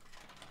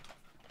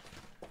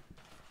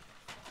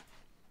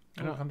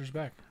 I know Hunter's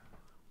back.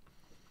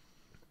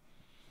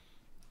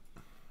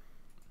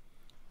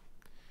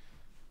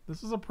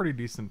 This is a pretty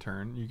decent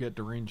turn. You get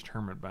Deranged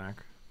Hermit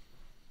back.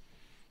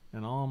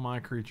 And all my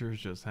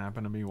creatures just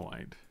happen to be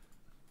white.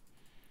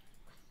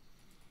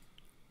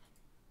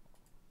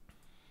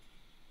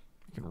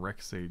 You can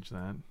Rex Sage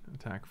that.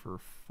 Attack for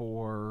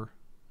 4,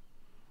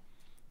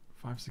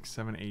 5, 6,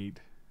 7, 8,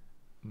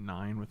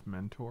 9 with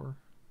Mentor.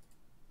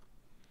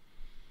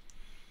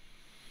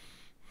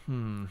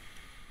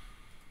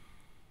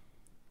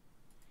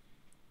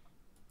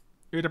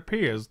 It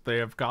appears they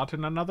have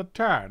gotten another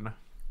turn.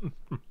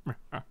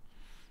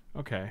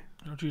 Okay.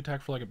 Don't you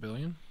attack for like 1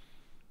 billion?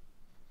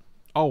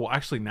 Oh,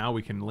 actually, now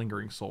we can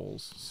Lingering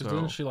Souls. So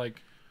Doesn't she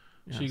like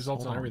yes, she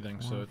exalts hold on everything?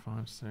 4, So it,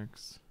 5,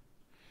 6,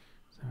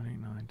 7, 8,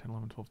 9, 10,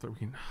 11, 12,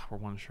 13. We're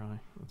 1 shy.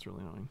 That's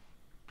really annoying.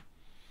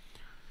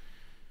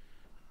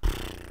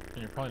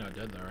 and you're probably not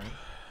dead though, right?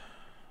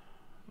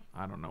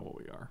 I don't know what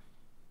we are.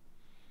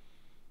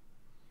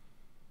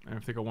 And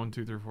if they go 1,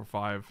 2, 3, 4,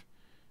 5,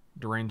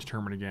 Deranged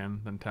Hermit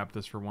again, then tap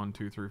this for 1,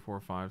 2, 3, 4,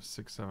 5,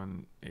 6,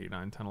 7, 8,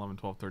 9, 10, 11,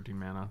 12, 13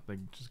 mana. They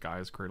just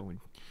Gaia's Cradling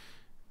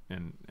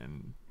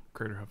and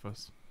Crater Hoof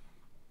us.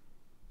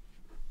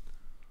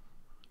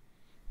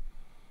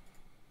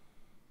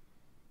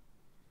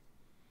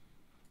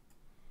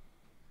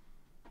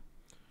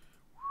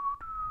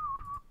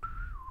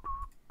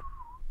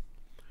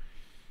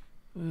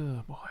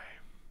 Oh boy.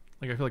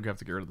 Like I feel like I have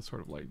to get rid of the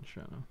Sword of Light and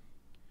Shadow.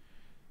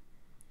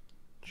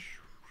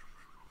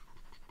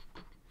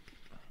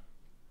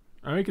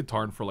 I make a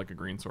Tarn for like a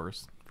green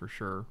source for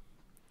sure.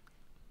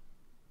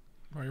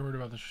 Why are you worried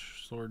about the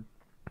sword?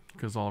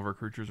 Because all of our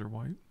creatures are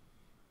white.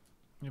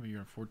 Yeah, but you're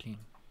at 14.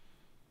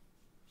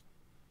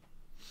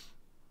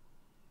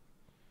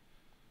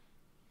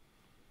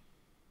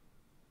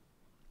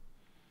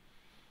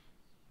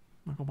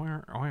 Michael,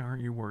 why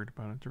aren't you worried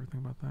about it? Did you ever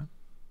think about that?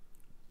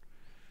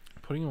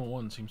 Putting him on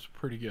 1 seems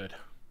pretty good.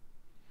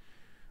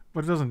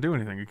 But it doesn't do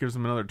anything. It gives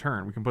them another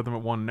turn. We can put them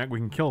at 1 We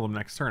can kill them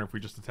next turn if we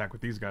just attack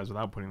with these guys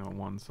without putting them at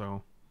 1,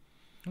 so...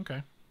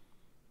 Okay.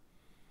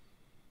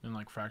 And,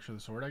 like, fracture the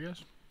sword, I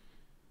guess?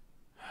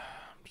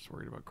 I'm just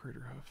worried about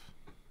Crater Hoof.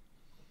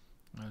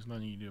 There's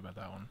nothing you can do about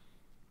that one.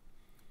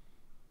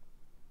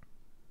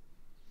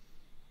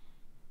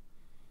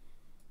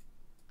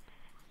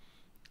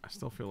 I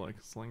still feel like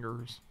it's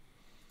lingers.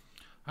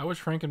 I wish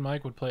Frank and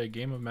Mike would play a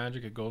game of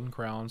Magic at Golden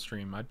Corral on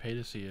stream. I'd pay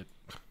to see it.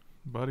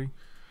 Buddy,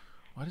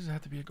 Why does it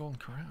have to be a Golden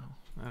Corral?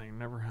 that ain't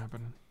never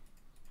happening.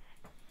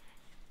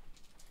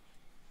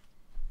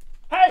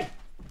 Hey!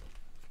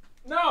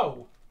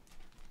 No!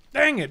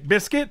 Dang it,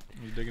 Biscuit!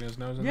 He's digging his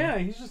nose in Yeah, there?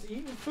 he's just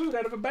eating food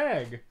out of a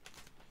bag.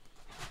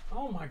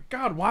 Oh my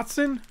god,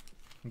 Watson!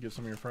 Get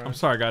some of your fries. I'm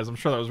sorry, guys. I'm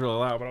sure that was really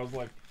loud, but I was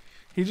like...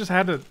 He just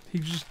had to... He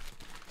just...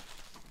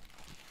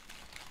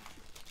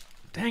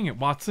 Dang it,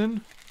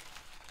 Watson.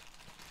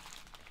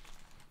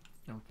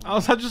 I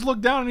just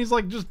looked down and he's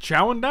like just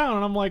chowing down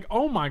and I'm like,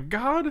 oh my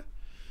god.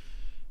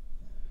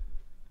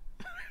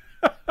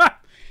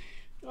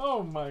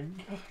 Oh my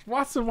god.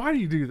 Watson, why do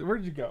you do that? Where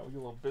did you go, you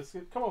little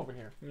biscuit? Come over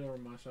here. You're over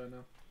my side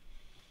now.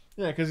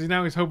 Yeah, because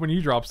now he's hoping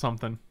you drop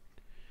something.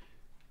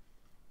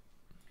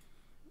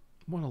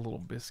 What a little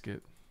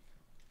biscuit.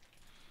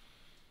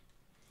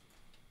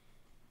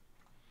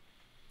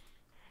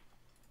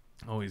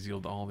 Always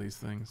yield to all these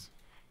things.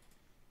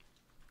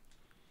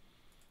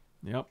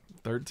 Yep,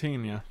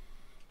 13, yeah.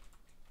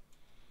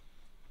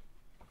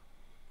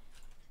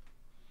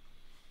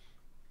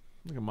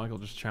 Look at Michael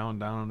just chowing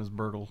down on his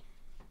burgle.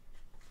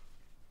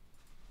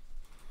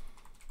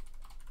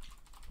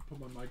 Put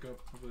my mic up.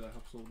 Hopefully that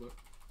helps a little bit.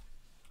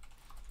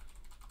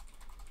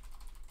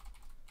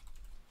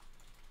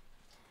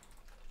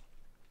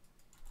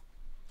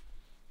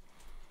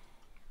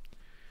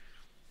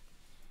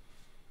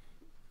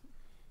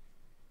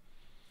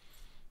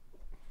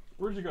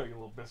 Where'd you go, you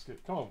little biscuit?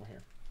 Come over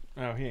here.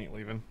 Oh, he ain't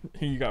leaving.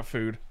 You got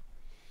food.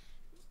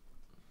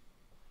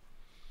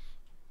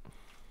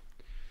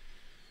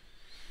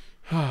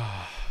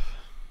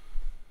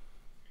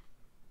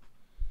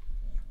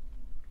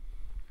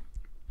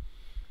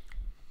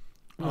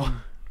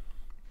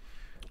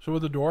 So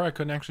with the door, I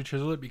couldn't actually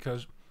chisel it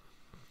because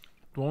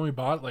the one we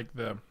bought, like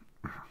the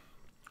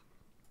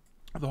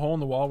hole in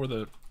the wall where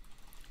the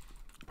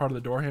part of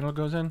the door handle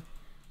goes in,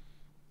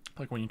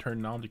 like when you turn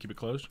the knob to keep it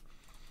closed,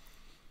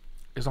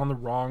 is on the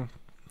wrong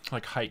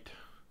like height.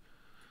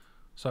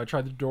 So I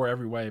tried the door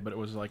every way, but it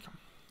was like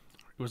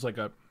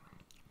a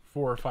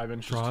 4 or 5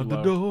 inches Tried too the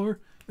low. door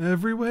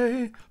every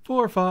way,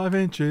 4 or 5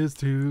 inches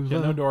too Yeah,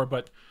 low. no door,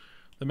 but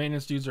the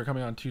maintenance dudes are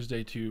coming on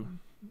Tuesday to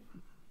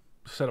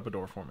set up a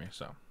door for me.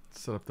 So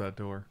Set up that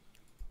door.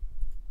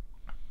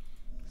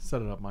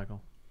 Set it up,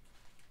 Michael.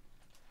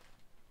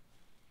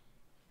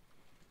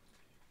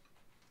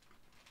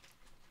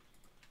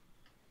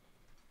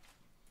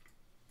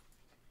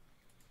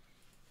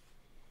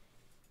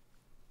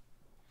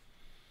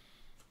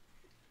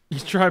 You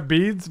try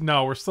beads?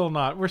 No, we're still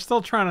not. We're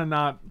still trying to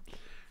not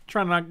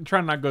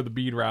go the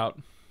bead route.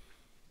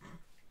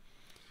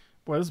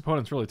 Boy, this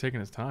opponent's really taking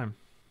his time.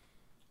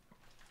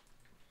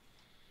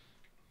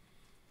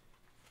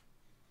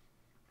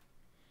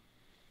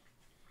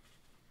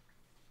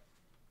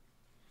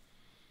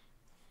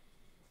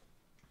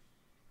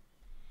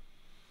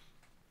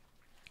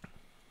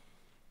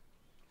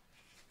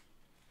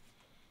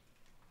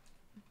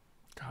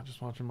 God,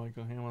 just watching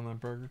Michael Ham on that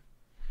burger.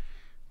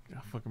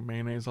 Got fucking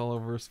mayonnaise all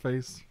over his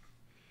face.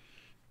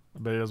 I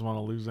bet he doesn't want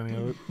to lose any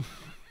of it.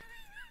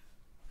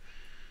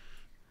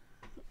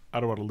 I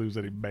don't want to lose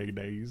any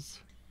mayonnaise.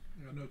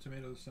 yeah, no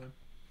tomato this time.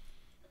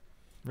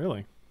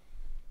 Really?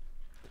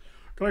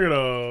 Can I get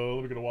a...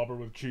 Let me get a Whopper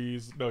with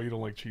cheese. No, you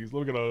don't like cheese.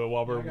 Let me get a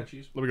Whopper. I got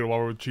cheese. Let me get a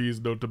Whopper with cheese,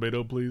 no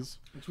tomato, please.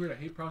 It's weird. I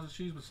hate processed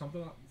cheese, but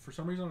for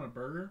some reason on a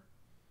burger,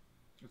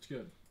 it's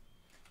good.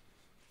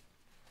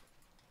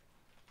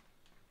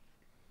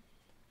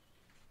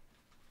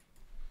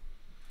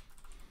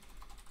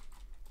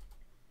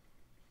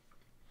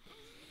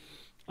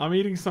 I'm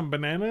eating some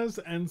bananas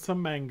and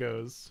some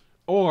mangoes.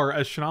 Or,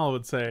 as Chanel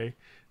would say,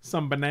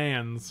 some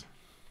bananas.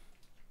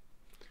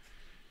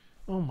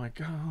 Oh my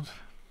god.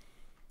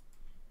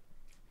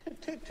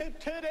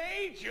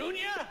 Today,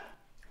 Junior?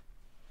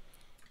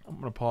 I'm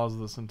gonna pause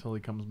this until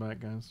he comes back,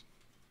 guys.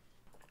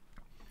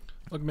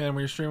 Look, man,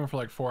 when you're streaming for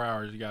like 4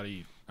 hours, you gotta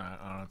eat. I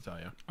don't know what to tell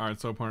you. Alright,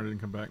 so opponent didn't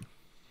come back.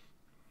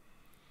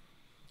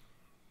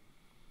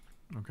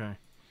 Okay.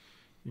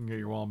 You can get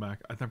your wall back.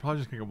 They're probably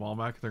just going to get wall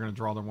back. They're going to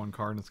draw their 1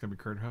 card and it's going to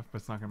be Crater Hoof,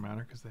 but it's not going to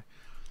matter because they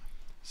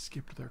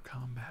skipped their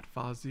combat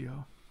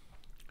Fazio.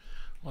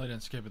 Well, they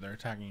didn't skip it. They're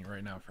attacking you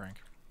right now, Frank.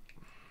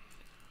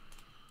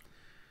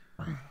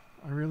 I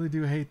really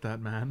do hate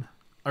that, man.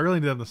 I really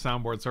need to have the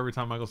soundboard, so every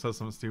time Michael says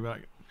something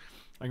stupid,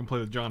 I can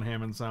play the John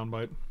Hammond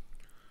soundbite.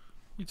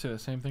 You'd say the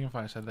same thing if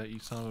I said that, you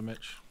son of a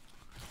Mitch.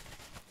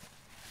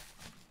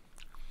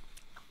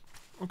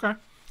 Okay.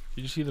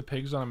 Did you see the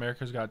pigs on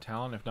America's Got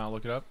Talent? If not,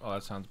 look it up. Oh,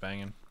 that sounds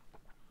banging.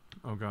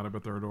 Oh god, I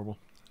bet they're adorable.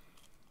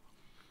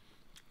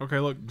 Okay,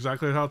 look,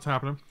 exactly how it's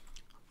happening.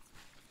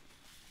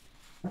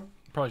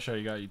 Probably should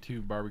have got you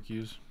 2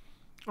 barbecues.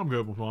 I'm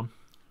good with one.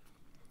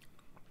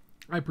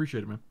 I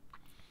appreciate it, man.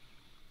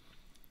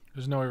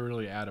 There's no way to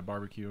really add a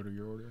barbecue to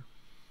your order.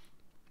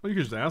 Well, you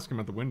could just ask him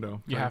at the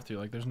window. You have to.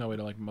 Like, there's no way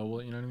to, like, mobile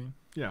it, you know what I mean?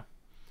 Yeah.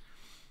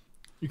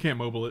 You can't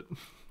mobile it.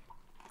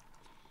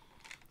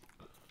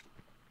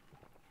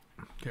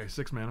 Okay,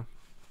 6 mana.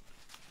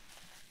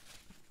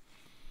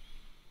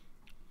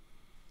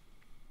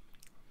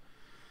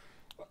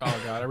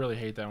 Oh, God, I really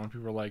hate that when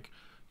people are like,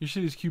 you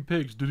see these cute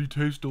pigs, did he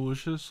taste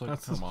delicious? Like,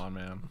 That's come on,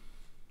 man.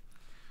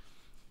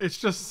 It's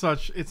just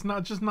such. It's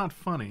not just not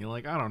funny.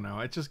 Like, I don't know.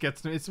 It just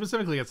gets to me. It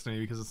specifically gets to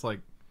me because it's like,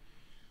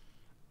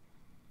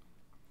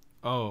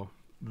 oh,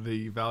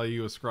 the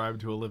value ascribed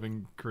to a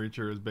living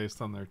creature is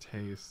based on their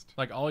taste.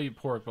 Like, I'll eat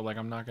pork, but, like,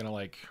 I'm not going to,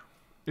 like,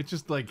 It's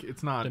just like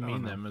it's not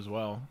demean them as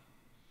well.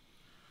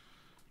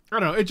 I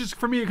don't know. It just,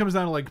 for me, it comes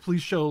down to, like,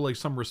 please show, like,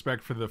 some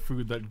respect for the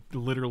food that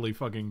literally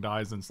fucking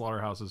dies in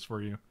slaughterhouses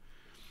for you.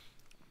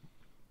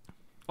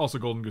 Also,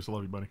 Golden Goose, I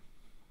love you, buddy.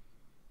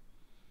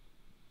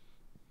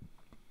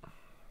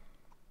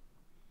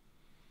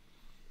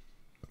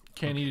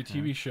 Can't eat a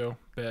TV show.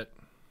 Bet.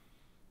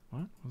 What?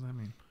 What does that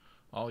mean?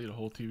 I'll eat a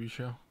whole TV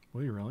show.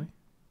 Will you really?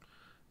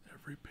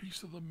 Every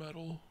piece of the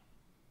metal.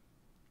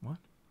 What?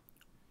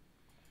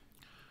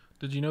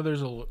 Did you know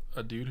there's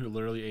a dude who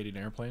literally ate an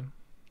airplane?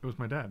 It was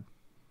my dad.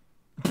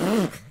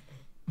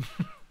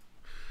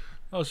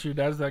 Oh, so your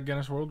dad's that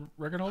Guinness World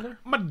Record holder?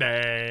 My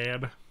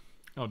dad.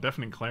 Oh,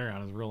 deafening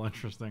Clarion is real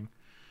interesting.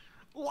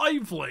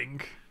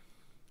 Lifelink.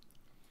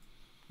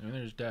 I mean,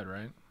 there's dead,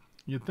 right?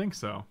 You'd think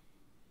so.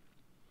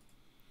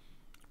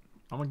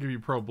 I'm gonna give you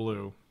pro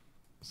blue.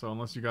 So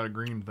unless you got a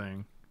green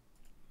thing.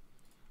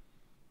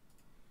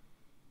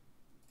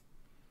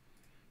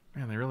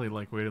 Man, they really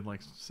like waited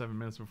like 7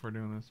 minutes before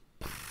doing this.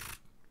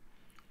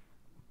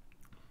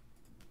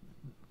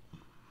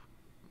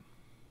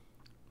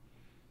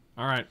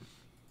 All right.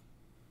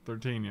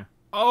 13, yeah.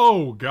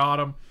 Oh, got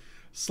him.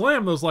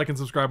 Slam those like and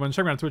subscribe buttons.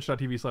 Check me out on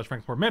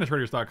twitch.tv/FrankLepore,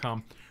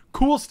 manatraders.com,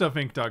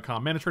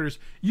 coolstuffinc.com. Manatraders,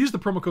 use the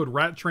promo code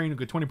RATTRAIN. You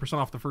get 20%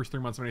 off the first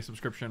 3 months of any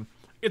subscription.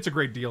 It's a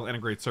great deal and a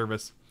great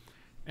service.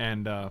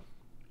 And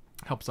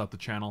helps out the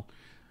channel.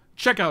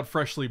 Check out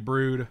Freshly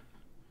Brewed. You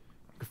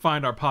can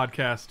find our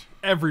podcast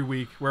every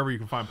week, wherever you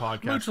can find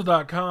podcasts.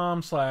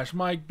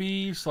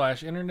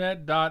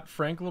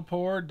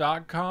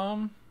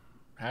 Mutual.com/mikeb/internet.franklepore.com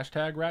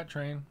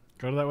 #RatTrain.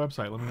 Go to that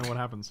website. Let me know what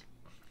happens.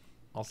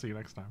 I'll see you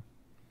next time.